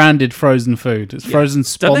Frozen branded frozen food. It's Frozen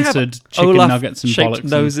Don't they have sponsored chicken Olaf nuggets and shaped bollocks.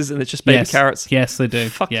 noses, and it's just baby yes, carrots. Yes, they do.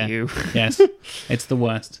 Fuck yeah. you. Yes, it's the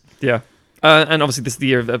worst. Yeah. And obviously, this is the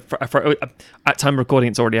year of at time of recording,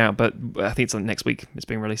 it's already out, but I think it's next week. It's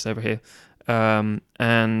being released over here.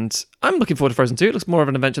 And I'm looking forward to Frozen 2. It looks more of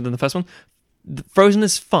an adventure than the first one. Frozen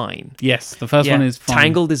is fine. Yes, the first Yeah. one is fine.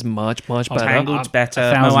 Tangled is much better. Tangled's better.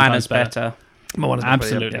 1,000 Moana's times better. better. Moana's better,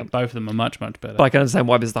 Absolutely, yeah. both of them are much better. But I can understand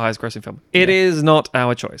why this is the highest grossing film. It is not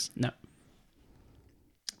our choice. No.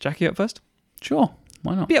 Jackie, up first? Sure,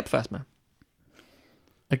 why not? Be up first, man.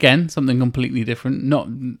 Again, something completely different. Not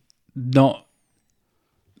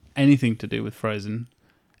anything to do with Frozen.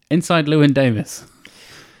 Inside Llewyn Davis.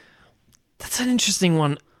 That's an interesting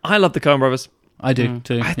one. I love the Coen Brothers. I do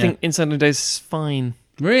too. I think Inside Llewyn Davis is fine.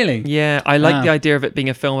 Really. Yeah, I like Ah. the idea of it being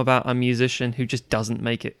a film about a musician who just doesn't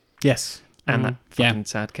make it. Yes. And that Yeah. fucking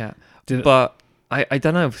sad cat. Did- But I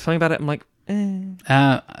don't know. Something about it, I'm like, In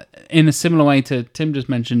a similar way to Tim just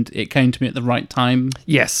mentioned, it came to me at the right time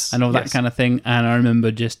yes. and all that kind of thing. And I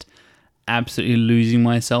remember just absolutely losing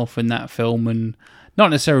myself in that film and not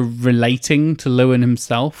necessarily relating to Llewyn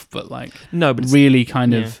himself, but like No, but it's, really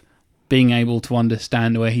kind of being able to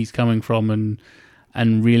understand where he's coming from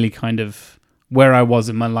and really kind of where I was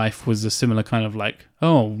in my life was a similar kind of like,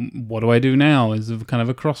 oh, what do I do now? Is a kind of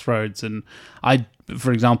a crossroads. And I,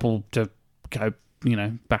 for example, to go,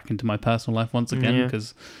 back into my personal life once again,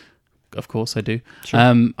 because of course I do.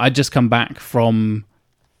 Sure. I'd just come back from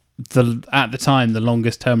at the time, the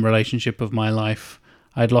longest term relationship of my life.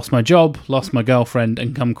 I'd lost my job, lost my girlfriend,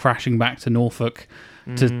 and come crashing back to Norfolk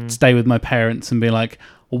to stay with my parents and be like,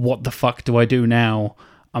 what the fuck do I do now?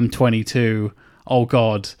 I'm 22. Oh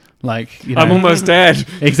God. Like, I'm almost dead.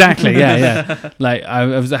 Exactly. Yeah. Like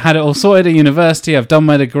I had it all sorted at university. I've done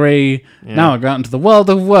my degree. Yeah. Now I go out into the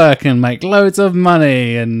world of work and make loads of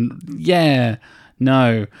money. And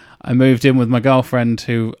no, I moved in with my girlfriend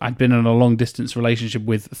who I'd been in a long distance relationship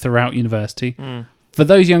with throughout university. For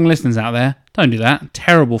those young listeners out there, don't do that.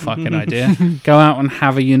 Terrible fucking idea. Go out and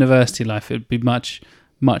have a university life. It'd be much,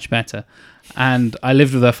 much better. And I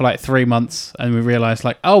lived with her for like 3 months, and we realised,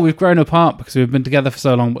 like, oh, we've grown apart because we've been together for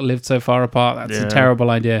so long, but lived so far apart. That's a terrible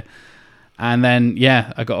idea. And then,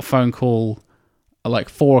 I got a phone call at like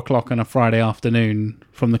 4 o'clock on a Friday afternoon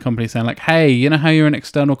from the company saying, like, hey, you know how you're an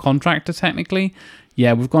external contractor technically?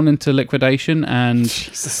 Yeah, we've gone into liquidation, and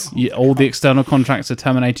all the external contracts are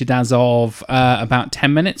terminated as of about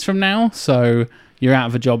 10 minutes from now. So you're out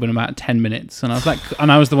of a job in about 10 minutes. And I was like,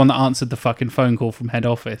 and I was the one that answered the fucking phone call from head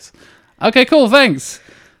office. Okay, cool, thanks.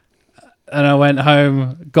 And I went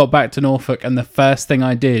home, got back to Norfolk, and the first thing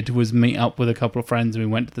I did was meet up with a couple of friends, and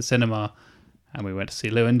we went to the cinema, and we went to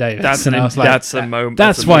see Llewyn Davis. That's and I was like, that's a moment.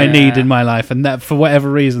 that's what I need in my life, and that for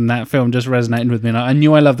whatever reason, that film just resonated with me. And I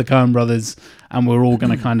knew I loved the Coen Brothers, and we're all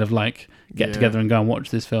going to kind of like get together and go and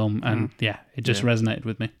watch this film, and it just resonated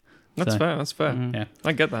with me. That's So, fair. That's fair. Yeah.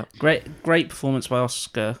 I get that. Great performance by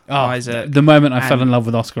Oscar Isaac. The moment I fell And- in love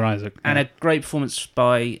with Oscar Isaac, And a great performance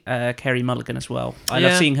by Kerry Mulligan as well. I Yeah.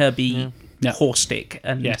 love seeing her be Yeah. caustic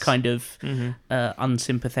and Yes. kind of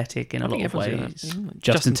unsympathetic in a lot of ways.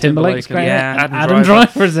 Justin Timberlake's great. Yeah. Adam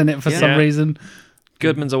Driver's in it for some Yeah. reason.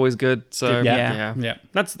 Goodman's always good. So Yeah. Yeah.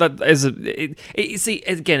 that is see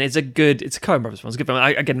again. It's a Coen Brothers film. It's a good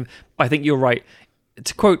film. I think you're right.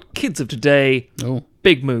 To quote kids of today, Oh.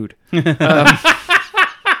 big mood. I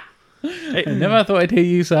never thought I'd hear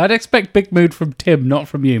you say. I'd expect big mood from Tim, not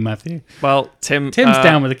from you, Matthew. Well, Tim's Tim's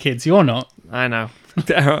down with the kids. You're not. I know.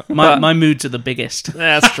 My moods are the biggest.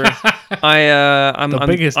 That's true. I'm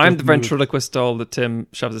biggest I'm of the mood. ventriloquist doll that Tim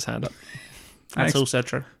shoves his hand up. That's also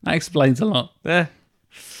true. That explains a lot. Yeah.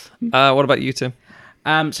 What about you, Tim?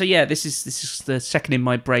 So yeah, this is the second in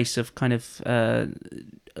my brace of kind of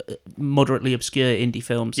moderately obscure indie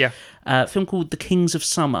films. Yeah. A film called The Kings of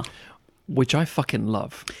Summer. Which I fucking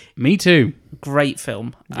love. Me too. Great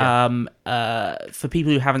film. For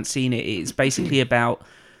people who haven't seen it, it's basically about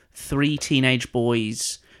 3 teenage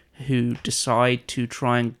boys who decide to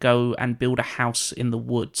try and go and build a house in the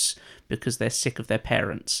woods because they're sick of their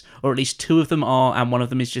parents, or at least two of them are, and one of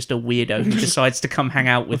them is just a weirdo who decides to come hang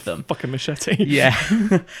out with them. Fucking machete. Yeah.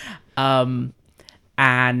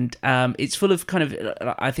 And it's full of kind of,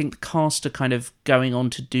 I think the cast are kind of going on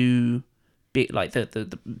to do bit like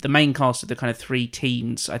the main cast of the kind of three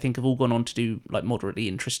teens, I think, have all gone on to do like moderately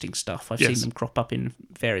interesting stuff. I've seen them crop up in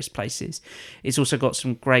various places. It's also got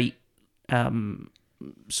some great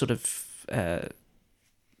sort of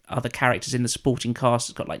other characters in the supporting cast.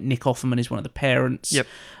 It's got like Nick Offerman is one of the parents. Yep.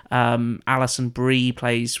 Alison Brie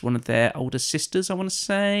plays one of their older sisters, I want to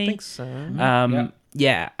say. I think so.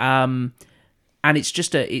 And it's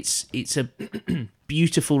just it's a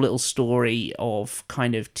beautiful little story of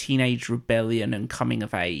kind of teenage rebellion and coming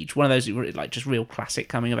of age. One of those like just real classic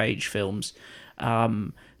coming of age films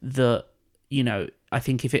that, you know, I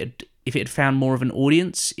think if it had found more of an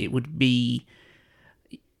audience, it would be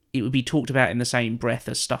talked about in the same breath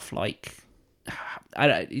as stuff like,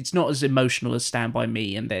 it's not as emotional as Stand By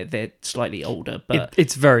Me, and they're slightly older, but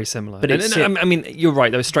it's very similar. But I mean, you're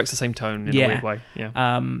right. Those strikes the same tone in a weird way.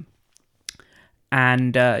 Yeah.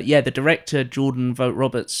 The director Jordan Vogt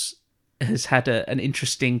Roberts has had an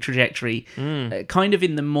interesting trajectory, kind of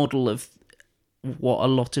in the model of what a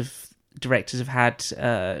lot of directors have had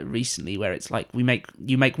recently, where it's like you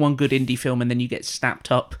make one good indie film and then you get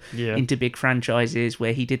snapped up into big franchises.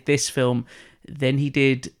 Where he did this film, then he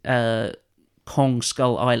did Kong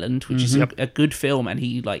Skull Island, which is a good film, and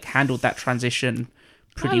he like handled that transition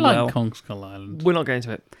pretty well. Kong Skull Island. We're not getting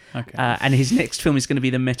to it. Okay. And his next film is going to be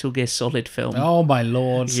the Metal Gear Solid film. Oh my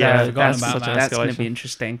lord! So that's going to be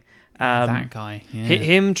interesting. That guy,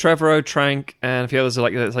 Him, Trevorrow, Trank, and a few others are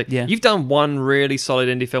like that. It's like, you've done one really solid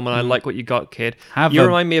indie film, and I like what you got, kid. You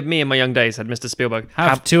remind me of me in my young days, said Mr. Spielberg.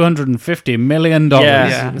 Have $250 million.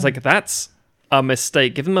 Yeah. It's like, that's a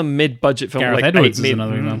mistake. Give them a mid-budget film. Gareth like Edwards is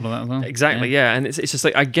another example of that as well. Exactly, yeah. And it's just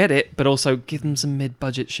like, I get it, but also give them some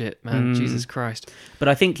mid-budget shit, man. Jesus Christ. But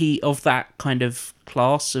I think of that kind of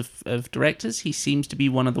class of directors, he seems to be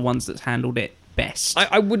one of the ones that's handled it best.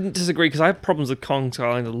 I wouldn't disagree, because I have problems with Kong Skull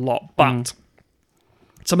Island a lot, but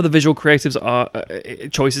some of the visual creatives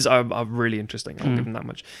choices are really interesting. I'll give them that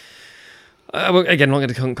much. Again, I'm not going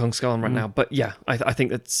to Kong Skull Island right now, but yeah, I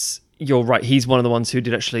think you're right. He's one of the ones who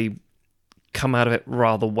did actually come out of it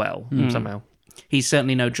rather well somehow. He's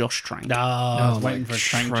certainly no Josh Trank. I was waiting for a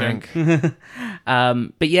Trank joke.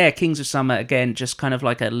 But yeah, Kings of Summer, again, just kind of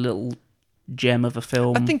like a little gem of a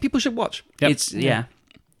film. I think people should watch. Yep. It's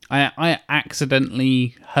I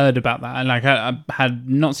accidentally heard about that. I had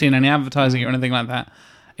not seen any advertising or anything like that.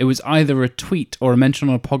 It was either a tweet or a mention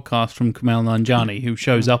on a podcast from Kumail Nanjiani, who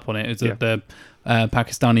shows up on it as the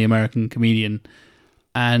Pakistani American comedian.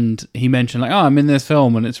 And he mentioned, like, I'm in this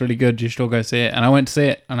film and it's really good. You should all go see it. And I went to see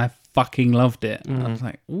it and I fucking loved it. And I was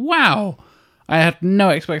like, wow. I had no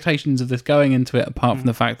expectations of this going into it, apart from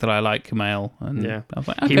the fact that I like Kumail. And I was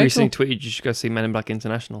like, okay, he recently tweeted, you should go see Men in Black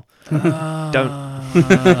International. Don't.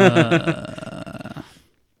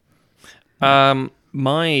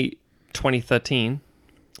 My 2013,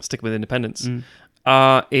 sticking with Independence,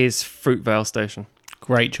 is Fruitvale Station.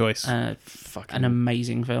 Great choice. An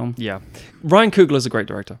amazing film. Yeah. Ryan Coogler's a great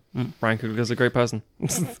director. Ryan Coogler's a great person.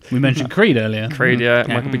 We mentioned Creed earlier. Creed,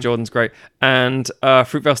 Michael B. Jordan's great. And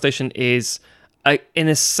Fruitvale Station is, in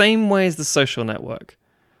the same way as The Social Network,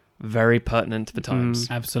 very pertinent to the times.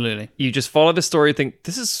 Absolutely. You just follow the story and think,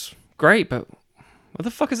 this is great, but where the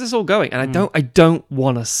fuck is this all going? And I don't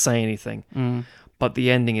want to say anything. But the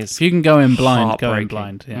ending is, if you can go in blind, go in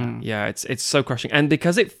blind. Yeah, yeah, it's so crushing, and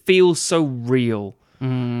because it feels so real,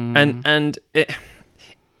 and it,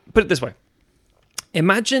 put it this way: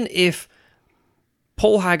 imagine if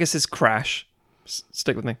Paul Haggis's Crash,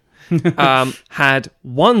 stick with me, had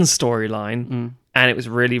one storyline, and it was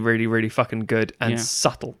really, really, really fucking good and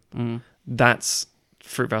subtle. That's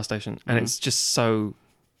Fruitvale Station, and it's just so.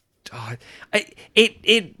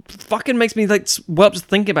 It fucking makes me like well up just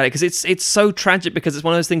thinking about it, because it's so tragic, because it's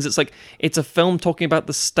one of those things that's like, it's a film talking about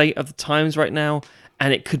the state of the times right now,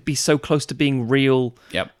 and it could be so close to being real,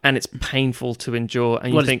 and it's painful to endure,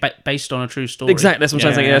 and you think it's based on a true story. Exactly, that's what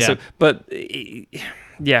I'm trying to say. So, but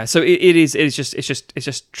so it's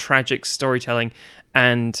just tragic storytelling,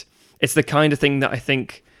 and it's the kind of thing that I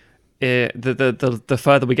think the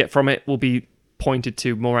further we get from it will be pointed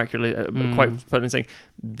to more accurately, quite pertinently saying,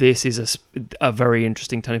 this is a very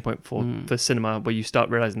interesting turning point for cinema, where you start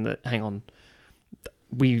realizing that, hang on,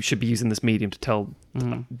 we should be using this medium to tell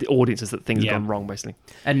the audiences that things have gone wrong, basically.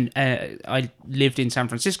 And I lived in San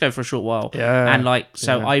Francisco for a short while, and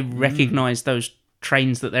I recognize those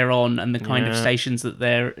trains that they're on and the kind of stations that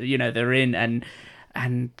they're in,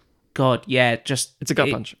 and God, yeah, just It's a gut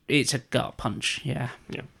punch. It's a gut punch. Yeah.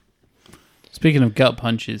 Speaking of gut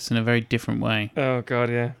punches, in a very different way, Oh god,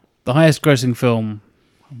 yeah. the highest grossing film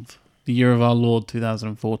of the year of our Lord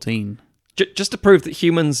 2014. Just to prove that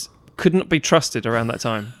humans couldn't be trusted around that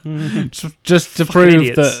time. Just to Fucking prove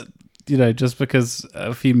idiots. that, just because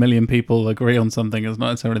a few million people agree on something is not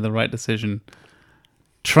necessarily the right decision.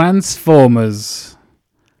 Transformers: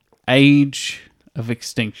 Age of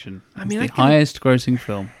Extinction. I mean, It's I the can- highest grossing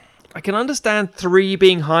film. I can understand 3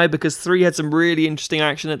 being high because 3 had some really interesting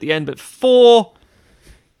action at the end, but 4,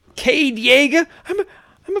 Cade Yeager, I'm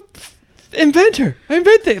a inventor. I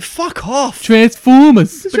invented it. Fuck off.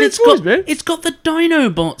 Transformers. But it's got the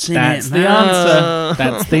Dinobots in That's it, the man. answer.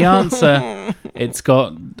 That's the answer. It's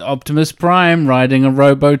got Optimus Prime riding a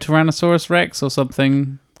Robo Tyrannosaurus Rex or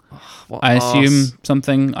something. What I arse. assume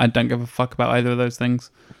something. I don't give a fuck about either of those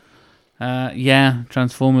things. Yeah,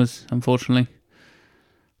 Transformers, unfortunately.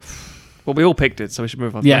 Well, we all picked it, so we should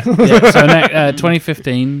move on. Yeah. So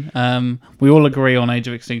 2015. We all agree on Age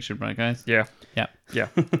of Extinction, right, guys? Yeah. Yeah. Yeah.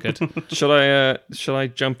 Good. Should I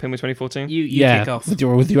jump in with 2014? You yeah, kick off.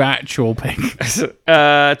 with your actual pick.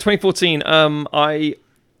 2014. I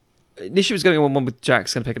initially was going to go one with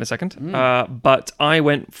Jack's going to pick in a second, but I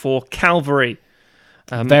went for Calvary.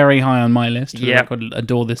 Very high on my list. Yeah. I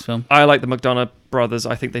adore this film. I like the McDonough brothers.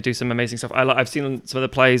 I think they do some amazing stuff. I've seen some of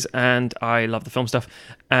the plays, and I love the film stuff.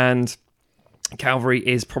 And Calvary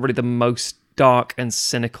is probably the most dark and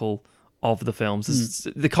cynical of the films.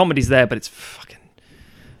 The comedy's there, but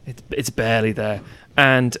it's barely there.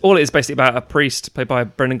 And all it is basically about a priest played by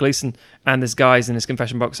Brendan Gleeson, and this guy's in his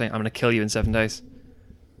confession box saying, "I'm going to kill you in 7 days."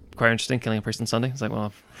 Quite interesting, killing a priest on Sunday. It's like,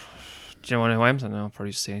 well, do you know who I am? I know, I'll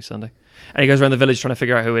probably just see you Sunday. And he goes around the village trying to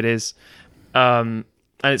figure out who it is. And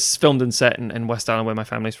it's filmed and set in West Island, where my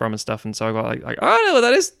family's from and stuff. And so I got like, oh, I know what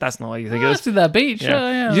that is. That's not what you think it Let's is. do that beach. Yeah.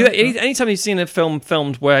 Yeah. You do that, anytime you've seen a film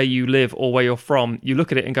filmed where you live or where you're from, you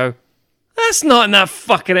look at it and go, that's not in that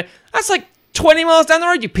fucking... That's like 20 miles down the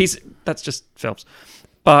road, you piece... That's just films.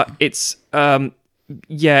 But it's...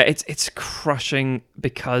 it's crushing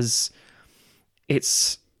because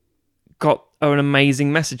it's got an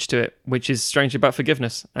amazing message to it, which is strangely about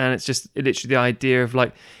forgiveness. And it's just literally the idea of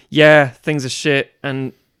like, yeah, things are shit,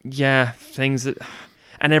 and yeah, things that...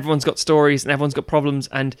 And everyone's got stories, and everyone's got problems,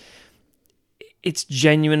 and it's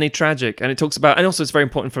genuinely tragic. And it talks about... And also it's very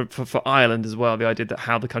important for Ireland as well, the idea that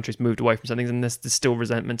how the country's moved away from something, and there's still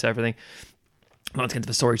resentment to everything. Not to get into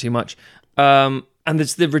the story too much. And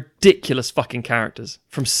there's the ridiculous fucking characters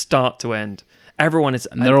from start to end. Everyone is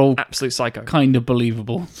And they're all absolute psycho. kind of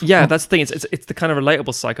believable. Yeah, that's the thing. It's the kind of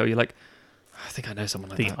relatable psycho. You're like, I think I know someone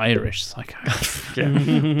like The that. Irish psycho.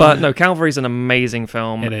 Yeah. But no, Calvary's an amazing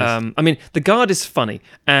film. It is. I mean, The Guard is funny,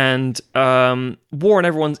 and War on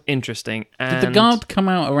Everyone's interesting. And Did The Guard come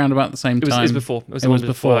out around about the same It was, time? it was before. It was, It the was one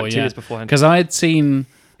before, like 2 yeah. years beforehand. Because I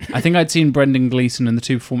think I'd seen Brendan Gleeson, and the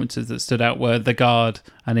two performances that stood out were The Guard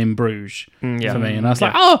and In Bruges yeah. for me. And I was Yeah.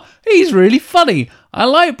 like, oh, he's really funny. I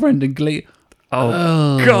like Brendan Gleeson.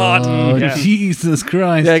 Oh, God. Oh, Yeah. Jesus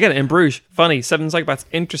Christ. Yeah, again, In Bruges, funny. 7 Psychopaths,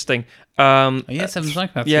 interesting. Oh, yeah, Seven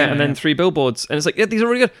Psychopaths. Yeah, and then 3 Billboards, and it's like, yeah, these are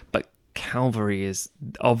really good. But Calvary is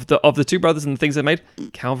of the two brothers and the things they made.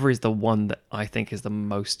 Calvary is the one that I think is the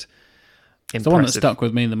most impressive. It's the one that stuck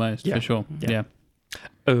with me the most, Yeah. for sure. Yeah. Yeah.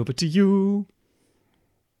 Over to you,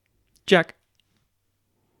 Jack.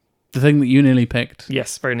 The thing that you nearly picked.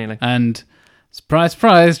 Yes, very nearly. And surprise,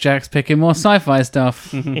 surprise, Jack's picking more sci-fi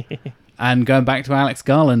stuff. And going back to Alex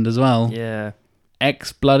Garland as well. Yeah,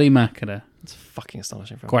 Ex Bloody Machina. it's fucking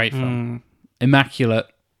astonishing. Film. Great film. Immaculate.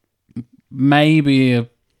 Maybe a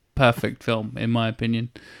perfect film, in my opinion.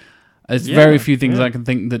 There's Yeah, very few things yeah. I can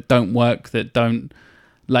think that don't work, that don't...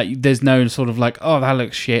 Like, there's no sort of like, oh, that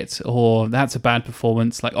looks shit, or that's a bad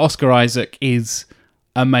performance. Like, Oscar Isaac is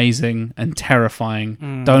amazing and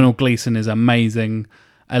terrifying. Donald Gleeson is amazing.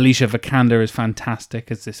 Alicia Vikander is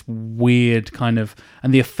fantastic as this weird kind of...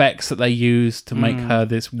 And the effects that they use to make her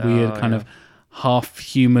this weird kind of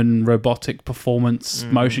half-human robotic performance,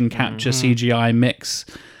 motion capture, CGI mix.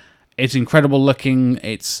 It's incredible looking.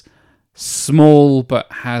 It's small, but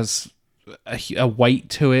has a weight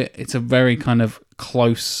to it. It's a very kind of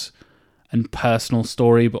close and personal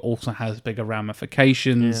story, but also has bigger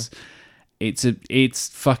ramifications. It's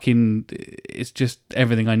just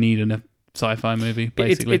everything I need in a sci-fi movie,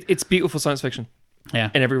 basically. It's beautiful science fiction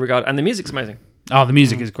Yeah. in every regard, and the music's amazing. Oh, the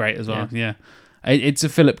music is great as well. Yeah. It's a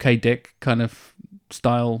Philip K. Dick kind of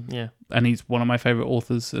style. Yeah. And he's one of my favorite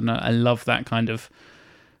authors, and I love that kind of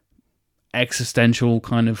existential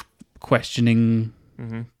kind of questioning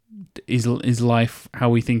is life how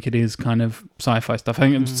we think it is kind of sci-fi stuff. I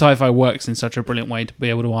think sci-fi works in such a brilliant way to be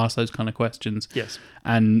able to ask those kind of questions. Yes.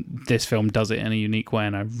 And this film does it in a unique way,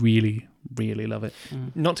 and I really, really love it.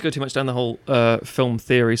 Not to go too much down the whole film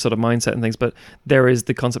theory sort of mindset and things, but there is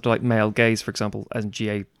the concept of like male gaze, for example, as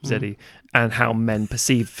G-A-Z-E, and how men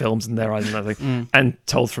perceive films in their eyes and everything, and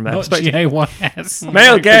told from their Not perspective. G-A-Y-S.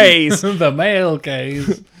 Male gaze! The male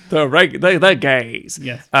gaze. the gaze.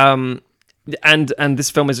 Yes. And this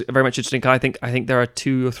film is very much interesting. I think there are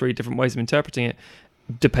 2 or 3 different ways of interpreting it,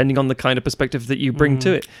 depending on the kind of perspective that you bring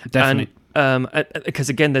to it. Definitely. And because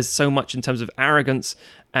again, there's so much in terms of arrogance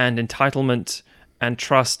and entitlement and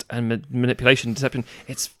trust and manipulation, deception.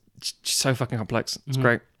 It's just so fucking complex. It's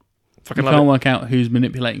great. Fucking You love can't it. work out who's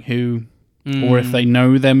manipulating who, or if they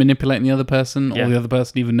know they're manipulating the other person, Yeah. or the other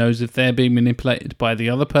person even knows if they're being manipulated by the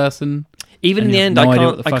other person. Even in and the you have end, no idea I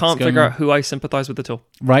what the fuck's can't going figure on. out who I sympathise with at all.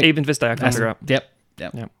 Right. Even to this day, I can't figure out. Yep.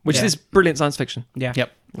 Yeah. Which Yeah. is brilliant science fiction. Yeah.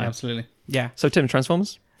 Yep. Yeah. Absolutely. Yeah. So Tim,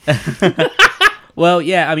 Transformers. Well,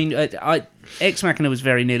 yeah. I mean, Ex Machina was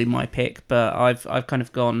very nearly my pick, but I've kind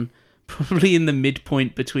of gone probably in the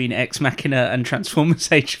midpoint between Ex Machina and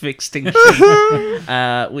Transformers: Age of Extinction,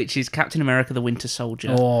 which is Captain America: The Winter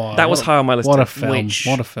Soldier. Oh, That was high on my list. What a too. film. Which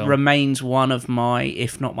What a film. remains one of my,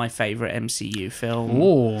 if not my favourite MCU film.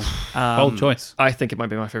 Oh, bold choice. I think it might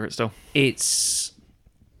be my favourite still.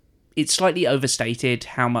 It's slightly overstated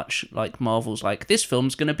how much like Marvel's like, this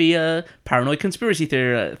film's going to be a paranoid conspiracy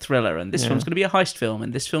thriller, and this film's going to be a heist film,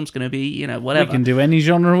 and this film's going to be, whatever. We can do any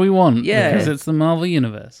genre we want Yeah. because it's the Marvel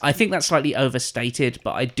Universe. I think that's slightly overstated,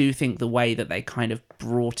 but I do think the way that they kind of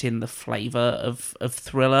brought in the flavour of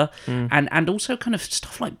thriller and also kind of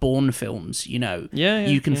stuff like Bourne films, Yeah,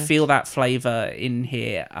 you can yeah. feel that flavour in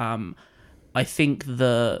here. I think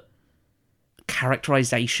the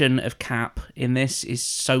characterization of Cap in this is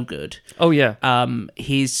so good. Oh yeah.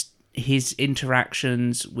 His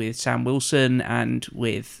interactions with Sam Wilson and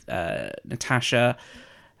with Natasha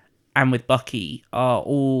and with Bucky are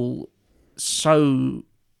all so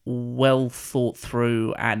well thought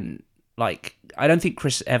through, and like I don't think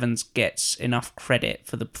Chris Evans gets enough credit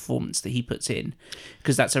for the performance that he puts in,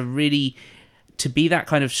 because that's a really, to be that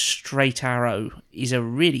kind of straight arrow is a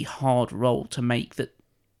really hard role to make, that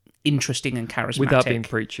interesting and charismatic Without being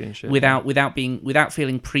preachy and shit. without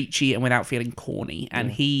feeling preachy and without feeling corny,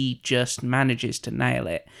 and he just manages to nail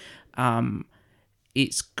it.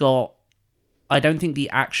 It's got, I don't think the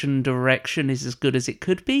action direction is as good as it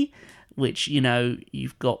could be, which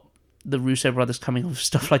you've got the Russo brothers coming off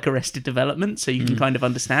stuff like Arrested Development, so you can kind of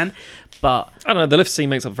understand. But I don't know. The lift scene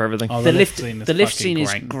makes up for everything. Oh, the lift fucking scene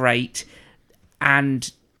is great,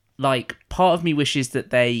 and like part of me wishes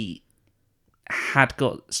that they had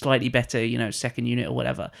got slightly better, second unit or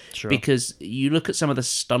whatever, Sure. because you look at some of the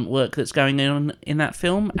stunt work that's going on in that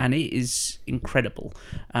film, and it is incredible.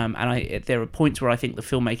 And there are points where I think the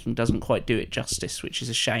filmmaking doesn't quite do it justice, which is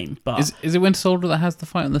a shame. But Is it Winter Soldier that has the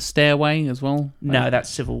fight on the stairway as well? no, that's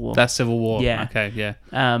Civil War. That's Civil War. Yeah. Okay, yeah.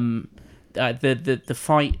 The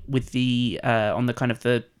fight with the on the kind of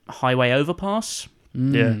the highway overpass,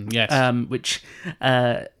 Yeah. Yes. which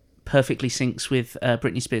perfectly syncs with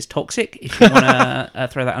Britney Spears' Toxic, if you want to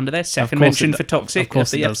throw that under there. Second course mention it for does. Toxic Of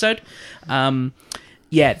course of the it does. episode.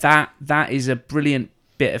 That is a brilliant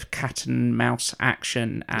bit of cat and mouse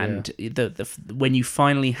action, and the when you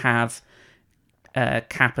finally have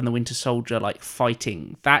Cap and the Winter Soldier like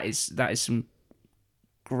fighting, that is some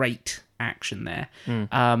great action there.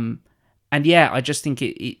 And yeah, I just think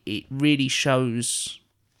it really shows.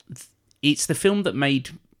 It's the film that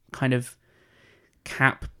made kind of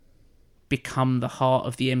Cap become the heart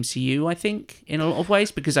of the MCU, I think, in a lot of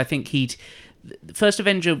ways, because I think the First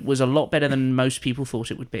Avenger was a lot better than most people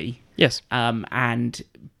thought it would be. Yes.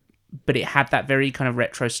 But it had that very kind of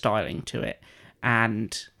retro styling to it,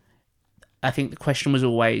 and I think the question was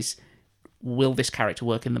always, will this character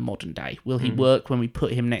work in the modern day? Will he work when we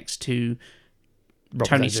put him next to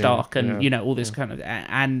Tony Stark and all this kind of,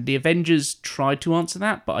 and the Avengers tried to answer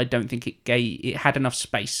that, but I don't think it had enough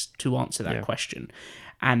space to answer that question.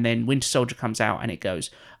 And then Winter Soldier comes out and it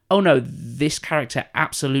goes, oh no, this character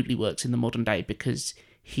absolutely works in the modern day, because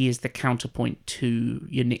he is the counterpoint to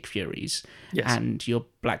your Nick Furies and your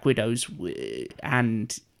Black Widows,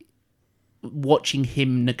 and watching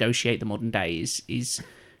him negotiate the modern day is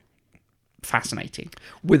fascinating.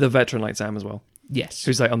 With a veteran like Sam as well. Yes.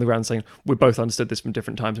 Who's like on the ground saying, we both understood this from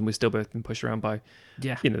different times and we've still both been pushed around by,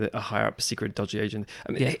 Yeah. a higher up secret dodgy agent.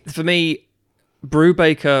 I mean, for me,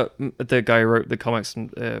 Brubaker, the guy who wrote the comics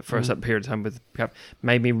for a certain period of time with Cap,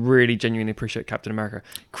 made me really genuinely appreciate Captain America.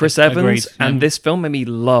 Chris Evans Agreed, and this film made me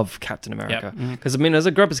love Captain America. Because, I mean, as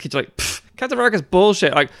a grub as a kid, you're like, Captain America's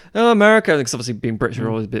bullshit. Like, oh, America. Because obviously being British, we're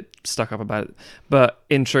always a bit stuck up about it. But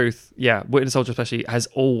in truth, yeah, Winter Soldier especially has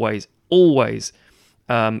always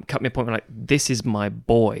cut me a point where like, this is my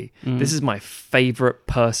boy. This is my favorite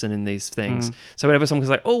person in these things. So whenever someone's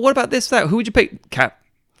like, oh, what about this, that? Who would you pick? Cap.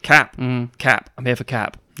 I'm here for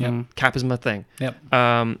Cap. Cap is my thing.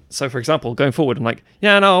 So for example, going forward, I'm like,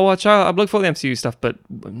 yeah, no, I'll watch out. I'll look for the MCU stuff, but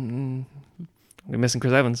we're missing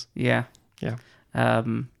Chris Evans. Yeah.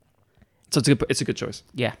 So it's a good choice.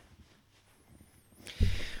 Yeah.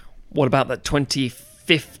 What about that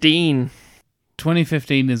 2015?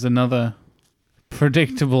 2015 is another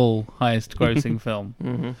predictable highest grossing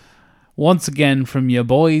film. Once again from your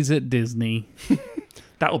boys at Disney.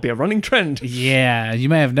 That will be a running trend. Yeah, you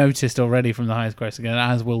may have noticed already from the highest grossing, and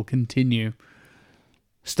as will continue.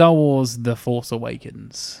 Star Wars The Force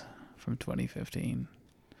Awakens from 2015.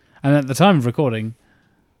 And at the time of recording,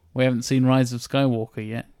 we haven't seen Rise of Skywalker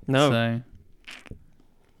yet. No. So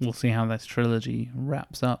we'll see how this trilogy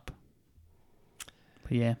wraps up.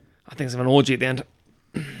 But yeah. I think it's an orgy at the end.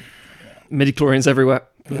 Midi-chlorians everywhere.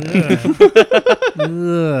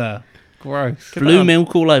 Ugh, gross. Blue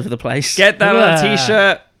milk all over the place. Get that on a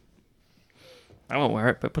t-shirt. I won't wear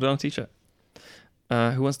it, but put it on a t-shirt.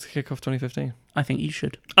 Who wants to kick off 2015? I think you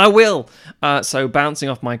should. I will. So bouncing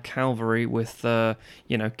off my Calvary with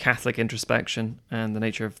Catholic introspection and the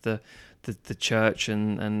nature of the church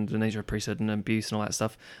and the nature of priesthood and abuse and all that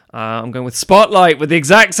stuff. I'm going with Spotlight with the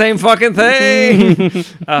exact same fucking thing.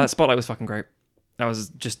 Spotlight was fucking great. That was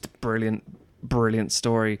just a brilliant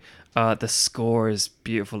story. The score is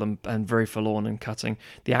beautiful and very forlorn and cutting.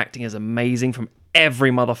 The acting is amazing from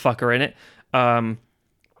every motherfucker in it.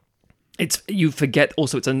 You forget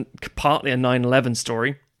also it's partly a 9/11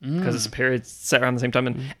 story because it's a period set around the same time,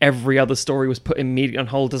 and every other story was put immediately on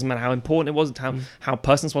hold. Doesn't matter how important it was, how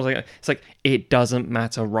personal it was. It's like it doesn't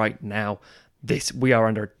matter right now. This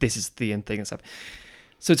is the end thing and stuff.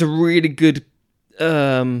 So it's a really good.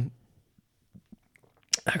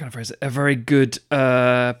 How can I phrase it? A very good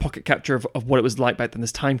pocket capture of what it was like back then.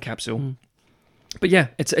 This time capsule. But yeah,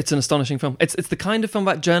 it's an astonishing film. It's the kind of film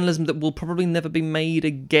about journalism that will probably never be made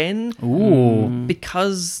again. Ooh.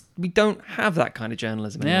 Because we don't have that kind of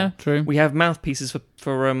journalism anymore. Yeah, true. We have mouthpieces for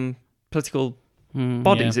political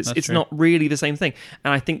bodies. Yeah, It's true. not really the same thing.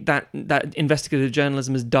 And I think that investigative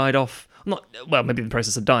journalism has died off. Maybe in the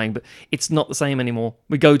process of dying, but it's not the same anymore.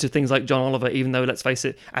 We go to things like John Oliver, even though, let's face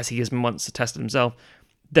it, as he has been once attested himself,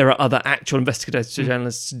 there are other actual investigative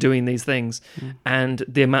journalists doing these things, and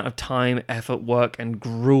the amount of time, effort, work, and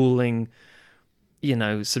grueling,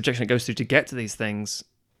 subjection it goes through to get to these things.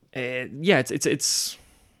 It's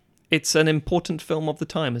an important film of the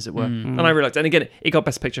time, as it were, and I realized. And again, it got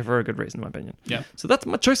Best Picture for a good reason, in my opinion. Yeah. So that's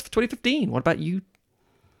my choice for 2015. What about you,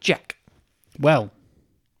 Jack? Well,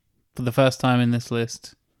 for the first time in this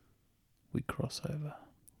list, we cross over.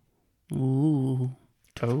 Ooh.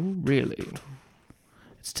 Oh, really?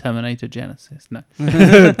 It's Terminator Genesis. No.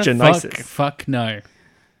 Genesis. Fuck no.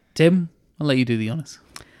 Tim, I'll let you do the honours.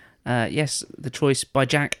 Yes, the choice by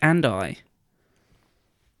Jack and I.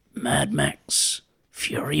 Mad Max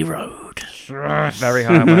Fury Road. Very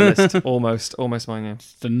high on my list. Almost mine, yeah.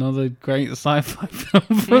 It's another great sci-fi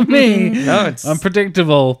film for me. No, it's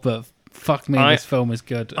unpredictable, but fuck me, this film is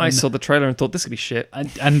good. I saw the trailer and thought this could be shit.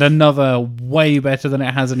 And another way better than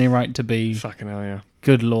it has any right to be. Fucking hell, yeah.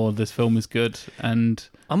 Good lord, this film is good. And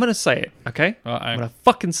I'm going to say it, okay? I'm going to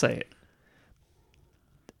fucking say it.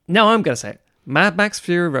 No, I'm going to say it. Mad Max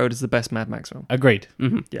Fury Road is the best Mad Max film. Agreed.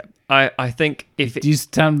 Mm-hmm. Yeah. I think if it... You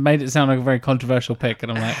made it sound like a very controversial pick,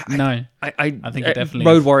 and I'm like, no. I think it definitely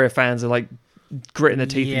Road is. Warrior fans are like gritting their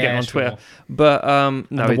teeth and getting on Twitter. But,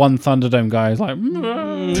 no. And the one Thunderdome guy is like...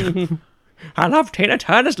 I love Tina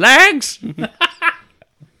Turner's legs.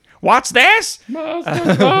 What's this?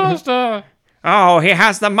 Master. Oh, he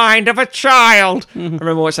has the mind of a child. I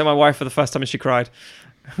remember watching my wife for the first time and she cried.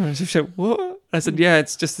 She said, what? I said, yeah,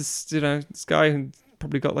 it's just this, this guy who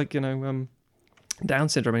probably got Down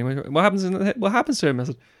syndrome. And he went, what happens to him? I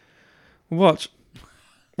said, watch.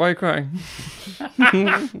 Why are you crying?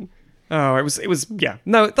 Oh, it was, yeah.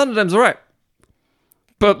 No, Thunderdome's all right.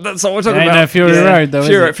 But that's not what we're talking about. No, Fury Road, though,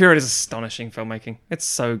 Fury Road is astonishing filmmaking. It's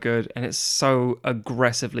so good, and it's so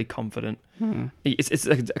aggressively confident. It's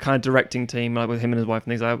a kind of directing team, like with him and his wife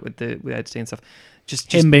and things like that, with editing and stuff.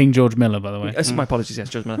 Just him being George Miller, by the way. My apologies, yes,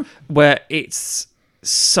 George Miller. Where it's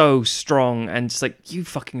so strong and just like, you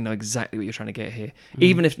fucking know exactly what you're trying to get here.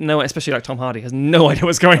 Even if especially like Tom Hardy has no idea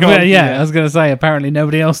what's going on. Yeah, I was going to say, apparently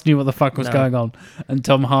nobody else knew what the fuck was going on. And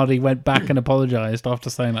Tom Hardy went back and apologised after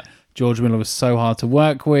saying that George Miller was so hard to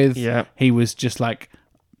work with. Yeah. He was just like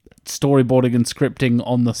storyboarding and scripting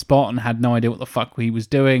on the spot and had no idea what the fuck he was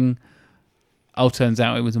doing. Oh, turns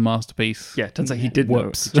out it was a masterpiece. Yeah, turns out he did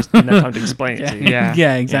Whoops. know. Just didn't have time to explain it to you. Yeah.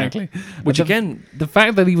 Yeah, exactly. Which The- again, the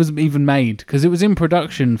fact that he was even made, because it was in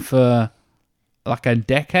production for like a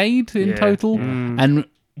decade in Yeah, total, yeah. and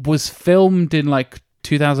was filmed in like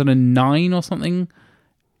 2009 or something.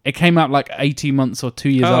 It came out like 18 months or 2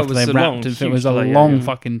 years Oh, it after was they a wrapped long, it. So it huge was a delay, yeah, long yeah.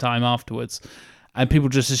 fucking time afterwards. And people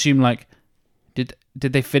just assume like,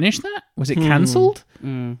 did they finish that? Was it cancelled?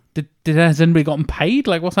 Has anybody gotten paid?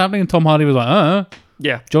 Like, what's happening? And Tom Hardy was like,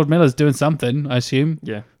 yeah, George Miller's doing something, I assume.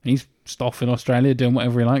 yeah, He's off in Australia doing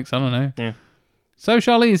whatever he likes. I don't know. yeah. So,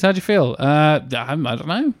 Charlize, how'd you feel? I don't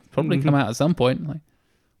know. Probably come out at some point. Like,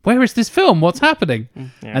 where is this film? What's happening? Yeah.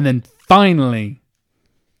 And then finally,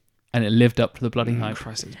 and it lived up to the bloody hype.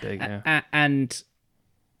 Christ, it was big. Yeah, And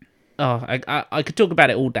I could talk about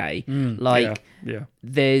it all day. Like, yeah.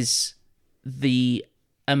 there's the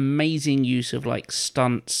amazing use of like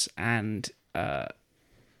stunts and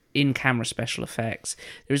in-camera special effects.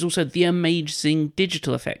 There is also the amazing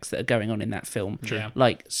digital effects that are going on in that film. Yeah.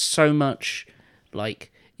 Like, so much,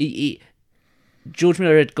 like George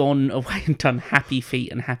Miller had gone away and done Happy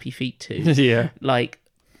Feet and Happy Feet 2. Yeah, Like,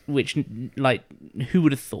 which, like, who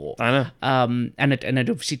would have thought? I know. And had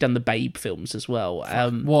obviously done the Babe films as well.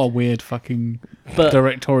 What a weird fucking But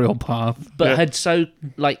directorial path. but Yeah. had so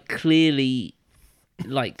like clearly,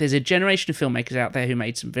 like, there's a generation of filmmakers out there who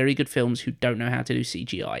made some very good films who don't know how to do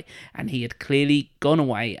CGI, and he had clearly gone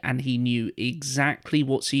away and he knew exactly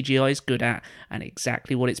what CGI is good at and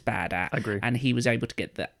exactly what it's bad at. I agree. And he was able to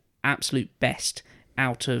get the absolute best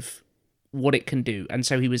out of what it can do, and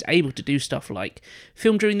so he was able to do stuff like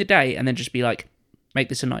film during the day and then just be like, make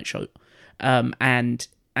this a night show, and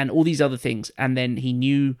all these other things, and then he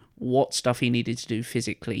knew what stuff he needed to do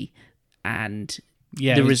physically, and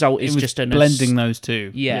Yeah, the it was- result it is was just a blending those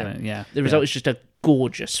two. Yeah. yeah. the result is just a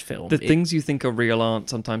gorgeous film. The things you think are real aren't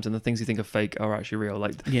sometimes, and the things you think are fake are actually real.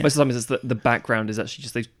 Like Yeah. most of the time, it's the background is actually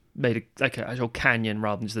just they made an actual canyon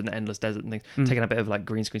rather than just an endless desert and things, taking a bit of like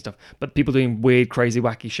green screen stuff. But people doing weird, crazy,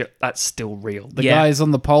 wacky shit, that's still real. The Yeah. guys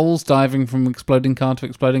on the poles diving from exploding car to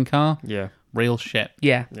exploding car, Yeah, real shit.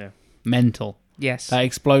 Yeah. yeah, Mental. Yes. That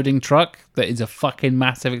exploding truck that is a fucking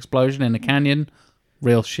massive explosion in a canyon,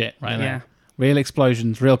 real shit right Yeah. there. Real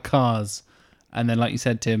explosions, real cars. And then, like you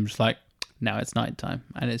said, Tim, just like, now it's nighttime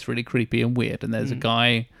and it's really creepy and weird. And there's a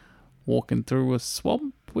guy walking through a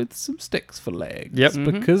swamp with some sticks for legs. Yep.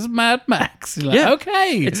 Because Mad Max. You're like, Yeah.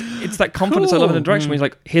 okay. it's that confidence I love in the direction where he's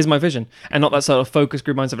like, here's my vision, and not that sort of focus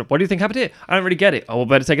group mindset of what do you think happened here? I don't really get it. Oh, well,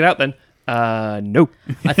 better take it out then. No.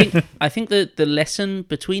 I think that the lesson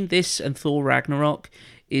between this and Thor Ragnarok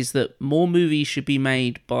is that more movies should be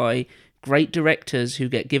made by great directors who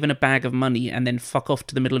get given a bag of money and then fuck off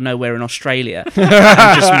to the middle of nowhere in Australia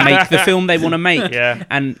and just make the film they want to make. Yeah.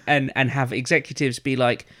 And have executives be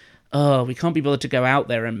like, oh, we can't be bothered to go out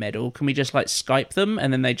there and meddle. Can we just like Skype them?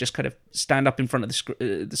 And then they just kind of stand up in front of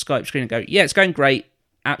the Skype screen and go, yeah, it's going great.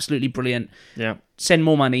 Absolutely brilliant. Yeah. Send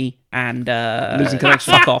more money and Losing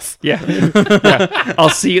connection. fuck off. Yeah. Yeah. I'll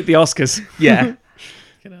see you at the Oscars. Yeah.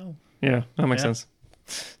 Yeah, that makes sense.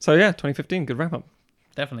 So yeah, 2015, good wrap up.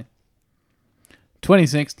 Definitely.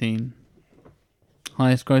 2016.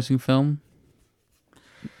 Highest grossing film.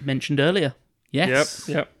 Mentioned earlier. Yes.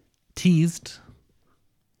 Yep. Teased.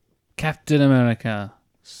 Captain America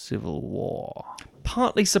Civil War.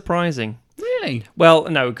 Partly surprising. Really? Well,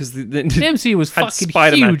 no, because the The MCU was had fucking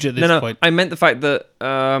Spider-Man. huge at this no, point. I meant the fact that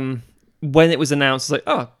when it was announced, it's like,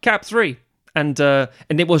 oh, Cap 3. And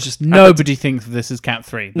it was just... Nobody thinks of this as Cap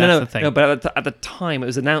 3. That's the thing. No, but at the time, it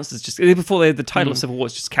was announced as just... Before they had the title of Civil War,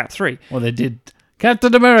 it's just Cap 3. Well, they did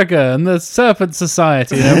Captain America and the Serpent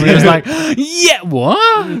Society. And everybody was like, yeah,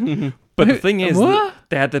 what? But the thing is, What?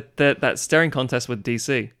 they had that staring contest with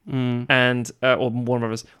DC and or Warner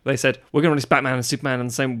Brothers. They said we're going to release Batman and Superman in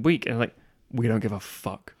the same week, and like we don't give a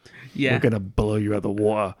fuck. Yeah. We're going to blow you out of the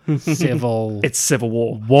water. Civil It's Civil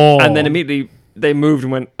War. War. And then immediately they moved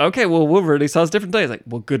and went, okay, well we'll release ours different days. Like,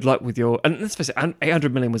 well, good luck with your. And let's face it,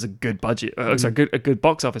 800 million was a good budget. Sorry, a good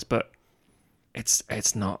box office, but it's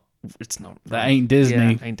not. It's not. That ain't Disney,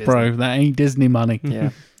 Yeah, ain't Disney. bro. That ain't Disney money.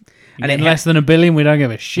 Yeah. And And it less than $1 billion, we don't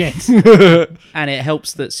give a shit. And it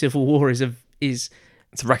helps that Civil War is It's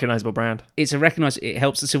a recognizable brand. it's a recognized. It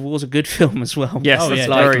helps that Civil War's a good film as well. Yes, Oh, that's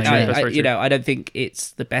yeah, very definitely. true. That's very you true. know, I don't think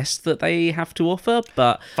it's the best that they have to offer,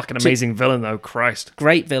 but Fucking amazing villain though, Christ.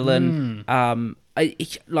 great villain. Hmm. I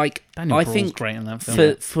Daniel I Brahl's think great in that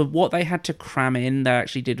film. for what they had to cram in, they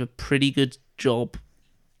actually did a pretty good job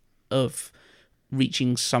of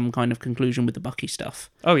reaching some kind of conclusion with the Bucky stuff.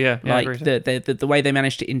 Oh yeah, I Like agree. the way they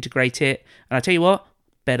managed to integrate it. And I tell you what,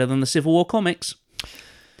 better than the Civil War comics.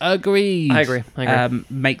 Agreed. I agree.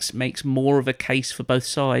 Makes more of a case for both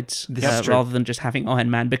sides, This is true. rather than just having Iron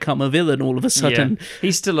Man become a villain all of a sudden. Yeah.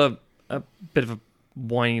 He's still a bit of a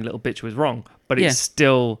whiny little bitch who was wrong, but it Yeah.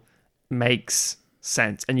 still makes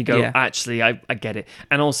sense. And you go, Yeah. actually, I get it.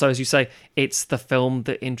 And also, as you say, it's the film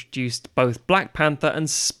that introduced both Black Panther and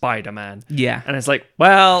Spider-Man. Yeah, And it's like,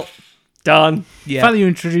 well, done. The yeah, fact that you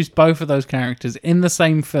introduced both of those characters in the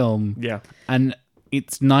same film, Yeah. and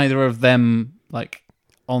it's neither of them like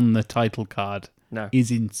on the title card, No.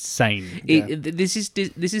 is insane. This is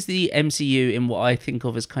the MCU in what I think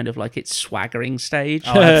of as kind of like its swaggering stage,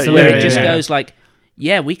 Oh, absolutely. where it Yeah, just yeah. goes like,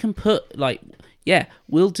 yeah, we can put like, yeah,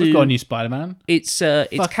 we'll do. We've got a new Spider-Man. It's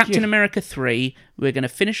Fuck Captain you. America 3. We're going to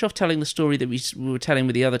finish off telling the story that we were telling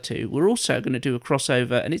with the other two. We're also going to do a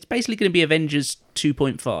crossover, and it's basically going to be Avengers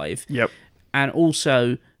 2.5. Yep. And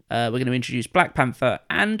also, we're going to introduce Black Panther,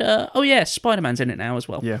 and Spider-Man's in it now as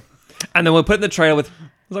well. Yeah. And then we'll put in the trailer with,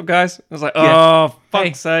 what's up, guys? I was like, Yeah. oh,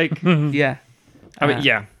 fuck's sake. Yeah. I mean,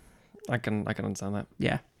 yeah. I can understand that.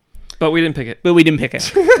 Yeah. But we didn't pick it. But we didn't pick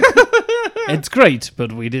it. It's great,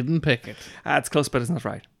 but we didn't pick it. It's close, but it's not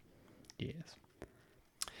right. Yes.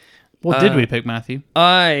 What did we pick, Matthew?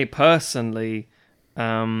 I personally,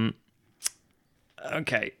 okay.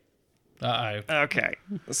 Okay.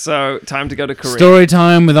 So, time to go to Korea. Story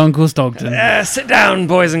time with Uncle Stockton. Sit down,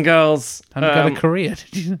 boys and girls. Time to go to Korea.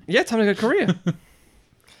 Did you? Yeah, time to go to Korea.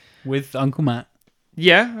 With Uncle Matt.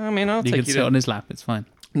 Yeah, I mean, I'll You take can you sit to... on his lap. It's fine.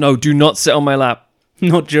 No, do not sit on my lap.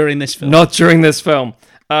 Not during this film. Not during this film.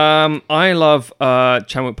 I love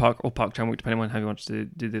Chan-wook Park, or Park Chan-wook, depending on how you want to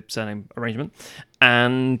do the surname arrangement.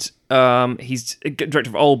 And he's a director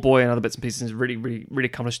of Old Boy and other bits and pieces. He's really, really, really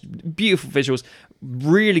accomplished. Beautiful visuals,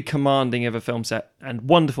 really commanding of a film set, and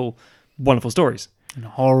wonderful, wonderful stories. And a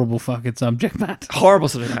horrible fucking subject matter. Horrible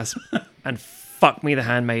subject matter. And fuck me, The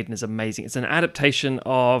Handmaiden is amazing. It's an adaptation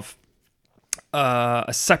of a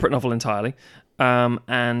separate novel entirely,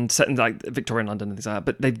 and set in like Victorian London and things like that.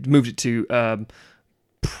 But they moved it to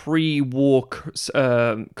pre-war.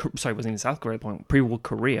 Sorry, wasn't in South Korea at that point. Pre-war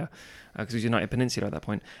Korea, because it was United Peninsula at that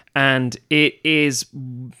point. And it is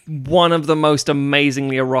one of the most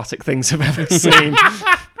amazingly erotic things I've ever seen.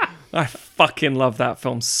 I fucking love that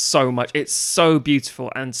film so much. It's so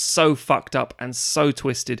beautiful and so fucked up and so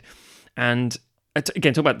twisted. And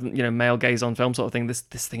again, talk about male gaze on film sort of thing. This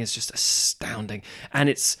thing is just astounding, and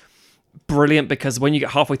it's brilliant because when you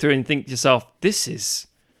get halfway through and you think to yourself, this is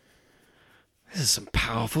some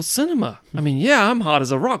powerful cinema. I mean, yeah, I'm hard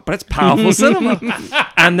as a rock, but it's powerful cinema.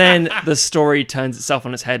 And then the story turns itself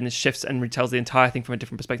on its head and it shifts and retells the entire thing from a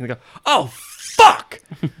different perspective. And they go, oh fuck,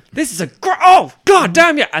 this is oh god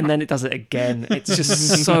damn yeah, and then it does it again. It's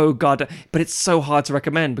just so goddamn, but it's so hard to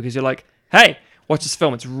recommend because you're like, hey, watch this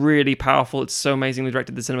film. It's really powerful. It's so amazingly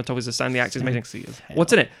directed. The cinematography is astounding. The actors amazing.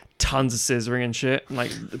 What's in it? Tons of scissoring and shit,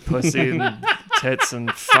 like pussy and tits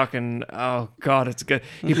and fucking. Oh god, it's good.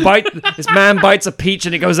 This man bites a peach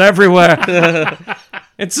and it goes everywhere.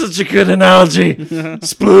 It's such a good analogy.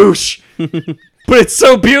 Sploosh. But it's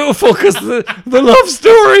so beautiful because the love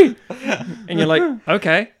story. And you're like,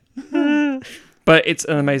 okay. But it's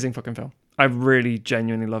an amazing fucking film. I really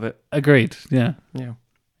genuinely love it. Agreed. Yeah. Yeah.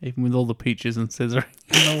 Even with all the peaches and scissoring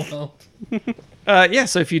in the world. Yeah,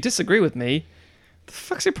 so if you disagree with me, the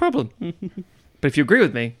fuck's your problem? But if you agree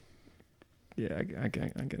with me, yeah, I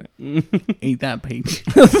get it. Eat that peach.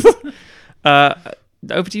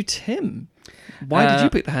 Over to you, Tim. Why did you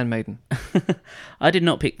pick The Handmaiden? I did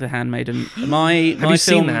not pick The Handmaiden. My Have you film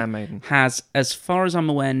seen The Handmaiden? has, as far as I'm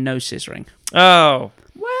aware, no scissoring. Oh.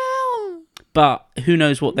 Well. But who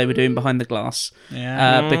knows what they were doing behind the glass?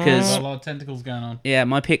 Yeah. Because Got a lot of tentacles going on. yeah,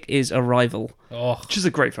 my pick is Arrival, Oh. Which is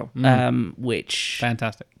a great film. which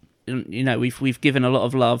Fantastic. we've given a lot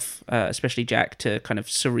of love, especially Jack, to kind of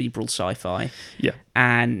cerebral sci-fi. Yeah.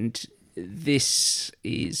 And this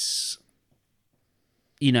is,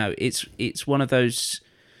 it's one of those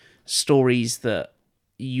stories that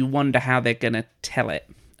you wonder how they're going to tell it.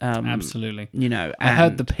 Absolutely. I I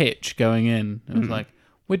heard the pitch going in. It was like,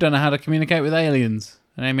 we don't know how to communicate with aliens.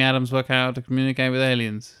 And Amy Adams work out how to communicate with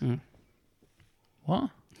aliens. What?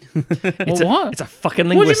 What? It's a fucking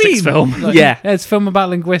What do you linguistics mean? film. Like, Yeah. It's a film about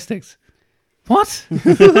linguistics. What? What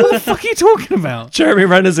the fuck are you talking about? Jeremy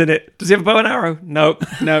Renner's in it. Does he have a bow and arrow? No.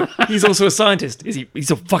 No. He's also a scientist. Is he? He's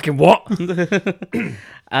a fucking what?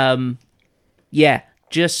 Yeah,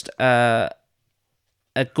 just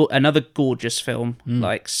another gorgeous film,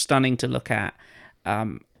 like stunning to look at,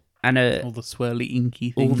 and All the swirly,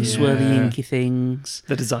 inky things. all the swirly, inky things.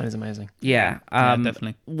 The design is amazing. Yeah, Yeah,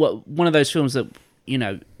 definitely. one of those films that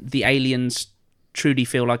the aliens truly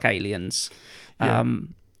feel like aliens. Yeah.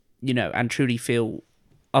 and truly feel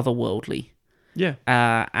otherworldly. Yeah.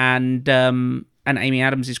 And Amy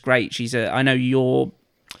Adams is great. I know you're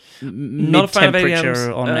Not a fan of Amy Adams,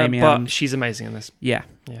 on Amy but Adams. she's amazing in this. Yeah.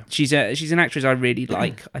 Yeah. She's an actress I really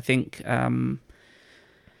like. I think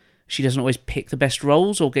she doesn't always pick the best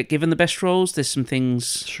roles or get given the best roles. There's some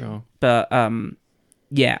things, Sure. but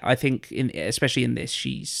yeah, I think especially in this,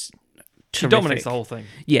 she terrific. Dominates the whole thing.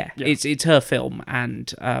 Yeah, Yeah. it's her film,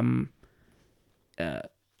 and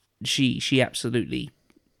she absolutely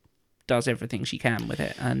does everything she can with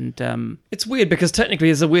it, and It's weird because technically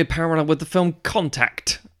there's a weird parallel with the film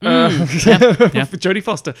Contact Yeah. with Jodie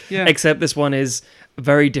Foster. Yeah. Except this one is a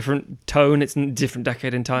very different tone. It's a different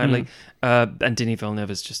decade entirely. And Denis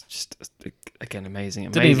Villeneuve is just again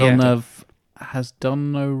amazing. Denis Amazing actor. Villeneuve has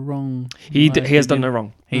done no wrong. He in my has done no opinion.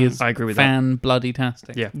 wrong. He is I agree with that. fan bloody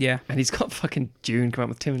tastic. Yeah. yeah, And he's got fucking Dune come out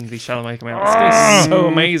with Timothée Chalamet coming out. It's gonna be so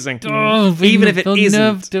amazing. Oh, Even if it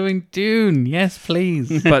Villeneuve isn't. doing Dune, yes,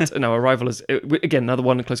 please. But no, Arrival is again another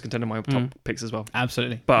one close contender in my top picks as well.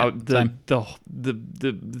 Absolutely. But Yeah,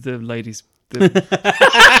 the ladies.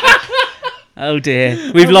 oh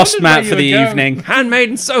dear, we've lost Matt for the evening.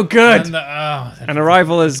 Handmaiden's so good, and and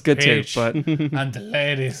Arrival is good too. Bitch. But the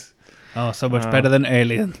ladies. Oh, so much better than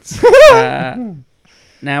Aliens.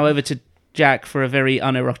 Now over to Jack for a very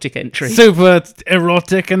unerotic entry. Super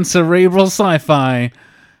erotic and cerebral sci-fi.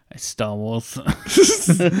 It's Star Wars.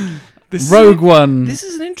 Rogue One. this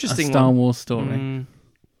is an A interesting Star one Wars story.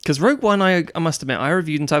 because Rogue One, I must admit, I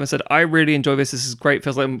reviewed in time and said I really enjoy this. This is great.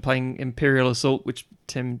 Feels like I'm playing Imperial Assault, which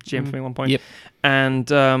Tim GM for me at one point. Yep.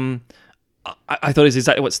 And I thought it was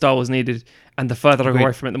exactly what Star Wars needed. And the further I go Agreed.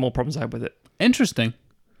 away from it, the more problems I have with it. Interesting.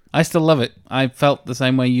 I still love it. I felt the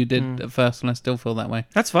same way you did at first, and I still feel that way.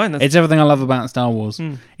 That's fine. That's It's everything I love about Star Wars.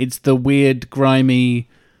 It's the weird, grimy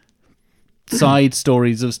side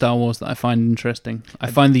stories of Star Wars that I find interesting.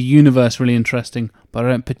 I find the universe really interesting, but I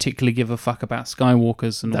don't particularly give a fuck about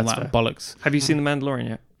Skywalkers and all That's that fair. bollocks. Have you seen The Mandalorian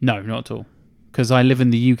yet? No, not at all. Because I live in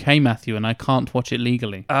the UK, Matthew, and I can't watch it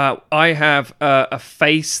legally. I have a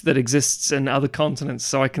face that exists in other continents,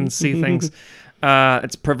 so I can see things.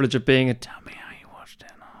 It's a privilege of being a... Tell me how you watched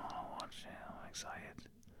it, and I'll watch it. I'm excited.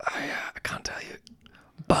 I can't tell you,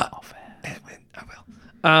 but I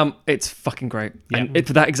will. It's fucking great. Yeah. And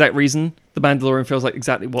for that exact reason, The Mandalorian feels like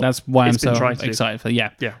exactly what That's why I'm it's been so trying to do. excited for.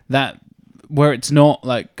 Yeah, Yeah. That where it's not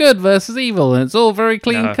like good versus evil, and it's all very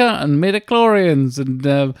clean No. cut, and midichlorians and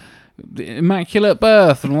immaculate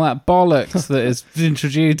birth and all that bollocks that is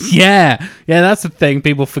introduced. Yeah, that's the thing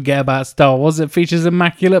people forget about Star Wars. It features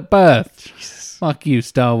immaculate birth. Jesus. Fuck you,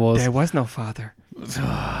 Star Wars. There was no father.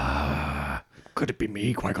 Could it be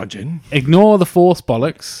me, Qui-Gon Jinn? Ignore the Force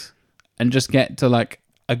bollocks and just get to like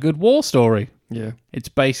a good war story. Yeah. It's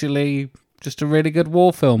basically just a really good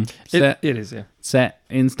war film It is, yeah. set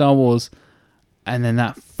in Star Wars. And then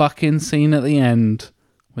that fucking scene at the end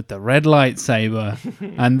with the red lightsaber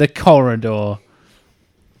and the corridor.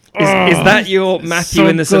 Is that your Matthew so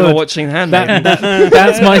in the cinema good. watching Handmaiden?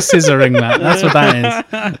 That's my scissoring, Matt. That's what that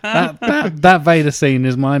is. That Vader scene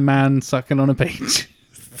is my man sucking on a peach.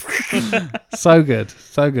 So good.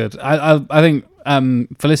 I think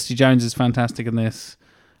Felicity Jones is fantastic in this.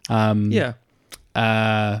 Yeah.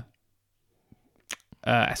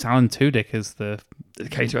 It's Alan Tudyk as the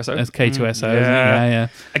K2SO. as K2SO. Isn't it? Yeah. Yeah.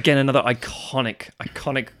 Again, another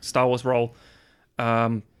iconic Star Wars role.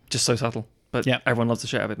 Just so subtle. But Yeah. everyone loves the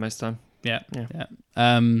shit out of it most of the time.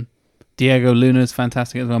 Yeah. Diego Luna's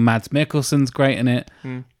fantastic as well. Mads Mikkelsen's great in it.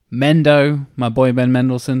 Mm. Mendo, my boy Ben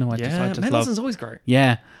Mendelsohn, who I just love. Mendelssohn's always great.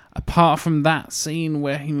 Yeah. Apart from that scene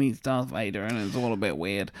where he meets Darth Vader and it's all a bit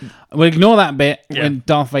weird. We'll ignore that bit when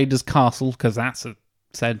Darth Vader's castle, because that's a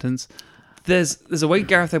sentence. There's a way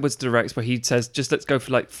Gareth Edwards directs where he says, just let's go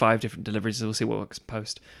for like 5 different deliveries and we'll see what works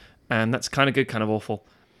post. And that's kind of good, kind of awful.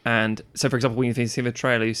 And so, for example, when you see the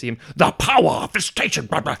trailer, you see him, the power of the station,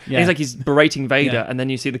 blah, blah. Yeah. And he's like, he's berating Vader. Yeah. And then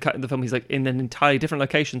you see the cut in the film, he's like in an entirely different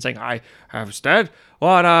location saying, I have said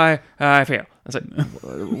what I feel. It's like,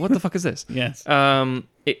 what the fuck is this? Yes.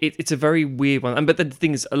 It's a very weird one. But the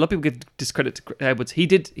thing is, a lot of people give discredit to Edwards.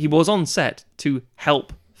 He was on set to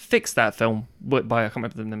help fix that film by, I can't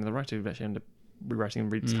remember the name of the writer who actually ended up rewriting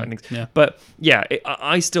and redesigning things. Yeah. But yeah,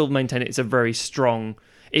 I still maintain it's a very strong...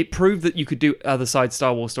 It proved that you could do other side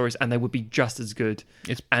Star Wars stories and they would be just as good.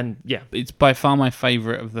 It's by far my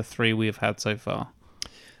favourite of the 3 we've had so far.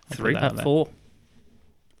 I'll 3? put that out there. 4.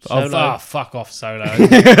 Oh, fuck off, Solo. I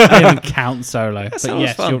didn't even count Solo. But sounds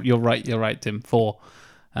yes, fun. you're right, Tim. 4.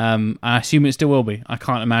 I assume it still will be. I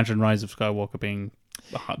can't imagine Rise of Skywalker being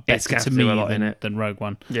It's better gonna to do me a lot in it. than Rogue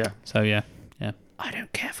One. Yeah. So yeah. I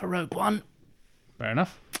don't care for Rogue One. Fair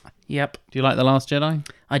enough. Yep, Do you like The Last Jedi?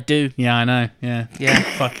 I do. Yeah, I know. Yeah. Yeah.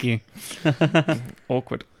 Fuck you.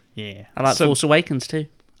 Awkward. Yeah. I like So- Force Awakens too.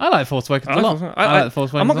 I like Force Awakens a lot. I like The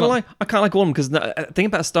Force Awakens I'm not a gonna lot. lie, I can't like all of them because the thing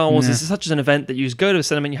about Star Wars Yeah. is it's such an event that you just go to a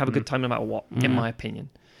cinema and you have a good time no matter what, in my opinion.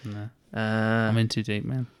 No, I'm Uh, in too deep,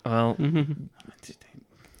 man. well, can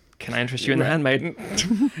I interest you in The Handmaiden?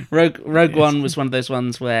 Rogue One was one of those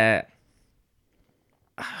ones where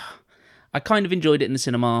I kind of enjoyed it in the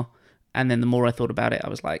cinema, and then the more I thought about it, I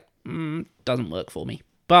was like, doesn't work for me.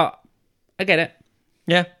 But I get it.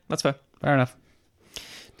 Yeah, that's fair. Fair enough.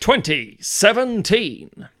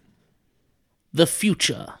 2017. The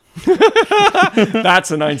Future. That's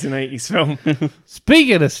a 1980s film.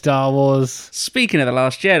 Speaking of Star Wars, Speaking of The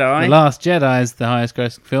Last The Jedi, Last Jedi is the highest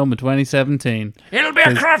grossing film of 2017. It'll be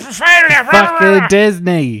a crash of failure. Fucking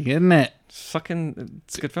Disney, isn't it? Fucking,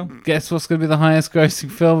 it's a good film. Guess what's going to be the highest grossing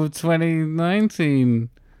film of 2019?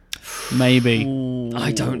 Maybe. Ooh,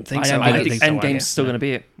 I don't think I so. don't I think think so Endgame's either. still going to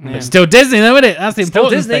be it. Yeah. It's still Disney, though, isn't it? That's the Still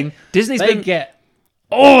important Disney. thing. Disney's They been get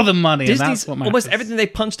all the money, and Disney's that's what matters. almost everything they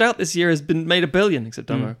punched out this year has been made $1 billion, except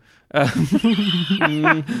Dumbo.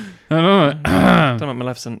 Don't know what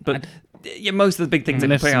Maleficent, but yeah, most of the big things they put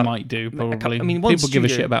Maleficent out. might do, probably. I mean, one people give a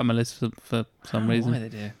studio- shit about Maleficent for some Why reason. they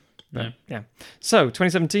do? But, yeah. So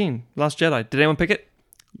 2017, Last Jedi. Did anyone pick it?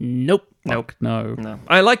 Nope. Nope. No. No.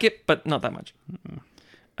 I like it, but not that much.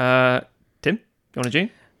 Tim, you want a Gene?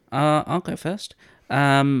 I'll go first.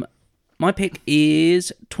 My pick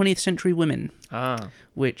is 20th Century Women,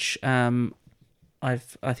 which I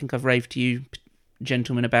think I've raved to you,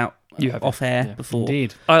 gentlemen, about You have, off air yeah. before.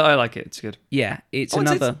 Indeed. I like it. It's good. Yeah, it's I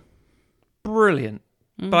wouldn't say another. Brilliant,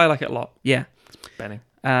 but I like it a lot. Yeah, Benny.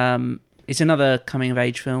 it's another coming of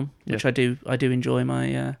age film, which Yeah. I do enjoy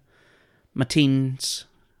my my teens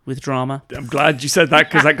with drama. I'm glad you said that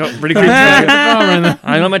because that got really creepy.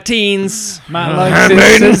 I'm on my teens. Matt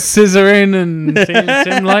likes his scissoring, and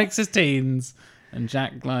Tim likes his teens, and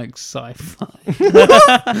Jack likes sci-fi.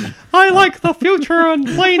 I like the future and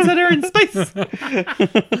planes that are in space.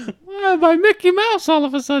 Why am I Mickey Mouse all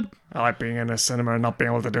of a sudden? I like being in a cinema and not being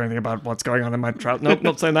able to do anything about what's going on in my trout. Nope,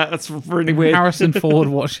 not saying that. That's really weird. Harrison Ford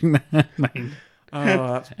watching that. Oh,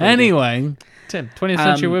 that's brilliant. Anyway, Tim. 20th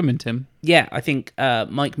Century Women, Tim. Yeah, I think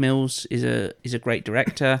Mike Mills is a great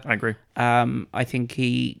director. I agree. I think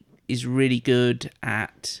he is really good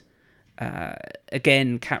at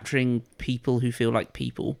again capturing people who feel like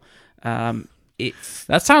people. It's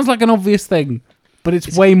That sounds like an obvious thing, but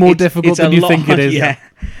it's way more difficult it's than a you lot- think it is. Yeah.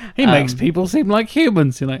 He makes people seem like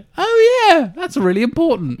humans. You're like, oh yeah, that's really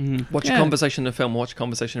important. Watch Yeah. a conversation in a film, watch a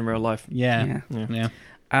conversation in real life. Yeah. Yeah.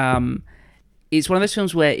 Yeah. It's one of those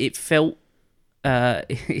films where it felt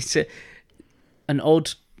it's an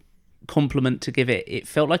odd compliment to give it. It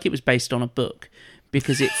felt like it was based on a book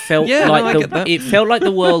because it felt Yeah, no, I like get that. it felt like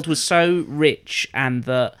the world was so rich and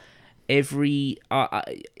that every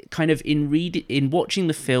kind of in watching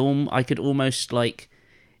the film, I could almost like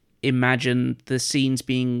imagine the scenes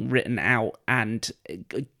being written out and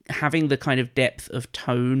having the kind of depth of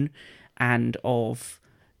tone and of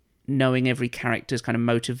knowing every character's kind of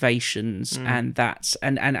motivations and that's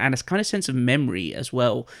and a kind of sense of memory as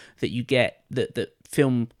well that you get that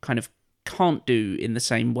film kind of can't do in the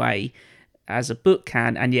same way as a book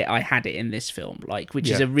can, and yet I had it in this film, like, which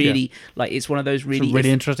is Yeah, a really like it's one of those It's really a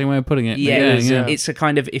really interesting way of putting it. yeah, yeah. it's a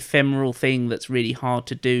kind of ephemeral thing that's really hard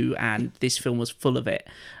to do, and this film was full of it.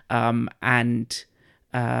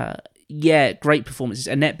 Yeah, great performances.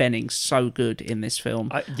 Annette Bening's so good in this film.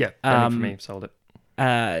 Benny for me, sold it.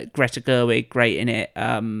 Greta Gerwig, great in it.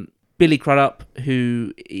 Billy Crudup,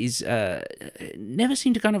 who is never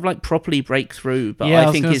seemed to kind of like properly break through, but Yeah, I I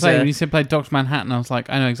was think going to is say, when you said play Dr. Manhattan, I was like,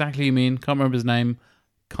 I know exactly what you mean. Can't remember his name.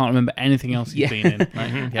 Can't remember anything else he's been in.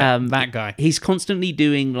 Like, yeah, that guy. he's constantly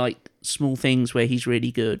doing like small things where he's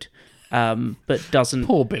really good, but doesn't.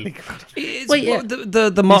 Poor Billy Crudup. It's Wait, yeah.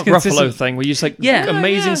 the Mark He's consistent. Ruffalo thing where you just like Yeah.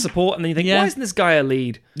 amazing Yeah. support, and then you think, Yeah. why isn't this guy a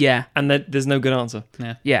lead? Yeah, And there's no good answer.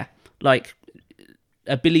 yeah, like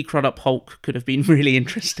a Billy Crudup Hulk could have been really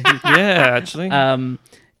interesting. Yeah, actually.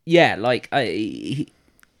 Yeah, like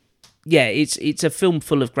it's a film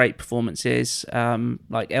full of great performances.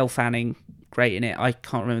 Like Elle Fanning, great in it. I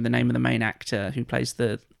can't remember the name of the main actor who plays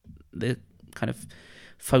the kind of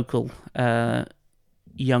focal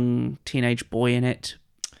young teenage boy in it.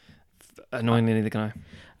 Annoyingly, neither can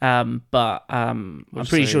I. But I'm We'll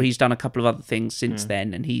pretty say- sure he's done a couple of other things since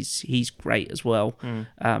then, and he's great as well.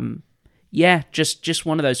 Mm. Yeah, just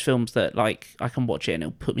one of those films that like I can watch it and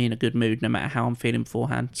it'll put me in a good mood no matter how I'm feeling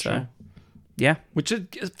beforehand. So Sure. yeah, Which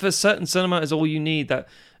for certain cinema is all you need. That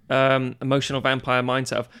emotional vampire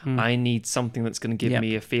mindset of I need something that's going to give Yep.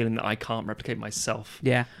 me a feeling that I can't replicate myself.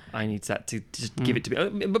 Yeah. I need that to just give it to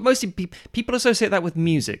me. But mostly people associate that with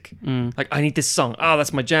music. Like, I need this song. Oh,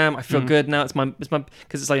 that's my jam. I feel good now. It's my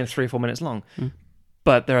because it's like 3 or 4 minutes long.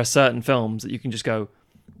 But there are certain films that you can just go,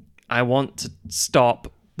 I want to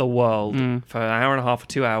stop the world for an hour and a half or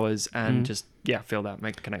 2 hours and just feel that,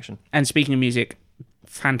 make a connection. And speaking of music,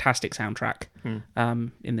 fantastic soundtrack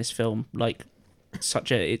in this film. Like,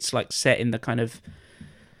 it's like set in the kind of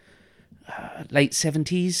late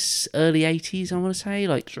 70s, early 80s, I want to say,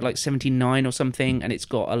 like 79 or something, and it's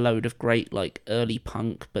got a load of great like early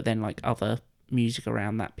punk, but then like other music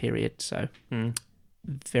around that period. So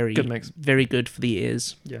very Good mix. very good for the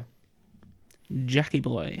ears. Yeah. Jackie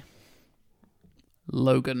boy.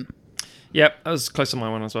 Logan. Yep, that was close to my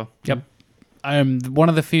one as well. Yep. One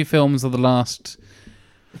of the few films of the last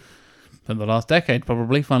decade,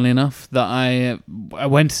 probably, funnily enough, that I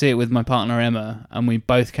went to see it with my partner Emma, and we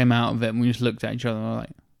both came out of it and we just looked at each other and were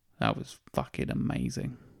like, that was fucking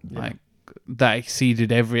amazing. Yeah. Like, that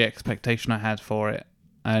exceeded every expectation I had for it.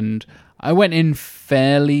 And I went in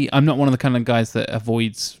I'm not one of the kind of guys that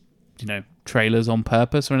avoids, trailers on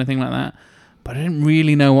purpose or anything like that. But I didn't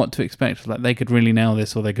really know what to expect. Like, they could really nail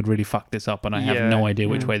this or they could really fuck this up, and I have no idea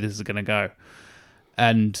which way this is going to go.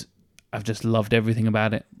 And I've just loved everything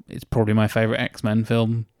about it. It's probably my favorite X-Men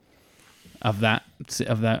film of that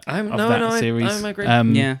series. I agree.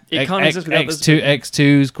 Yeah. It can't exist without this.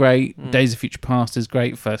 X2 is great. Days of Future Past is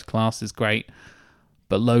great. First Class is great.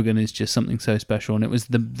 But Logan is just something so special, and it was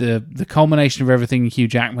the culmination of everything Hugh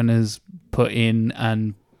Jackman has put in,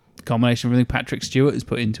 and the culmination of everything Patrick Stewart has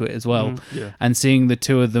put into it as well. Yeah. And seeing the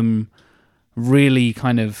two of them really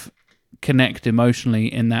kind of connect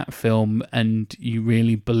emotionally in that film, and you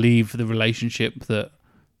really believe the relationship that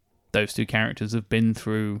those two characters have been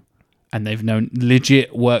through, and they've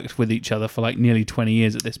legit worked with each other for like nearly 20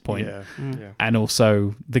 years at this point. Yeah. And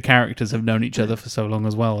also the characters have known each other for so long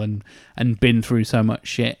as well, and been through so much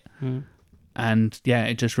shit. And yeah,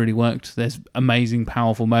 it just really worked. There's amazing,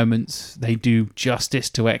 powerful moments. They do justice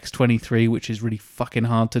to X-23, which is really fucking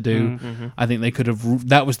hard to do. I think they could have...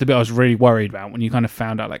 That was the bit I was really worried about when you kind of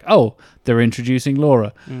found out, like, oh, they're introducing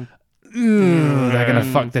Laura. They're going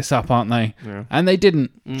to fuck this up, aren't they? Yeah. And they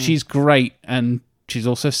didn't. She's great, and she's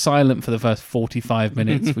also silent for the first 45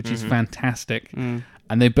 minutes, which is fantastic. And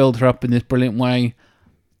they build her up in this brilliant way.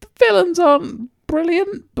 The villains aren't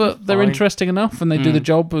brilliant, but they're interesting enough, and they do the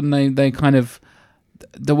job, and they kind of...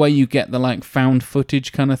 The way you get the like found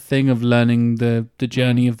footage kind of thing of learning the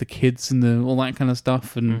journey of the kids and all that kind of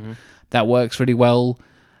stuff, and that works really well.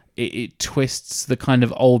 It twists the kind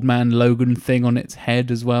of old man Logan thing on its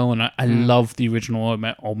head as well, and I love the original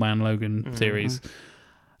old man Logan series.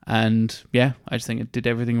 And yeah, I just think it did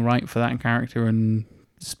everything right for that character, and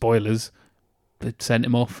spoilers, it sent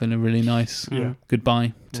him off in a really nice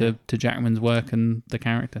goodbye to Jackman's work and the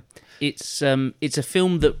character. It's a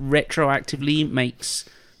film that retroactively makes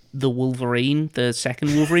the Wolverine, the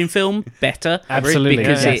second Wolverine film, better. Absolutely,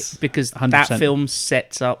 because that 100%. film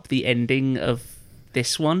sets up the ending of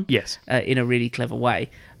this one. Yes. In a really clever way.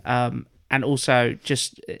 And also,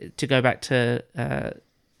 just to go back to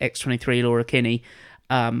X-23, Laura Kinney,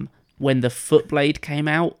 when the Footblade came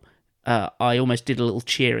out, I almost did a little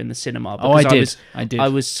cheer in the cinema. Because I did. I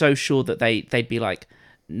was so sure that they'd be like,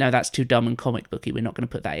 no, that's too dumb and comic booky. We're not going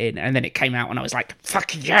to put that in. And then it came out, and I was like,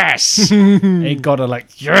 fuck yes! It got a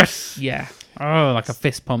like, yes! Yeah. Oh, like a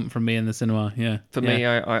fist pump from me in the cinema, yeah. For me,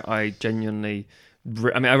 I genuinely...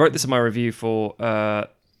 I wrote this in my review for...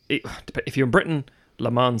 if you're in Britain,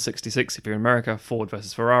 Le Mans 66. If you're in America, Ford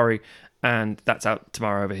versus Ferrari. And that's out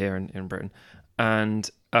tomorrow over here in Britain. And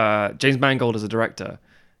James Mangold as a director,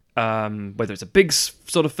 whether it's a big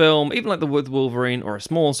sort of film, even like The Wolverine, or a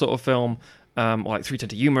small sort of film... or like 310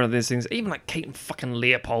 to Humor and these things, even like Kate and fucking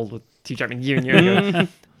Leopold with Hugh Jackman year and year ago.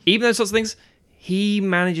 Even those sorts of things, he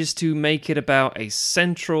manages to make it about a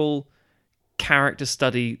central character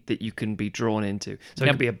study that you can be drawn into. So it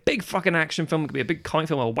could be a big fucking action film, it could be a big comic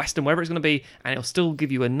film or a western, whatever it's going to be, and it'll still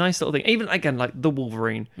give you a nice little thing. Even again, like The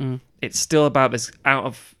Wolverine, it's still about this out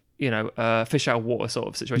of fish out of water sort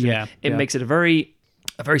of situation. Yeah, it makes it a very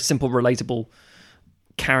simple, relatable,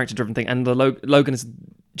 character-driven thing, and the Logan is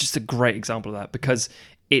just a great example of that, because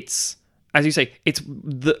it's, as you say, it's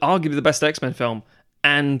arguably the best X-Men film,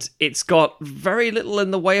 and it's got very little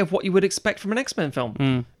in the way of what you would expect from an X-Men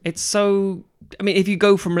film. It's so... I mean, if you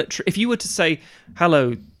go from... If you were to say,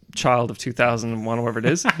 hello, child of 2001 or whatever it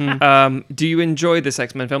is, do you enjoy this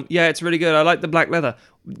X-Men film? Yeah, it's really good. I like the black leather.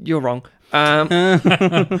 You're wrong. Here's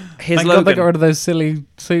Thank Logan. God they got rid of those silly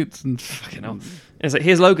suits and... Fucking hell. it's like,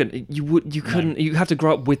 here's Logan. You couldn't. You have to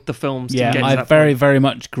grow up with the films. Yeah, to get to I that very point. very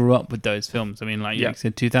much grew up with those films. I mean, like Yeah. you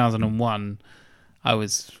said, 2001. I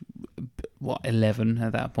was 11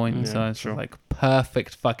 at that point, Yeah, so it's sure. like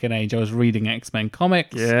perfect fucking age. I was reading X-Men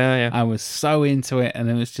comics. Yeah. I was so into it, and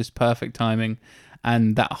it was just perfect timing.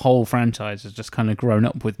 And that whole franchise has just kind of grown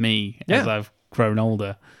up with me as Yeah. I've grown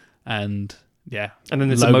older. And yeah, And then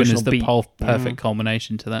this Logan emotional is the beat. perfect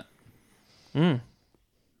culmination to that.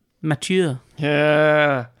 Mature.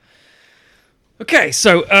 Yeah. Okay,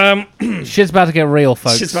 so Shit's about to get real,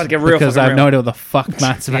 folks. Shit's about to get real because fucking I have no real. idea what the fuck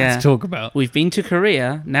Matt's about Yeah. to talk about. We've been to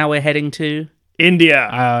Korea. Now we're heading to.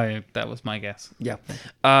 India. That was my guess. Yeah.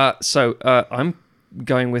 So I'm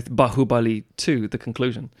going with Bahubali 2, the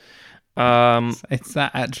conclusion. Is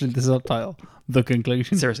that actually the subtitle? The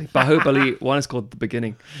conclusion. Seriously, Bahubali 1 is called The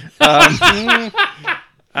Beginning.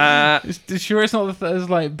 Sure, it's not there's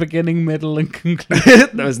like beginning, middle, and conclusion.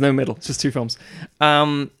 There was no middle, it's just 2 films.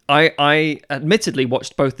 I admittedly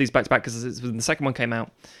watched both these back to back because when the second one came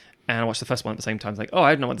out, and I watched the first one at the same time. It's like, oh,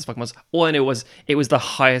 I didn't know what this fucking was. All I knew was it was the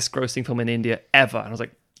highest grossing film in India ever. And I was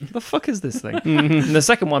like, what the fuck is this thing? And the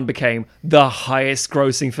second one became the highest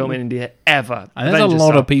grossing film in India ever. And there's Avengers a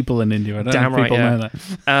lot style. of people in India. I don't Damn know if people right, know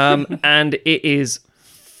yeah. that. And it is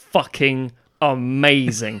fucking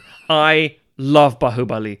amazing. I love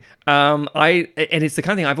Bahubali. And it's the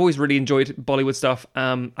kind of thing I've always really enjoyed Bollywood stuff.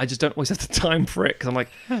 I just don't always have the time for it because I'm like,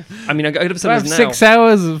 I mean, I go to So I have cinemas now. 6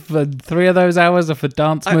 hours. For 3 of those hours are for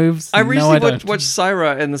dance moves. I recently don't. watched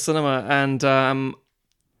Syra in the cinema, and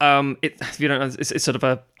if you don't know, it's sort of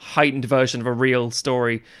a heightened version of a real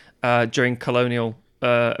story during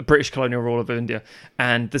British colonial rule of India,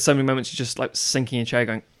 and there's so many moments you're just like sinking in your chair,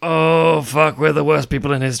 going, "Oh fuck, we're the worst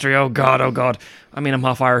people in history. Oh god, oh god." I mean, I'm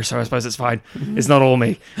half Irish, so I suppose it's fine. It's not all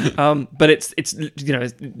me, but it's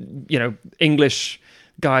English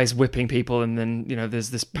guys whipping people, and then there's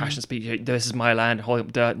this passion speech. This is my land, holding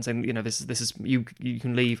up dirt and saying, this is you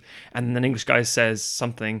can leave. And then an English guy says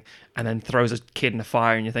something and then throws a kid in the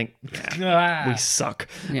fire, and you think, yeah, we suck.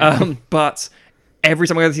 Yeah. But every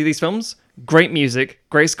time I go to see these films, great music,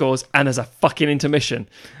 great scores, and there's a fucking intermission,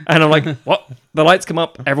 and I'm like, what? The lights come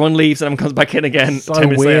up, everyone leaves, and everyone comes back in again. So 10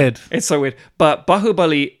 minutes later. weird. It's so weird. But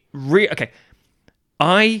Bahubali, okay,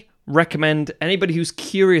 I recommend anybody who's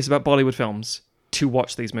curious about Bollywood films to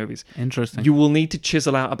watch these movies. Interesting. You will need to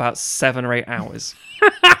chisel out about 7 or 8 hours.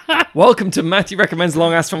 Welcome to Matthew Recommends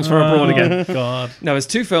Long Ass Films from Abroad again. God. No, it's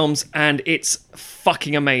 2 films, and it's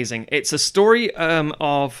fucking amazing. It's a story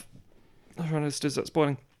of... Is that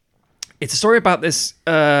spoiling? It's a story about this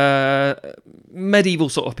medieval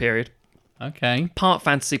sort of period. Okay. Part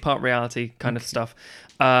fantasy, part reality kind of stuff.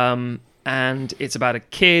 And it's about a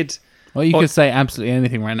kid... Well, you could say absolutely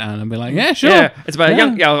anything right now, and I'd be like, yeah, sure. Yeah, it's about a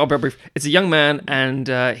young... Yeah, I'll be brief. It's a young man,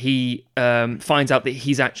 and he finds out that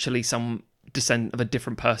he's actually some descendant of a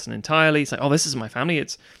different person entirely. It's like, oh, this is my family.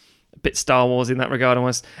 It's a bit Star Wars in that regard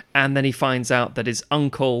almost. And then he finds out that his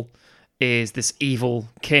uncle is this evil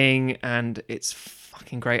king, and it's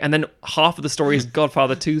fucking great. And then half of the story is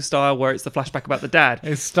Godfather 2 style, where it's the flashback about the dad.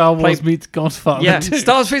 It's Star Wars meets Godfather. Yeah, too.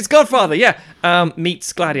 Star Wars meets Godfather, yeah.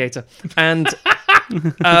 Meets Gladiator. And...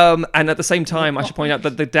 and at the same time, I should point out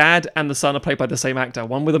that the dad and the son are played by the same actor,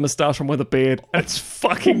 one with a moustache, one with a beard. It's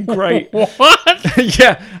fucking great. What?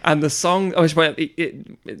 Yeah, and the song, I should point out,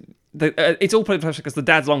 it's all played because the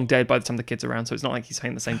dad's long dead by the time the kid's around, so it's not like he's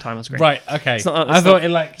saying the same time on screen. Right, okay. It's not- I it's thought not- it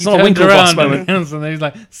like it's he not a turned Winklevoss around moment. and he's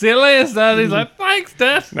like, "See you later, Dad." He's like, "Thanks,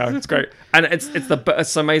 Dad." No, it's great, and it's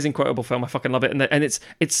an amazing quotable film. I fucking love it, and it's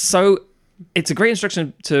a great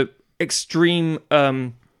introduction to extreme.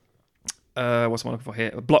 What's I'm looking for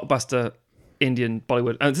here? A blockbuster Indian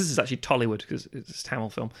Bollywood. And this is actually Tollywood because it's a Tamil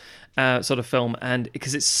film, sort of film, and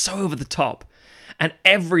because it's so over the top. And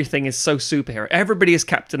everything is so superhero. Everybody is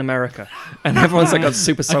Captain America. And everyone's like got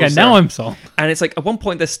super soldier. Okay, now I'm sold. And it's like, at one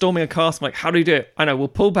point, they're storming a castle. I'm like, how do you do it? I know, we'll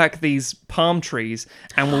pull back these palm trees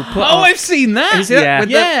and we'll put... Oh, I've seen that. Have you seen that?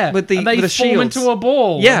 Yeah. With the and they with the form shields. into a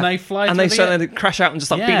ball. Yeah. And they fly and to they the suddenly crash out and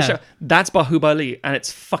just like beat the Yeah. shit. That's Bahubali, and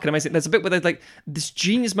it's fucking amazing. There's a bit where there's like this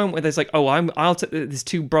genius moment where there's like, oh, I'll take these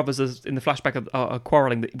 2 brothers in the flashback are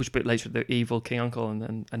quarreling, which a bit later the evil king uncle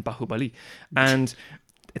and Bahubali, and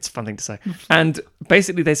it's a fun thing to say. And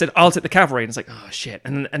basically they said, I'll take the cavalry, and it's like, oh shit,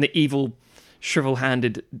 and the evil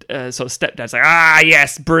shrivel-handed sort of stepdad's like,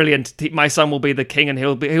 yes, brilliant. My son will be the king, and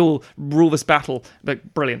he'll rule this battle.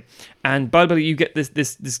 Like, brilliant. And Bahubali, you get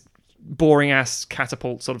this boring ass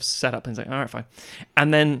catapult sort of set up, and it's like, all right, fine.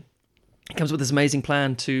 And then he comes up with this amazing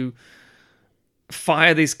plan to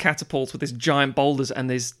fire these catapults with these giant boulders and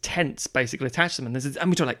these tents basically attach them, and we're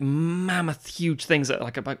talking like mammoth huge things that are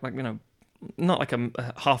like not like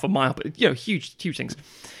a half a mile, but huge things.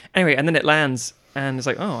 Anyway, and then it lands, and it's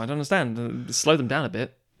like, oh, I don't understand. Slow them down a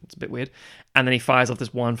bit. It's a bit weird. And then he fires off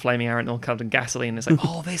this one flaming arrow, and all covered in gasoline. And it's like,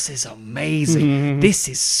 oh, this is amazing. This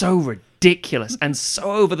is so ridiculous and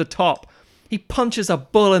so over the top. He punches a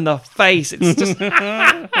bull in the face. It's just,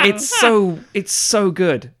 it's so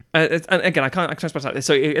good. And again, I can't express that.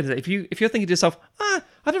 So if you're thinking to yourself,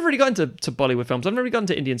 I've never really gotten to Bollywood films. I've never really gotten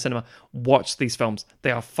to Indian cinema. Watch these films.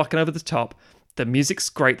 They are fucking over the top. The music's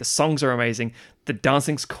great. The songs are amazing. The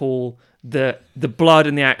dancing's cool. The blood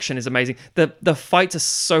and the action is amazing. The fights are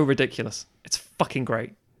so ridiculous. It's fucking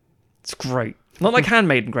great. It's great. Not like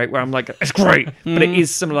Handmaiden great, where I'm like, it's great, but it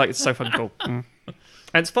is similar. Like, it's so fucking cool.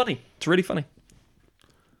 And it's funny. It's really funny.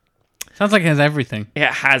 Sounds like it has everything.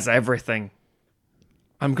 It has everything.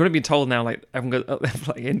 I'm going to be told now, like, everyone goes,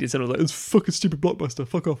 like, Indian cinema, like, it's fucking stupid blockbuster.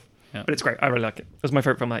 Fuck off. Yeah. But it's great. I really like it. It was my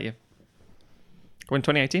favorite film that year. We're in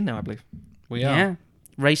 2018 now, I believe. We are. Yeah.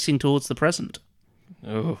 Racing towards the present.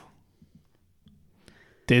 Oh.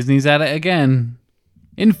 Disney's at it again.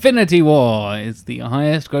 Infinity War is the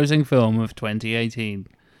highest grossing film of 2018.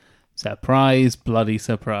 Surprise, bloody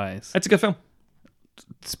surprise. It's a good film.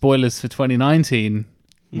 Spoilers for 2019.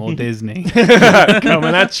 More Disney.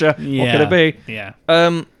 Coming at you. Yeah. What could it be?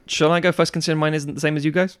 Yeah. Shall I go first, considering mine isn't the same as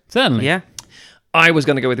you guys? Certainly. Yeah. I was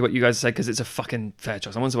going to go with what you guys said because it's a fucking fair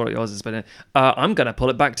choice. I want to see what yours is, but I'm going to pull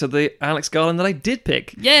it back to the Alex Garland that I did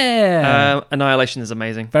pick. Yeah. Annihilation is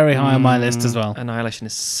amazing. Very high on my list as well. Annihilation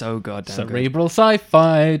is so goddamn good. Cerebral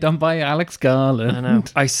sci-fi done by Alex Garland. I know.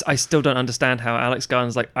 I still don't understand how Alex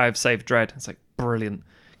Garland's like, I've saved Dredd. It's like, brilliant.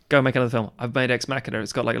 Go make another film. I've made Ex Machina.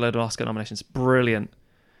 It's got like a load of Oscar nominations. Brilliant.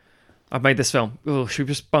 I've made this film. Oh, should we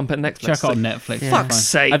just bump it Netflix? Check it on Netflix. Yeah. Fuck's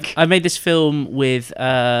sake. I made this film with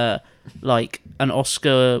like an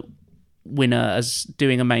Oscar winner as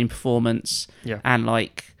doing a main performance, and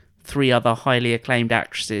like 3 other highly acclaimed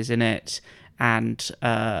actresses in it, and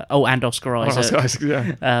Oscar Isaac. Oscar Isaac,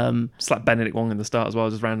 yeah. It's like Benedict Wong in the start as well,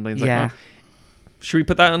 just randomly. It's Yeah. like, should we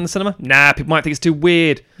put that on the cinema? Nah, people might think it's too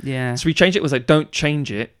weird. Yeah. So we changed it. It was like, don't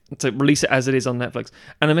change it. So release it as it is on Netflix.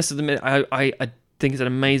 And I must admit, I think it's an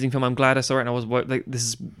amazing film. I'm glad I saw it, and I was like, this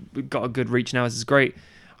has got a good reach now. This is great.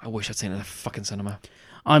 I wish I'd seen it in the fucking cinema.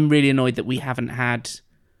 I'm really annoyed that we haven't had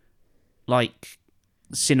like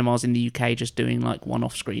cinemas in the UK just doing like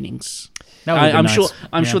one-off screenings. I'm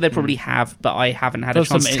sure they probably have, but I haven't had a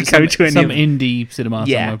chance to go to any some of them. indie cinema.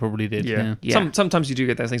 Yeah. Somewhere probably did. Yeah. Sometimes you do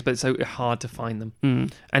get those things, but it's so hard to find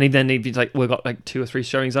them. And then if you like, we've got like 2 or 3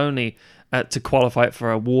 showings only to qualify it for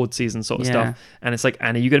award season sort of stuff. And it's like,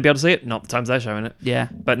 and are you going to be able to see it? Not the times they're showing it. Yeah.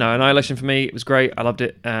 But no, Annihilation for me, it was great. I loved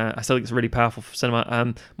it. I still think it's really powerful for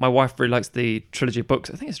cinema. My wife really likes the trilogy of books.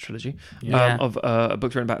 I think it's a trilogy of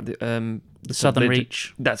books written about the Southern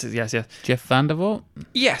Reach. That's it. Yes. Jeff Vandervoort.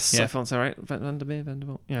 Yes, Yeah. I thought so right.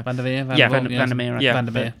 Vandervoort. Yeah. Vandermeer. Vandermeer. Yeah.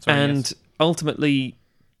 Vandermeer. Sorry, And yes. ultimately,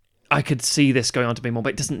 I could see this going on to be more,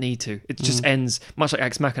 but it doesn't need to. It just ends much like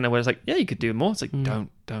Ex Machina, where it's like, yeah, you could do more. It's like, don't,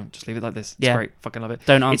 just leave it like this. It's great, fucking love it.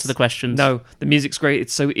 Don't answer the questions. No, the music's great.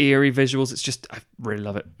 It's so eerie, visuals. It's just, I really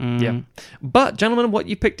love it. Yeah. But gentlemen, what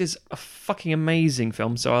you picked is a fucking amazing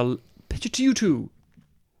film. So I'll pitch it to you two.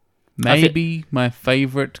 Maybe my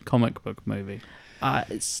favorite comic book movie.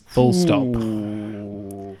 It's Full stop.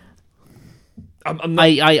 I'm not,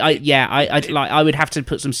 I would have to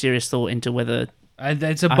put some serious thought into whether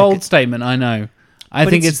It's a bold statement, I know. I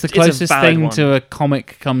But think it's- it's the it's a closest valid thing one. to a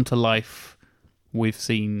comic come to life we've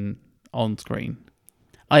seen on screen.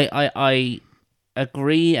 I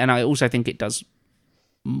agree, and I also think it does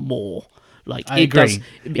more. Like I it agree. does.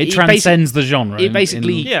 It transcends the genre. It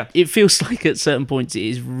basically, Yeah. it feels like at certain points it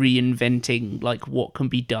is reinventing like what can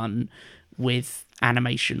be done with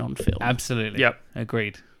animation on film. Absolutely. Yep.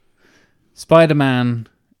 Agreed. Spider-Man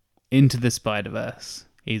Into the Spider-Verse.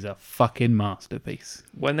 He's a fucking masterpiece.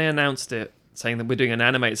 when they announced it, saying that we're doing an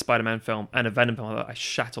animated Spider-Man film and a Venom film, I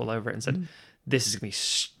shat all over it and said, this is going to be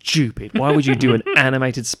stupid. Why would you do an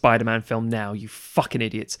animated Spider-Man film now, you fucking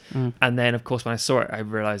idiots? And then, of course, when I saw it, I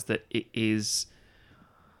realised that it is...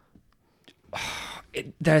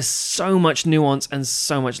 there's so much nuance and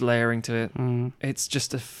so much layering to it. It's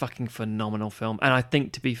just a fucking phenomenal film. And I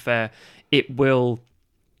think, to be fair, it will...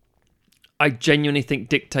 I genuinely think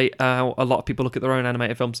dictate how a lot of people look at their own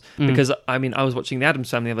animated films. Because, I mean, I was watching The Addams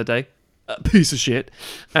Family the other day, a piece of shit,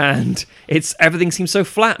 and everything seems so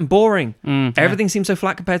flat and boring. Everything seems so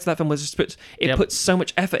flat compared to that film. Where it puts so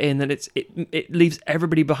much effort in that it leaves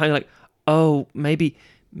everybody behind. Like, oh, maybe,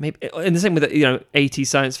 and the same with 80s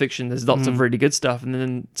science fiction. There's lots of really good stuff, and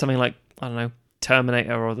then something like, I don't know,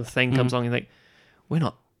 Terminator or The Thing comes along, and you think, we're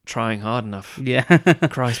not trying hard enough. Yeah.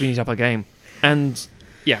 Christ, we need to up our game. And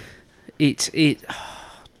yeah. it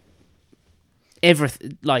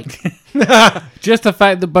everything like Just the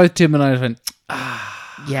fact that both Tim and I went,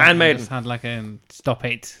 yeah, Handmaiden. just had like a stop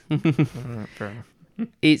it. Fair enough.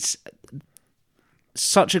 it's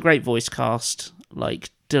such a great voice cast, like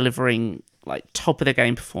delivering like top of the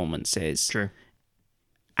game performances. True.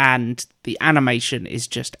 And the animation is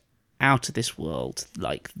just out of this world.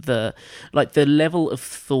 Like the level of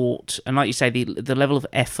thought and, like you say, the level of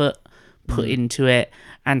effort put into it,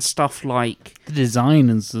 and stuff like The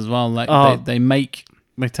designers as well, like Oh. they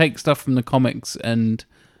take stuff from the comics and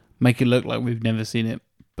make it look like we've never seen it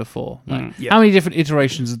before. Like, Yeah. how many different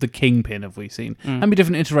iterations of the Kingpin have we seen? How many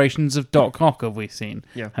different iterations of Doc Ock have we seen?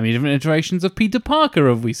 Yeah. How many different iterations of Peter Parker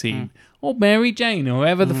have we seen? Or Mary Jane, or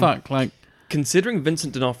whoever the fuck. Like, Considering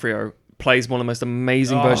Vincent D'Onofrio plays one of the most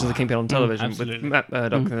amazing Oh. versions of the Kingpin on television with absolutely. Matt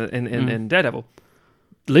Murdock in Daredevil,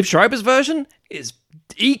 Liv Schreiber's version is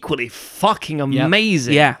equally fucking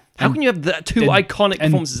amazing. Yeah. How can you have the two and- iconic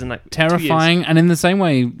and performances in like 2 years? terrifying. And in the same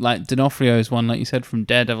way, like D'Onofrio's one, like you said, from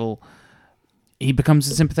Daredevil, he becomes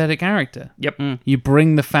a sympathetic character. Yep. You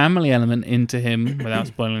bring the family element into him without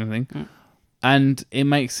spoiling anything, and it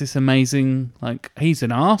makes this amazing. Like, he's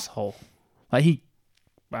an asshole. Like,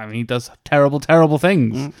 he does terrible, terrible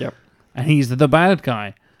things, Yep. and he's the bad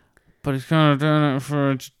guy. But he's kind of doing it for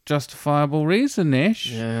a justifiable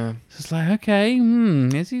reason-ish. Yeah. So it's like, okay,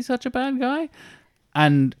 is he such a bad guy?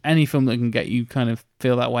 And any film that can get you kind of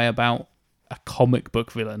feel that way about a comic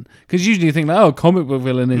book villain, because usually you think like, oh, comic book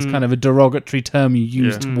villain is kind of a derogatory term you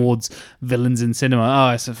use towards villains in cinema.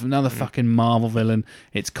 Oh, it's another fucking Marvel villain.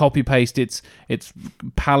 It's copy paste. It's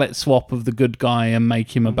palette swap of the good guy and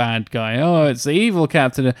make him a bad guy. Oh, it's the evil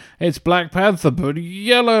captain. It's Black Panther, but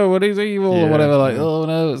yellow and he's evil or Yeah. whatever. Like, oh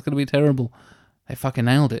no, it's gonna be terrible. They fucking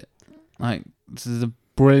nailed it. Like, this is a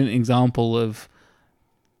brilliant example of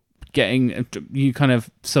getting, you kind of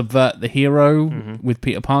subvert the hero with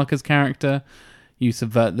Peter Parker's character, you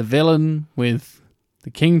subvert the villain with the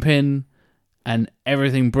Kingpin, and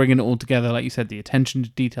everything, bringing it all together. Like you said, the attention to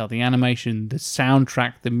detail, the animation, the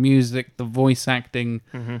soundtrack, the music, the voice acting,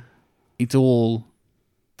 it's all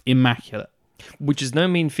immaculate. Which is no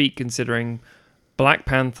mean feat considering Black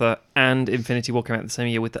Panther and Infinity War came out the same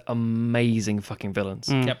year with the amazing fucking villains.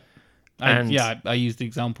 Yep. And- I used the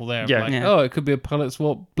example there. Yeah. Like, Yeah. oh, it could be a palette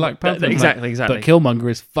swap Black Panther. Exactly. But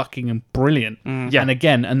Killmonger is fucking brilliant. Yeah. And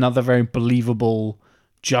again, another very believable,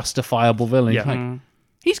 justifiable villain. Yeah. Like,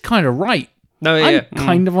 he's kind of right. No, yeah. I'm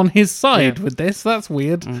kind of on his side with this. That's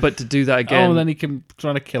weird. But to do that again, Oh, then he can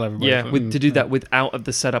try to kill everybody. yeah, to do that without of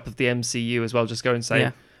the setup of the MCU as well, just go and say,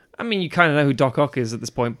 Yeah. I mean, you kind of know who Doc Ock is at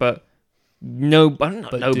this point, but not But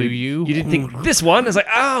nobody. do you? You didn't think this one? It's like,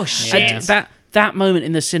 oh, shit. And that moment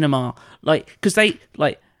in the cinema, like, because they,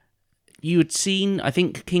 like, you had seen, I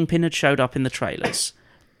think Kingpin had showed up in the trailers,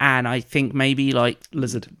 and I think maybe, like,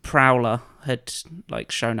 Lizard. Prowler had,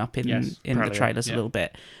 like, shown up in Yes, Prowler, the trailers yeah. a little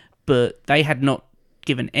bit, but they had not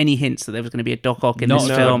given any hints that there was going to be a Doc Ock in Not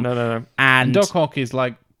this at film. No. And Doc Ock is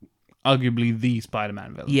like arguably the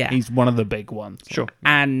Spider-Man villain. Yeah. He's one of the big ones. Sure.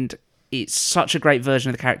 and it's such a great version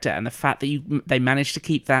of the character, and the fact that they managed to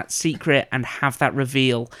keep that secret and have that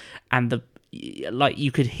reveal, and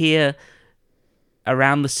you could hear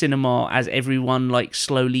around the cinema as everyone like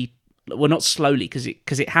slowly, well, not slowly because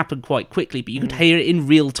it happened quite quickly, but you could hear it in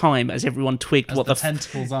real time as everyone twigged what the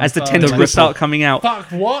tentacles as the unfold. tentacles start coming out. Fuck,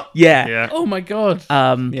 what? Yeah. Yeah. Oh my god.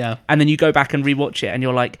 Yeah. And then you go back and rewatch it, and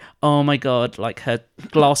you're like, "Oh my god!" Like, her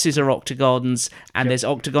glasses are octagons, and there's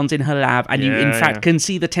octagons in her lab, and you, in Yeah, fact, yeah. can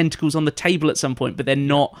see the tentacles on the table at some point, but they're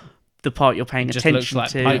not the part you're paying Just looks attention like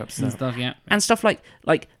to. pipes and stuff, yeah. And stuff like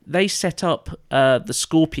they set up the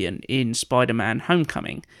Scorpion in Spider-Man: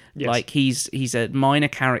 Homecoming. Yes. Like, he's a minor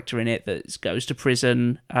character in it that goes to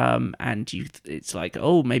prison, and it's like,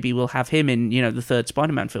 oh, maybe we'll have him in, the third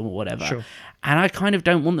Spider-Man film or whatever. Sure. And I kind of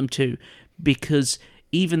don't want them to, because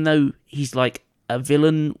even though he's like a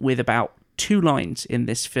villain with about 2 lines in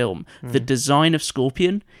this film, the design of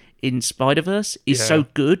Scorpion in Spider-Verse is Yeah. so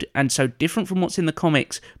good and so different from what's in the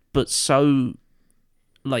comics, but so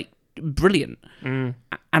like brilliant. And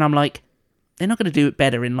I'm like, they're not going to do it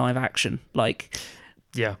better in live action.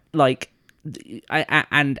 Yeah.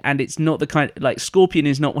 And it's not the kind, like, Scorpion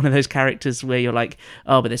is not one of those characters where you're like,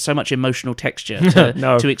 oh, but there's so much emotional texture to,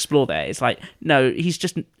 No. to explore there. It's like, no, he's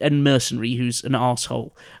just a mercenary who's an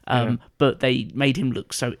asshole. But they made him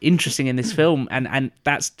look so interesting in this film, and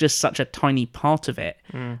that's just such a tiny part of it.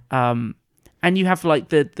 And you have like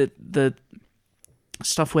the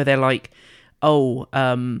stuff where they're like,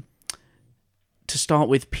 to start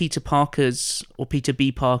with, Peter Parker's or Peter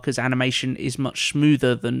B. Parker's animation is much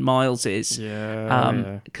smoother than Miles's.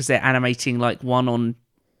 Yeah. Because they're animating like one on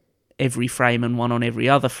every frame and one on every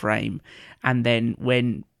other frame. And then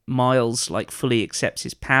when Miles like fully accepts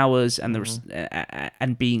his powers and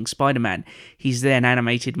and being Spider-Man, he's then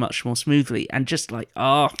animated much more smoothly and just like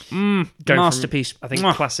masterpiece. From, I think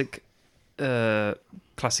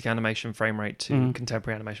classic animation frame rate to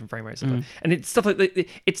contemporary animation frame rates, and it's stuff like that.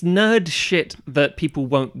 It's nerd shit that people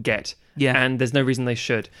won't get. Yeah, and there's no reason they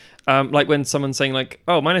should. Like when someone's saying like,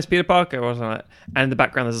 "Oh, my name's Peter Parker," or something like that, and in the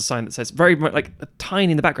background there's a sign that says very much, like a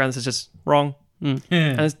tiny in the background that says just wrong, and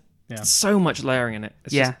there's so much layering in it.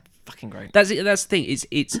 It's just fucking great. That's the thing.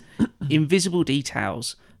 It's invisible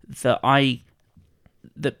details that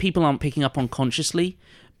people aren't picking up on consciously,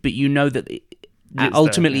 but you know that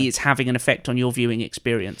ultimately it's having an effect on your viewing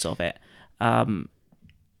experience of it,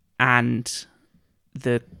 and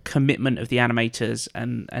the commitment of the animators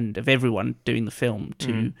and of everyone doing the film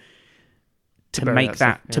to make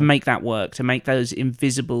that work, to make those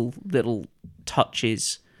invisible little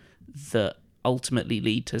touches that ultimately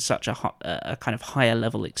lead to such a kind of higher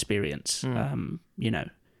level experience.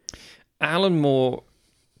 Alan Moore,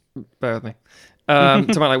 bear with me.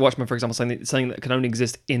 Something like Watchmen, for example, something that can only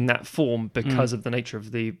exist in that form because of the nature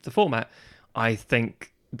of the format. I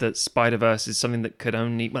think that Spider-Verse is something that could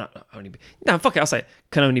only be, I'll say it,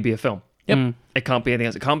 can only be a film. Yep. It can't be anything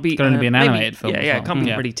else. It can't be... It can only be an animated film. Yeah, it can't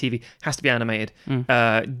be really TV. It has to be animated.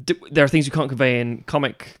 There are things you can't convey in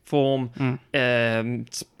comic form.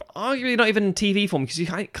 Arguably not even in TV form, because you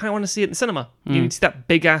kind of want to see it in cinema. You need to see that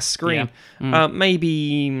big ass screen.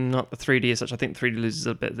 Maybe not the 3D as such. I think 3D loses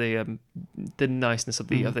a bit the niceness of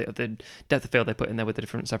the depth of field they put in there with the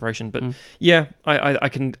different separation. But I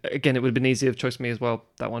can, again, it would have been easier choice for me as well,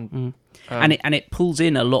 that one. And it pulls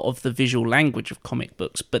in a lot of the visual language of comic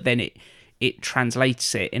books, but then it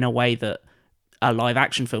translates it in a way that a live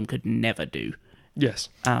action film could never do. Yes.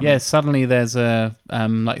 Suddenly there's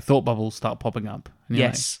like thought bubbles start popping up. And you're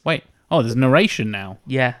Yes. like, wait, there's narration now.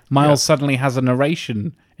 Yeah. Miles suddenly has a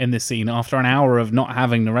narration in this scene after an hour of not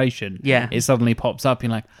having narration. Yeah. It suddenly pops up.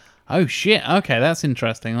 You're like, oh shit, okay, that's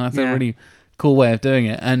interesting. That's a really cool way of doing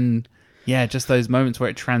it. And just those moments where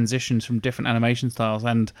it transitions from different animation styles,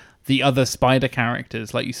 and the other spider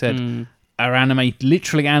characters, like you said, are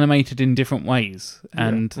literally animated in different ways.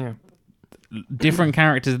 And different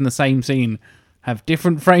characters in the same scene have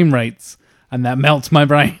different frame rates, and that melts my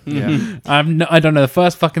brain. I don't know the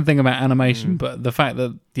first fucking thing about animation, but the fact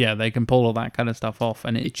that they can pull all that kind of stuff off,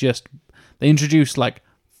 and they introduce like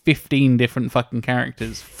 15 different fucking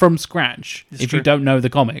characters from scratch. If you don't know the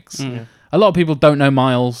comics, a lot of people don't know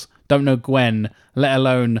Miles, don't know Gwen, let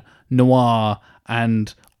alone Noir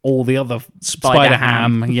and all the other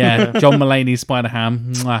Spider-Ham. John Mulaney's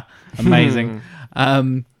Spider-Ham, amazing.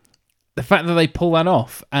 The fact that they pull that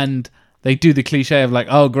off and they do the cliche of like,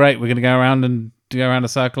 oh great, we're gonna go around a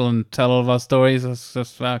circle and tell all of our stories. That's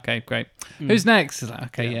just, okay, great. Who's next? It's like,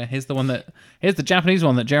 okay, here's the Japanese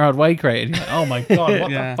one that Gerard Way created. You're like, oh my god, what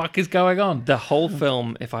the fuck is going on? The whole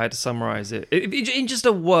film, if I had to summarize it in just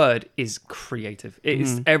a word, is creative. It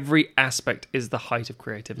is every aspect is the height of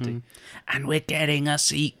creativity. And we're getting a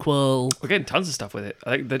sequel. We're getting tons of stuff with it.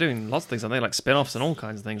 I think they're doing lots of things, aren't they? Like spin-offs and all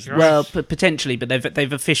kinds of things. Well, potentially, but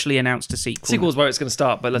they've officially announced a sequel. Sequel's where it's going to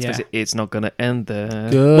start, but let's face it, it's not going to end there.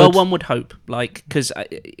 Good. Well, one would hope, like, because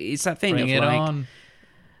it's that thing Bring of it like on.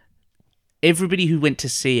 Everybody who went to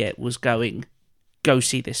see it was going, go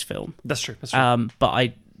see this film. That's true. That's true.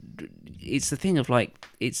 But it's the thing of like,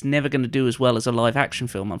 it's never going to do as well as a live action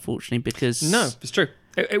film, unfortunately, because No, it's true.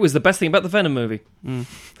 It was the best thing about the Venom movie.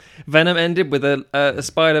 Venom ended with a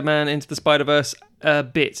Spider-Man into the Spider-Verse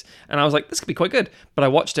bit, and I was like, this could be quite good. But I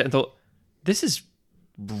watched it and thought, this is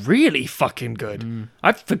really fucking good.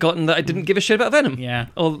 I've forgotten that I didn't give a shit about Venom. Yeah.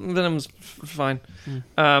 Oh, Venom's fine.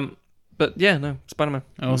 But yeah, no, Spider-Man.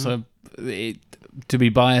 Also, to be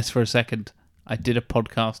biased for a second, I did a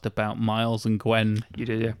podcast about Miles and Gwen You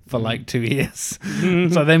did, yeah. for like 2 years.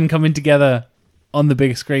 So them coming together on the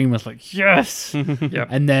big screen was like, yes! Yeah.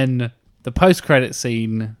 And then the post-credit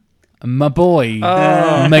scene, my boy,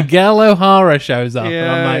 Miguel O'Hara shows up.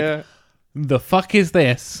 And I'm like, the fuck is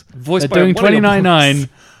this? Voiced They're by doing one of your 29.9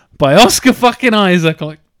 by Oscar fucking Isaac. I'm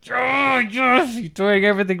like, oh, yes, you're doing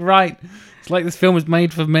everything right. It's like this film was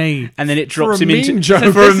made for me. and then it drops a him into meme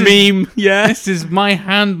joke. for a This is- meme. Yeah, This is my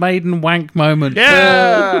handmaiden wank moment.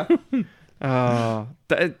 Yeah!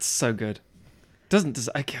 It's so good.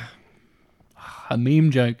 A meme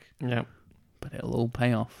joke, Yeah. but it'll all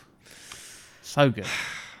pay off. So good.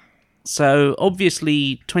 So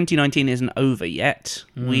obviously 2019 isn't over yet.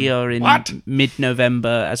 We are in What?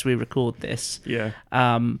 mid-November as we record this. Yeah.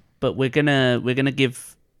 But we're gonna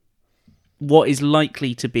give what is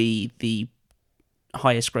likely to be the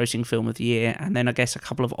highest grossing film of the year, and then I guess a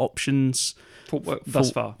couple of options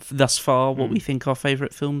Thus far. what we think our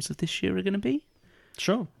favourite films of this year are going to be.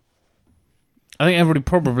 Sure. I think everybody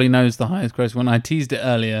probably knows the highest gross one. I teased it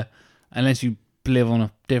earlier. Unless you live on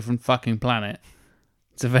a different fucking planet,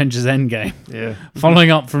 it's Avengers Endgame. Yeah.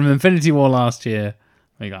 Following up from Infinity War last year,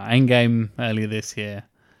 we got Endgame earlier this year.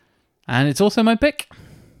 And it's also my pick,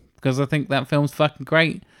 because I think that film's fucking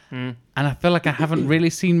great. And I feel like I haven't really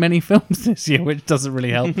seen many films this year, which doesn't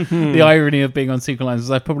really help. The irony of being on sequel lines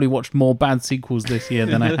is I've probably watched more bad sequels this year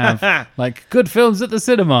than I have like good films at the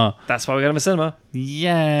cinema. That's why we got him a cinema.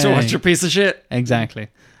 Yeah. To watch your piece of shit. Exactly.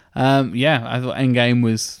 Yeah, I thought Endgame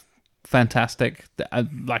was fantastic.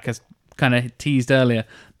 Like I kind of teased earlier,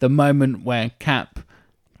 the moment where Cap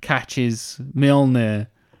catches Mjolnir,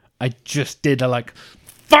 I just did a like,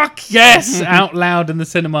 fuck yes, out loud in the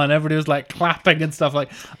cinema, and everybody was like clapping and stuff. Like,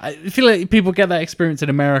 I feel like people get that experience in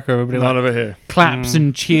America. Everybody Not like over here. claps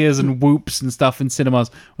and cheers and whoops and stuff in cinemas,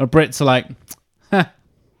 where Brits are like,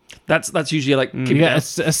 That's usually like, keep you it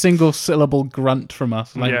get down. a single syllable grunt from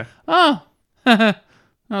us. Like, Yeah. oh, that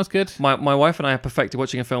was good. My wife and I have perfected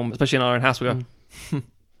watching a film, especially in our own house. We go,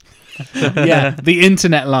 Yeah, the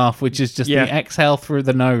internet laugh, which is just Yeah. the exhale through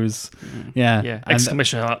the nose. Yeah, yeah, And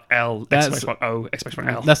exclamation mark L, that's- exclamation mark O, exclamation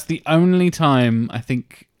mark L. that's the only time I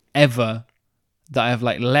think ever that I've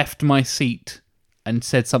like left my seat and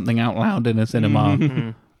said something out loud in a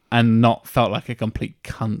cinema and not felt like a complete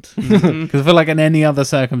cunt. Because I feel like in any other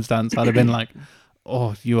circumstance, I'd have been like,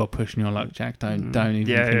 "Oh, you are pushing your luck, Jack. Don't even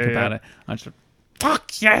Yeah, think yeah, about yeah. it." I just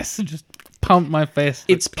fuck yes, and just pumped my fist.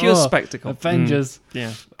 It's Like, pure oh, spectacle. Avengers.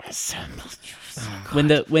 Yeah. Assemble yourself. When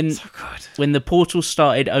the So good. when the portal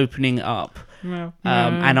started opening up,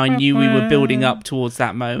 and I knew we were building up towards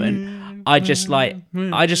that moment, I just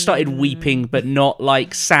started weeping, but not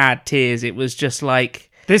like sad tears. It was just like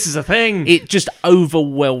This is a thing. it just The fact that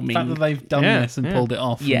overwhelming. they've done Yeah, this and yeah. pulled it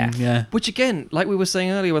off. Yeah. and, yeah. Which again, like we were saying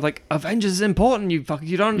earlier, with like Avengers is important. You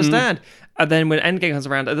don't understand. And then when Endgame comes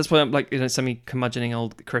around, at this point, like semi-curmudgeoning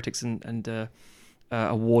old critics and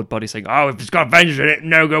award bodies saying, "Oh, if it's got Avengers in it,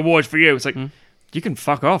 no awards for you." It's like you can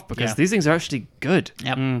fuck off because Yeah. these things are actually good.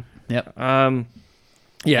 Yep. Yep.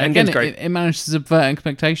 Yeah, Again, Endgame's great. it managed to subvert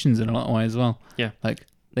expectations in a lot of ways as well. Yeah. Like,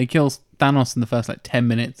 they kill Thanos in the first, 10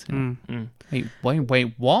 minutes.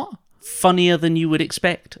 Wait, what? Funnier than you would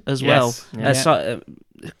expect as well. Yes. Yeah.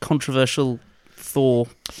 Controversial Thor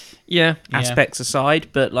Yeah, aspects aside,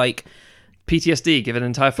 but like, PTSD. Give an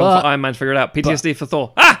entire film But- for Iron Man to figure it out. PTSD for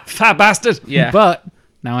Thor. Ah, fat bastard. yeah. But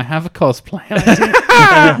now I have a cosplay.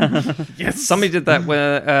 Yes. Somebody did that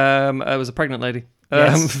where it was a pregnant lady.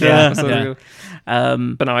 Yes. Yeah. Yeah.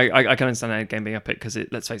 But no, I can understand Endgame being a pick because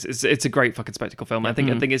let's face it, it's a great fucking spectacle film. I think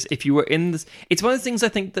the thing is, if you were in this, it's one of the things I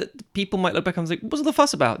think that people might look back and think, what's all the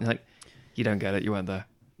fuss about? And you're like, you don't get it, you weren't there.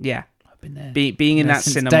 Yeah. I've been there. Being in that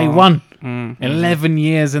Since cinema. day one. Mm. 11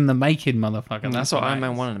 years in the making, motherfucker. And that's what Iron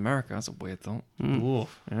Man won in America. That's a weird thought.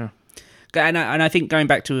 Oof. Yeah. And I think going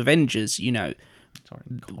back to Avengers, Sorry,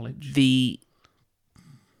 college. the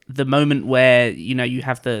moment where you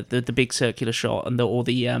have the big circular shot and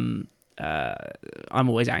I'm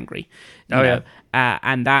always angry. And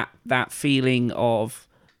that feeling of,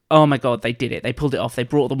 oh my god, they did it, they pulled it off, they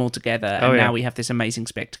brought them all together, and now we have this amazing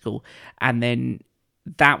spectacle. And then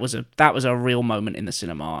that was a real moment in the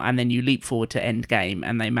cinema. And then you leap forward to Endgame,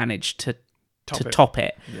 and they managed to top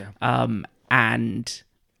it. Yeah. And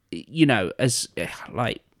as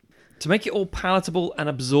like. To make it all palatable and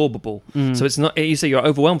absorbable. So it's not, you say you're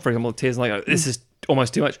overwhelmed, for example, with tears, and like, this is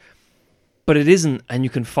almost too much. But it isn't, and you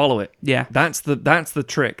can follow it. Yeah. That's the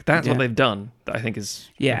trick. That's what they've done that I think is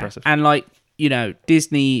impressive. And like,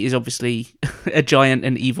 Disney is obviously a giant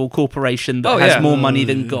and evil corporation that has more money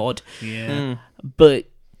than God. Yeah. But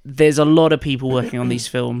there's a lot of people working on these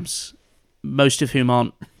films, most of whom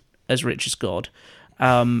aren't as rich as God.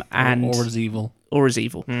 And Or as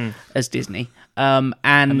evil. as Disney. I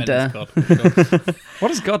meant as God. God. What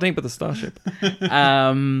does God need but the starship?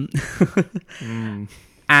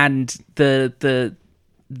 And the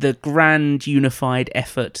grand unified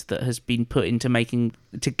effort that has been put into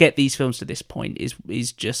to get these films to this point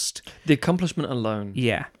is just The accomplishment alone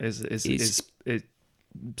is it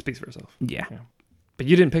speaks for itself. Yeah. But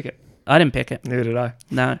you didn't pick it. I didn't pick it. Neither did I.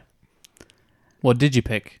 No. What did you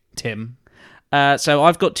pick, Tim? So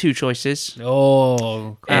I've got two choices.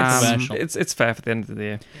 Oh, controversial. It's fair for the end of the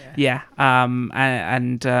year. Yeah.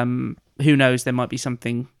 And who knows? There might be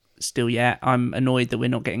something still yet. I'm annoyed that we're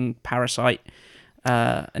not getting Parasite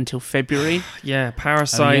until February. Yeah,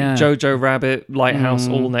 Parasite, Jojo Rabbit, Lighthouse,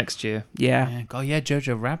 all next year. Yeah. God,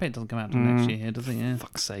 Jojo Rabbit doesn't come out till next year, does it? Yeah.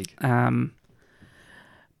 Fuck's sake.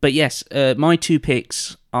 But yes, my two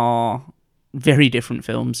picks are very different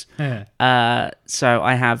films. So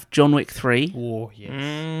I have John Wick 3. Oh,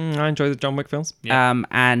 yes. I enjoy the John Wick films. Yeah.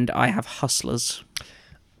 And I have Hustlers.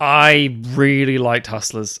 I really liked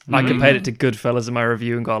Hustlers. I compared it to Goodfellas in my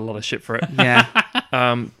review and got a lot of shit for it. Yeah.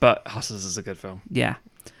 But Hustlers is a good film. Yeah.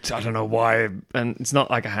 I don't know why, and it's not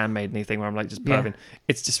like a handmade anything where I'm like just perving.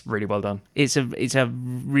 It's just really well done. It's a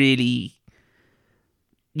really...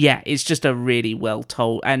 Yeah, it's just a really well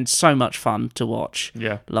told and so much fun to watch.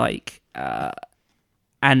 Yeah. Like,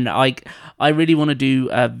 and I really want to do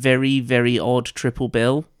a very, very odd triple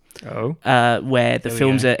bill. Oh. Where the There we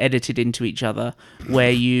films go. are edited into each other,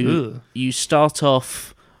 where you start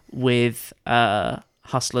off with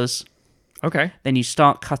Hustlers, Okay. then you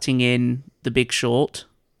start cutting in The Big Short,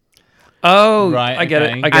 Oh, Right, I get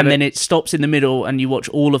okay. it. I get and it. then it stops in the middle, and you watch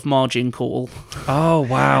all of Margin Call. Oh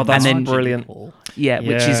wow, that's then- brilliant. Yeah,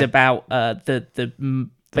 which is Yeah. about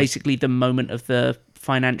basically the moment of the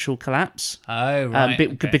financial collapse. Oh, right.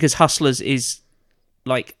 okay. Because Hustlers is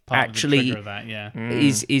like Part of the actually trigger of that, yeah.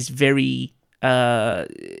 is very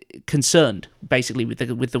concerned basically with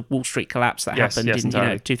the Wall Street collapse that Yes, happened yes, in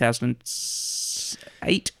entirely.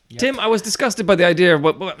 2008. Tim, I was disgusted by the idea of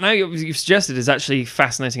what now you've suggested is actually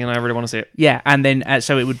fascinating, and I really want to see it. Yeah, and then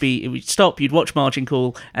so it would stop. You'd watch Margin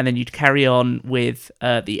Call, and then you'd carry on with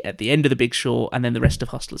at the end of The Big Short, and then the rest of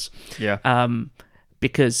Hustlers. Yeah.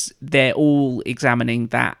 Because they're all examining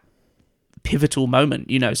that pivotal moment,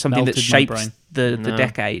 something that Melted my shapes brain. the No.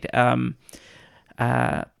 decade.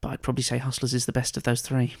 But I'd probably say Hustlers is the best of those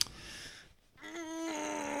three.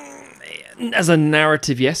 As a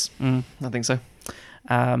narrative, yes. I think so.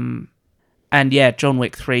 And yeah, John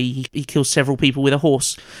Wick 3, he kills several people with a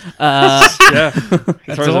horse. Yeah. He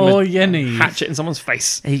That's throws all a you need. hatchet in someone's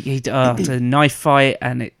face. It's a knife fight,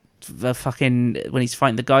 and the fucking when he's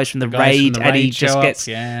fighting the guys from the Guys raid, from the and he raid just show up, gets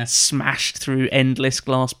yeah. smashed through endless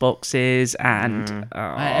glass boxes, and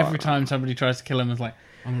Every time somebody tries to kill him, it's like,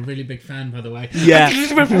 I'm a really big fan, by the way. yeah,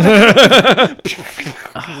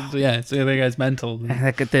 Yeah, so there goes mental.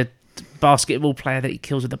 the basketball player that he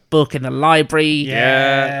kills with a book in the library.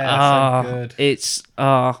 Yeah, so good. It's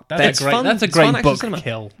That's It's a great. fun. That's a It's fun great action book cinema.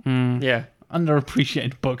 kill. Yeah.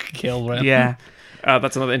 Underappreciated book kill. Really. yeah.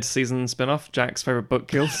 That's another interseason spin-off. Jack's favorite book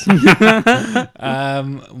kills. Wow.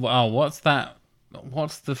 What's that?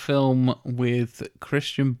 What's the film with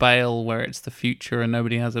Christian Bale where it's the future and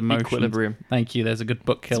nobody has emotions? Equilibrium. Thank you. There's a good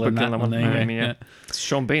book kill It's a in book that kill one. in There that you one. go. Yeah. It's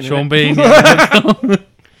Sean Bean. Sean Bean. Bean.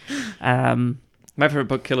 My favorite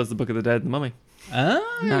book kill is The Book of the Dead, The Mummy.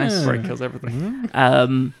 Nice. Where he kills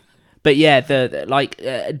everything. But yeah,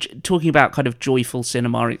 talking about kind of joyful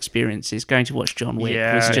cinema experiences, going to watch John Wick was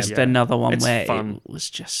Yeah, just yeah. another one It's where fun. it was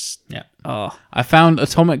just Yeah. oh I found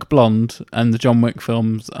Atomic Blonde and the John Wick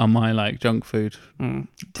films are my junk food Tim's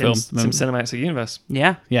films. Cinematic Universe.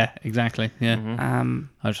 yeah. Yeah, exactly. Yeah.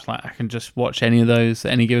 I was just like, I can just watch any of those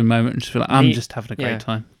at any given moment and just feel like I'm Me- just having a great yeah.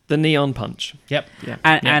 time. The Neon Punch. Yep. Yeah.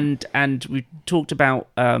 And we talked about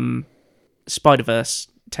Spider-Verse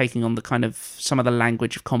taking on the kind of some of the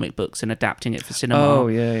language of comic books and adapting it for cinema. Oh,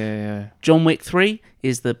 yeah. John Wick 3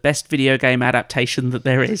 is the best video game adaptation that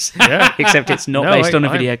there is. Yeah. Except it's not No, based on a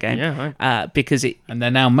I- video game. Yeah, Because it And they're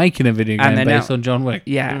now making a video And game they're based now- on John Wick.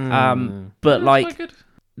 but like Quite good.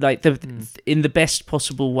 like in the best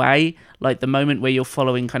possible way, like the moment where you're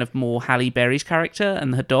following kind of more Halle Berry's character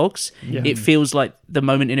and her dogs, it feels like the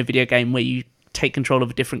moment in a video game where you take control of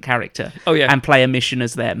a different character Oh, yeah. and play a mission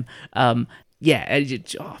as them.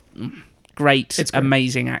 Great, It's great.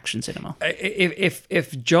 amazing action cinema.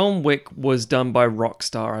 If John Wick was done by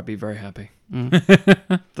Rockstar, I'd be very happy.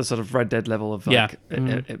 The sort of Red Dead level of like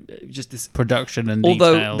just this. Production and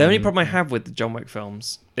Although detail the only and- problem I have with the John Wick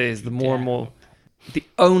films is the more and more. The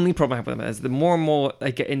only problem I have with them is the more and more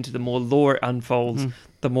they get into, the more lore it unfolds.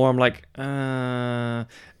 The more I'm like, and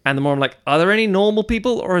the more I'm like, are there any normal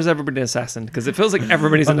people or is everybody an assassin? Because it feels like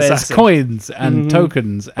everybody's But an there's assassin. coins and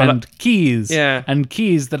tokens and keys. Yeah. And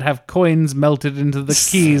keys that have coins melted into the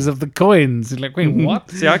keys of the coins. You're like, wait,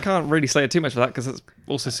 what? See, I can't really slay it too much for that because it's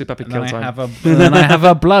also super happy And kill then time. I have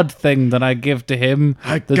a blood thing that I give to him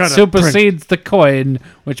that got a supersedes the coin,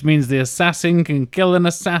 which means the assassin can kill an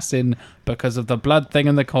assassin because of the blood thing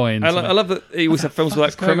and the coins. I love that he always have films with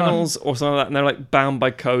like fuck is going on? criminals or something like that, and they're like bound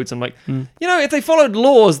by codes. I'm like, if they followed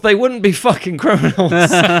laws, they wouldn't be fucking criminals.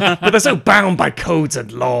 But they're so bound by codes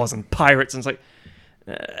and laws and pirates, and it's like,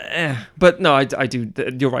 But no, I do.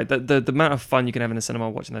 You're right. The amount of fun you can have in a cinema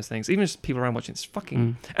watching those things, even just people around watching, it's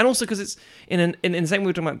fucking. And also because it's in the same way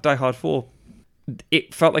we're talking about Die Hard 4.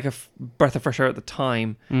 it felt like a breath of fresh air at the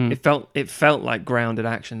time. It felt like grounded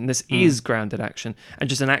action. This is grounded action, and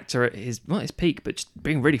just an actor at his peak, but just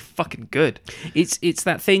being really fucking good. It's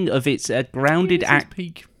that thing of it's a grounded act.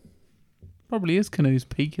 Peak. Probably is Canute's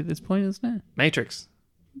peak at this point, isn't it? Matrix.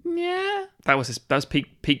 Yeah. That was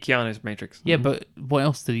peak Keanu's Matrix. Yeah, but what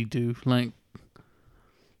else did he do? Like,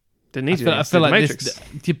 didn't need to. I feel like Matrix.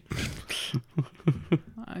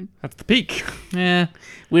 That's the peak. Yeah.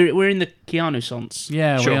 We're in the Keanu-sance.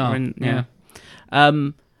 Yeah, Sure. we are.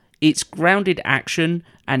 Yeah. It's grounded action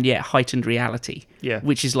and yet heightened reality. Yeah.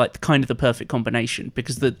 Which is like kind of the perfect combination,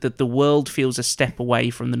 because the world feels a step away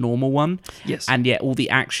from the normal one. Yes. And yet all the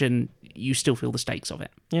action, you still feel the stakes of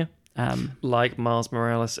it. Yeah. Like Miles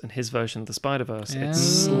Morales and his version of the Spider-Verse. It's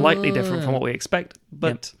slightly different from what we expect,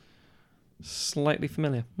 but slightly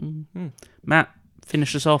familiar. Matt,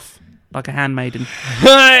 finish us off like a handmaiden.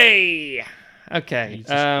 Hey! Okay.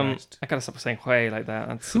 Jesus Christ. I gotta stop saying "hey" like that.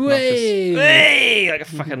 That's Hey! obnoxious. Hey! Like a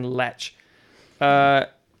fucking lech. But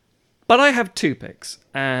I have two picks,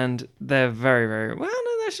 and they're very, very well.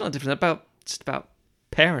 No, they're actually not different. Just about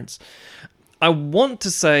parents. I want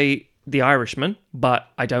to say The Irishman, but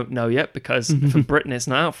I don't know yet because for Britain it's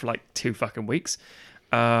now out for like 2 fucking weeks.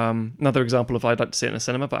 Another example of I'd like to see it in a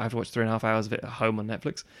cinema, but I have to watch 3.5 hours of it at home on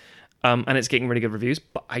Netflix. And it's getting really good reviews,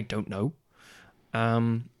 but I don't know.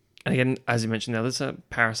 And again, as you mentioned, the others,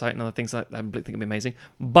 Parasite and other things like that, I think it'd be amazing.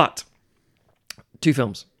 But 2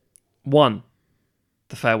 films. One,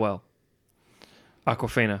 The Farewell.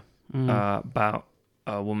 Awkwafina, about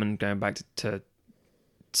a woman going back to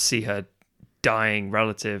see her dying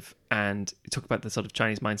relative, and talk about the sort of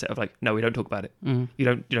Chinese mindset of like, no, we don't talk about it. You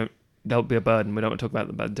don't. That'll be a burden. We don't want to talk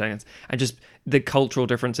about the dance, and just the cultural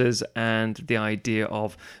differences and the idea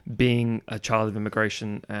of being a child of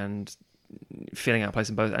immigration and feeling out of place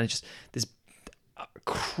in both. And it's just this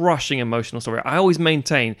crushing emotional story. I always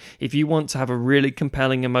maintain, if you want to have a really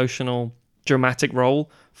compelling, emotional, dramatic role,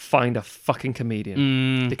 find a fucking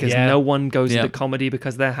comedian, because no one goes into comedy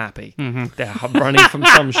because they're happy. They're running from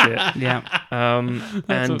some shit. Yeah.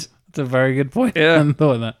 That's a very good point. Yeah. I hadn't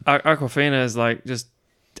thought of that. Awkwafina is like just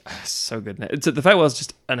so good. The Farewell is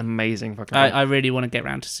just an amazing fucking film. I really want to get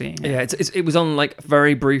around to seeing it. Yeah, it was on like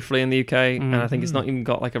very briefly in the UK, and I think it's not even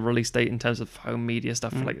got like a release date in terms of home media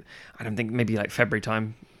stuff. Like, I don't think, maybe like February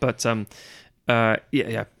time, but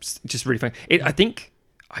just really fun. I think,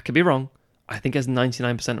 I could be wrong, I think it has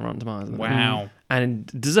 99% on Rotten Tomatoes. Wow. And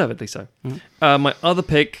deservedly so. My other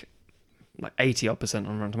pick, like 80%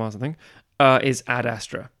 on Rotten Tomatoes, I think, is Ad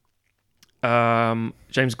Astra.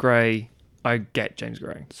 James Gray. I get James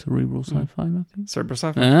Gray. Cerebral sci-fi, Matthew. Cerebral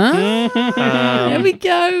sci-fi. There we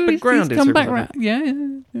go. But grounded He's come back cerebral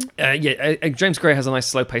round. Yeah. James Gray has a nice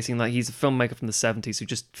slow pacing. Like, he's a filmmaker from the 70s who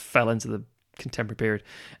just fell into the contemporary period,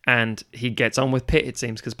 and he gets on with Pitt, it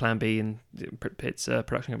seems, because Plan B and Pitt's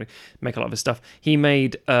production company make a lot of his stuff. He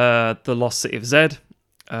made The Lost City of Zed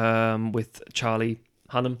with Charlie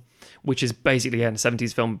Hunnam, which is basically a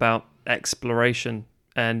 70s film about exploration,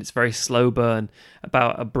 and it's very slow burn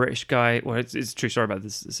about a British guy. Well, it's a true story about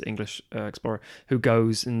this English explorer who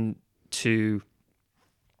goes into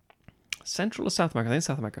Central or South America, I think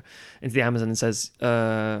South America, into the Amazon, and says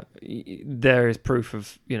there is proof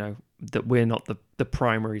of, that we're not the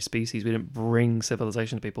primary species. We didn't bring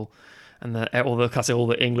civilization to people, and all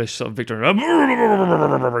the English sort of Victorian,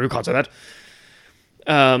 you can't say that.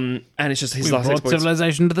 And it's just his last brought exploits.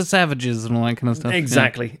 civilization to the savages and all that kind of stuff.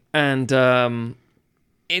 Exactly, and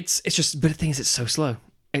it's just, but the thing is, it's so slow.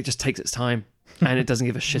 It just takes its time, and it doesn't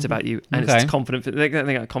give a shit about you, and Okay. it's confident. They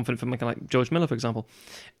got confident filmmaker like George Miller, for example.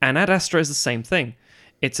 And Ad Astra is the same thing.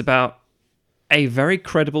 It's about a very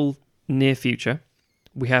credible near future.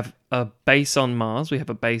 We have a base on Mars. We have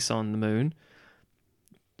a base on the moon.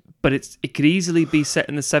 But it could easily be set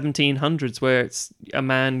in the 1700s, where it's a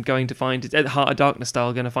man going to find his Heart of Darkness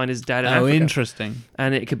style, going to find his dad in Africa. Interesting.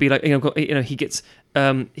 And it could be like, he gets,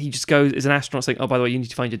 he just goes as an astronaut saying, oh, by the way, you need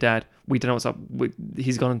to find your dad. We don't know what's up.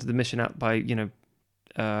 He's gone into the mission out by,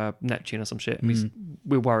 Neptune or some shit. And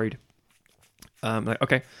we're worried.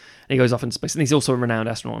 Okay. And he goes off into space. And he's also a renowned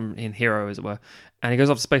astronaut in Hero, as it were. And he goes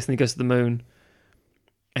off to space and he goes to the moon.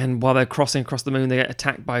 And while they're crossing across the moon, they get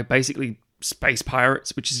attacked by basically space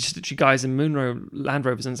pirates, which is just literally guys in Land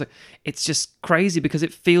Rovers. And it's just crazy because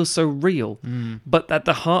it feels so real. But at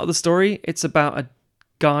the heart of the story, it's about a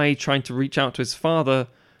guy trying to reach out to his father,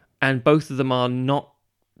 and both of them are not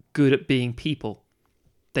good at being people.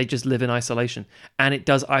 They just live in isolation, and it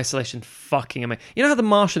does isolation fucking amazing. You know how The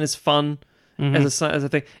Martian is fun as a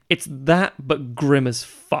thing? It's that, but grim as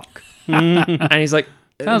fuck. And he's like,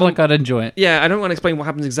 Sounds like I'd enjoy it. yeah, I don't want to explain what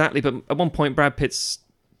happens exactly, but at one point Brad Pitt's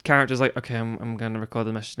character's like, okay, I'm going to record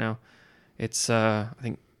the message now. It's I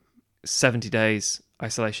think 70 days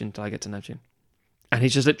isolation till I get to Neptune, and he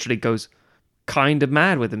just literally goes kind of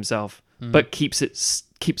mad with himself, but keeps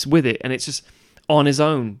with it, and it's just on his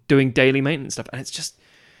own doing daily maintenance stuff, and it's just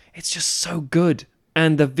so good,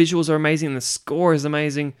 and the visuals are amazing, and the score is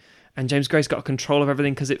amazing, and James Gray's got control of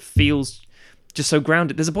everything because it feels just so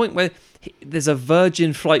grounded. There's a point where there's a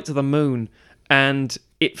Virgin flight to the moon, and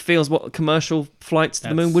it feels what commercial flights to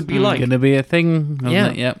the moon would be like. Going to be a thing.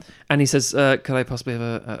 Yeah. It? Yep. And he says, could I possibly have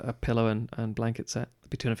a pillow and blanket set?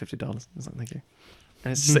 It'd be $250. I was like, thank you.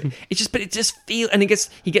 And but it just feels, and he gets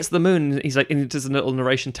to the moon, and he's like, and he does a little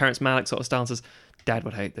narration, Terrence Malick sort of style, and says, Dad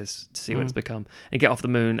would hate this to see what it's become. And get off the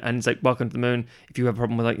moon, and it's like, welcome to the moon. If you have a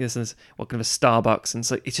problem with like this and this, welcome to Starbucks. And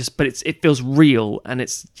it's like, it feels real, and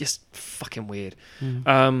it's just fucking weird.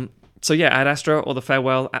 So yeah, Ad Astra or The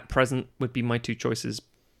Farewell at present would be my two choices,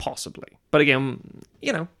 possibly. But again,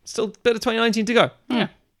 still a bit of 2019 to go. Yeah.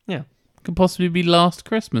 Yeah. Could possibly be Last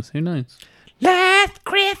Christmas. Who knows? Last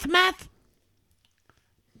Christmas.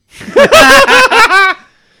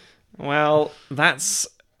 Well, that's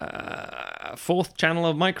a fourth channel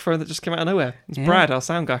of microphone that just came out of nowhere. It's Brad, our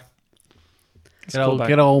sound guy.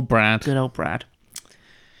 Good old Brad. Good old Brad.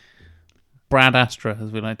 Brad Astra,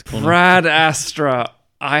 as we like to call him. Brad Astra.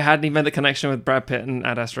 I hadn't even made the connection with Brad Pitt and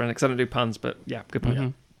Ad Astra because I don't do puns, but yeah, good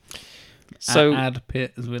point. So Ad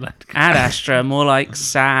Pitt, as we like to call Ad Astra, more like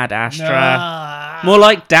Sad Astra. More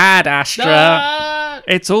like Dad Astra.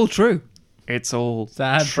 it's all true. It's all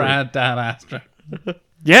Sad true. Brad Dad Astra.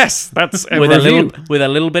 Yes, that's a with review. a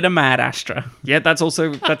little bit of Mad Astra. Yeah, that's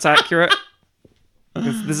accurate.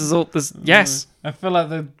 This is all this. Yes, I feel like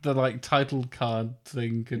the like title card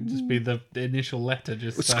thing could just be the initial letter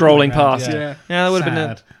just scrolling circling around. past. Yeah, that would have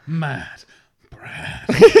been Sad, mad, Brad,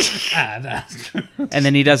 Ad Astra. And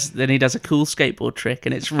then he does a cool skateboard trick,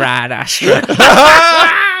 and it's Rad Astra.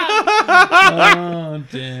 Oh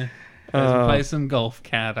dear. Let's play some golf,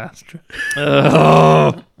 Cad Astra.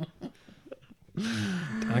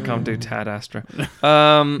 I can't do Tad Astra.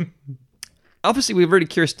 Obviously, we're really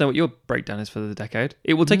curious to know what your breakdown is for the decade.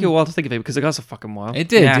 It will take you a while to think of it because it got a fucking while. It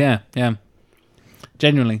did, Yeah. yeah.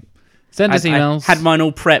 Genuinely. Send us I emails. had mine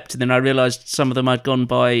all prepped, and then I realised some of them I'd gone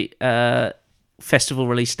by festival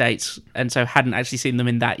release dates, and so hadn't actually seen them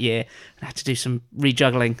in that year. I had to do some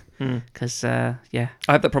rejuggling because, I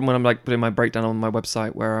have that problem when I'm like putting my breakdown on my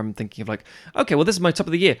website where I'm thinking of like, okay, well, this is my top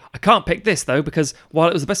of the year. I can't pick this though because while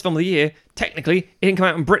it was the best film of the year, technically it didn't come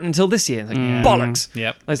out in Britain until this year. It's like, bollocks.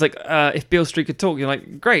 Yep. It's like, if Beale Street Could Talk, you're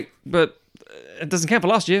like, great, but it doesn't count for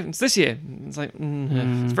last year. It's this year. It's like,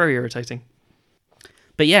 it's very irritating.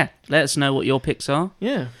 But yeah, let us know what your picks are.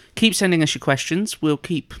 Yeah. Keep sending us your questions. We'll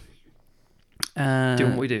keep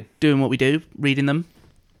Doing what we do. reading them,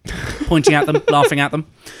 pointing at them, laughing at them,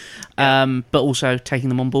 but also taking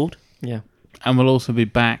them on board. Yeah. And we'll also be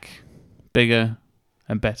back bigger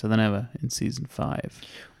and better than ever in season 5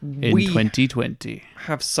 in We 2020.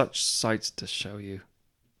 have such sights to show you.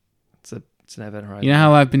 It's an event horizon. You know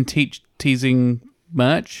how I've been teasing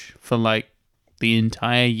merch for like the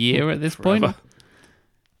entire year at this point? Forever.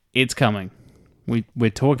 It's coming. We're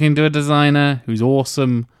talking to a designer who's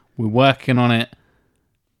awesome. We're working on it.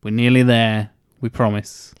 We're nearly there. We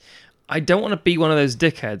promise. I don't want to be one of those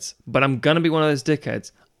dickheads, but I'm going to be one of those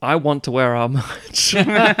dickheads. I want to wear our merch.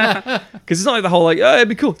 Because it's not like the whole like, oh, it'd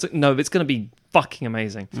be cool. It's like, no, it's going to be fucking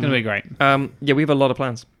amazing. It's going to be great. Yeah, we have a lot of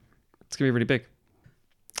plans. It's going to be really big.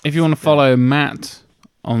 If you want to follow Matt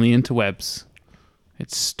on the interwebs,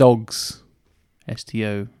 it's Stogs.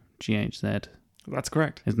 STOGHZ. That's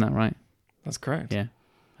correct. Isn't that right? That's correct. Yeah.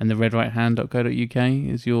 And the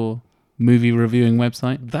redrighthand.co.uk is your movie reviewing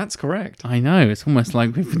website. That's correct. I know. It's almost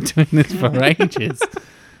like we've been doing this for ages.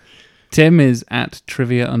 Tim is at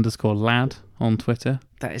trivia_lad on Twitter.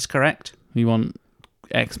 That is correct. You want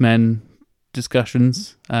X-Men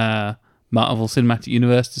discussions, Marvel Cinematic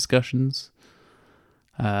Universe discussions,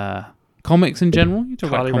 comics in general. You talk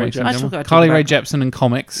Carly about Rae comics in Jepsen. general. Carly Rae Jepsen and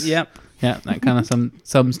comics. Yep. Yeah, that kind of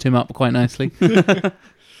sums Tim up quite nicely.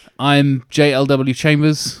 I'm JLW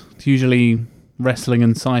Chambers. It's usually wrestling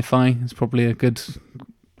and sci-fi. It's probably a good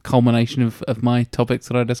culmination of my topics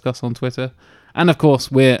that I discuss on Twitter. And of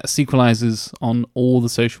course, we're Sequelizers on all the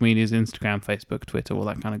social medias, Instagram, Facebook, Twitter, all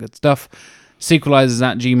that kind of good stuff.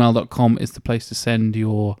 Sequelizers@gmail.com is the place to send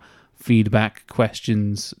your feedback,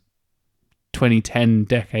 questions, 2010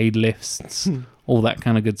 decade lists, all that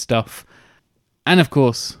kind of good stuff. And of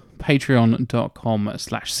course,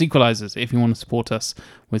 patreon.com/sequelizers if you want to support us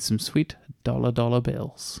with some sweet dollar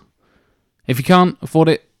bills. If you can't afford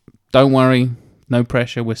it, don't worry. No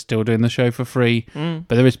pressure. We're still doing the show for free. But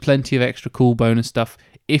there is plenty of extra cool bonus stuff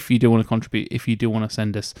if you do want to contribute, if you do want to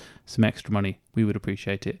send us some extra money, we would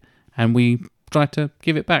appreciate it. And we try to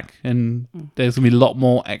give it back. And there's going to be a lot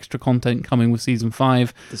more extra content coming with season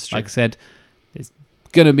 5. That's true. Like I said, there's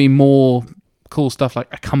going to be more cool stuff like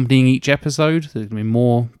accompanying each episode. There's going to be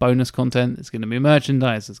more bonus content. There's going to be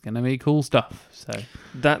merchandise. There's going to be cool stuff. So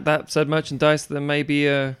that said merchandise, there may be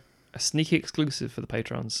a sneaky exclusive for the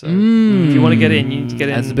patrons. So if you want to get in, you need to get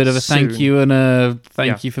in. As a bit of a thank soon. you and a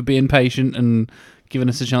thank you for being patient and giving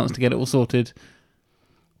us a chance to get it all sorted.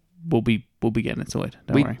 We'll be getting it sorted.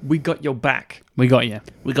 Don't worry. We got your back. We got you.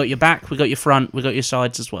 We got your back, we got your front, we got your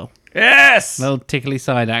sides as well. Yes. Little tickly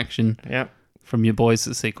side action Yeah. from your boys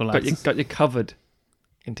at Sequel Lads. Got you covered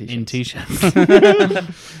in t-shirts. In t-shirts.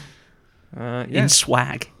 Yeah. In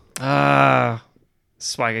swag.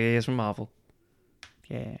 Swagger years from Marvel.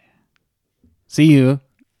 Yeah. See you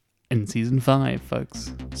in season 5,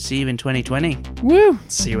 folks. See you in 2020. Woo!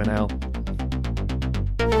 See you in hell.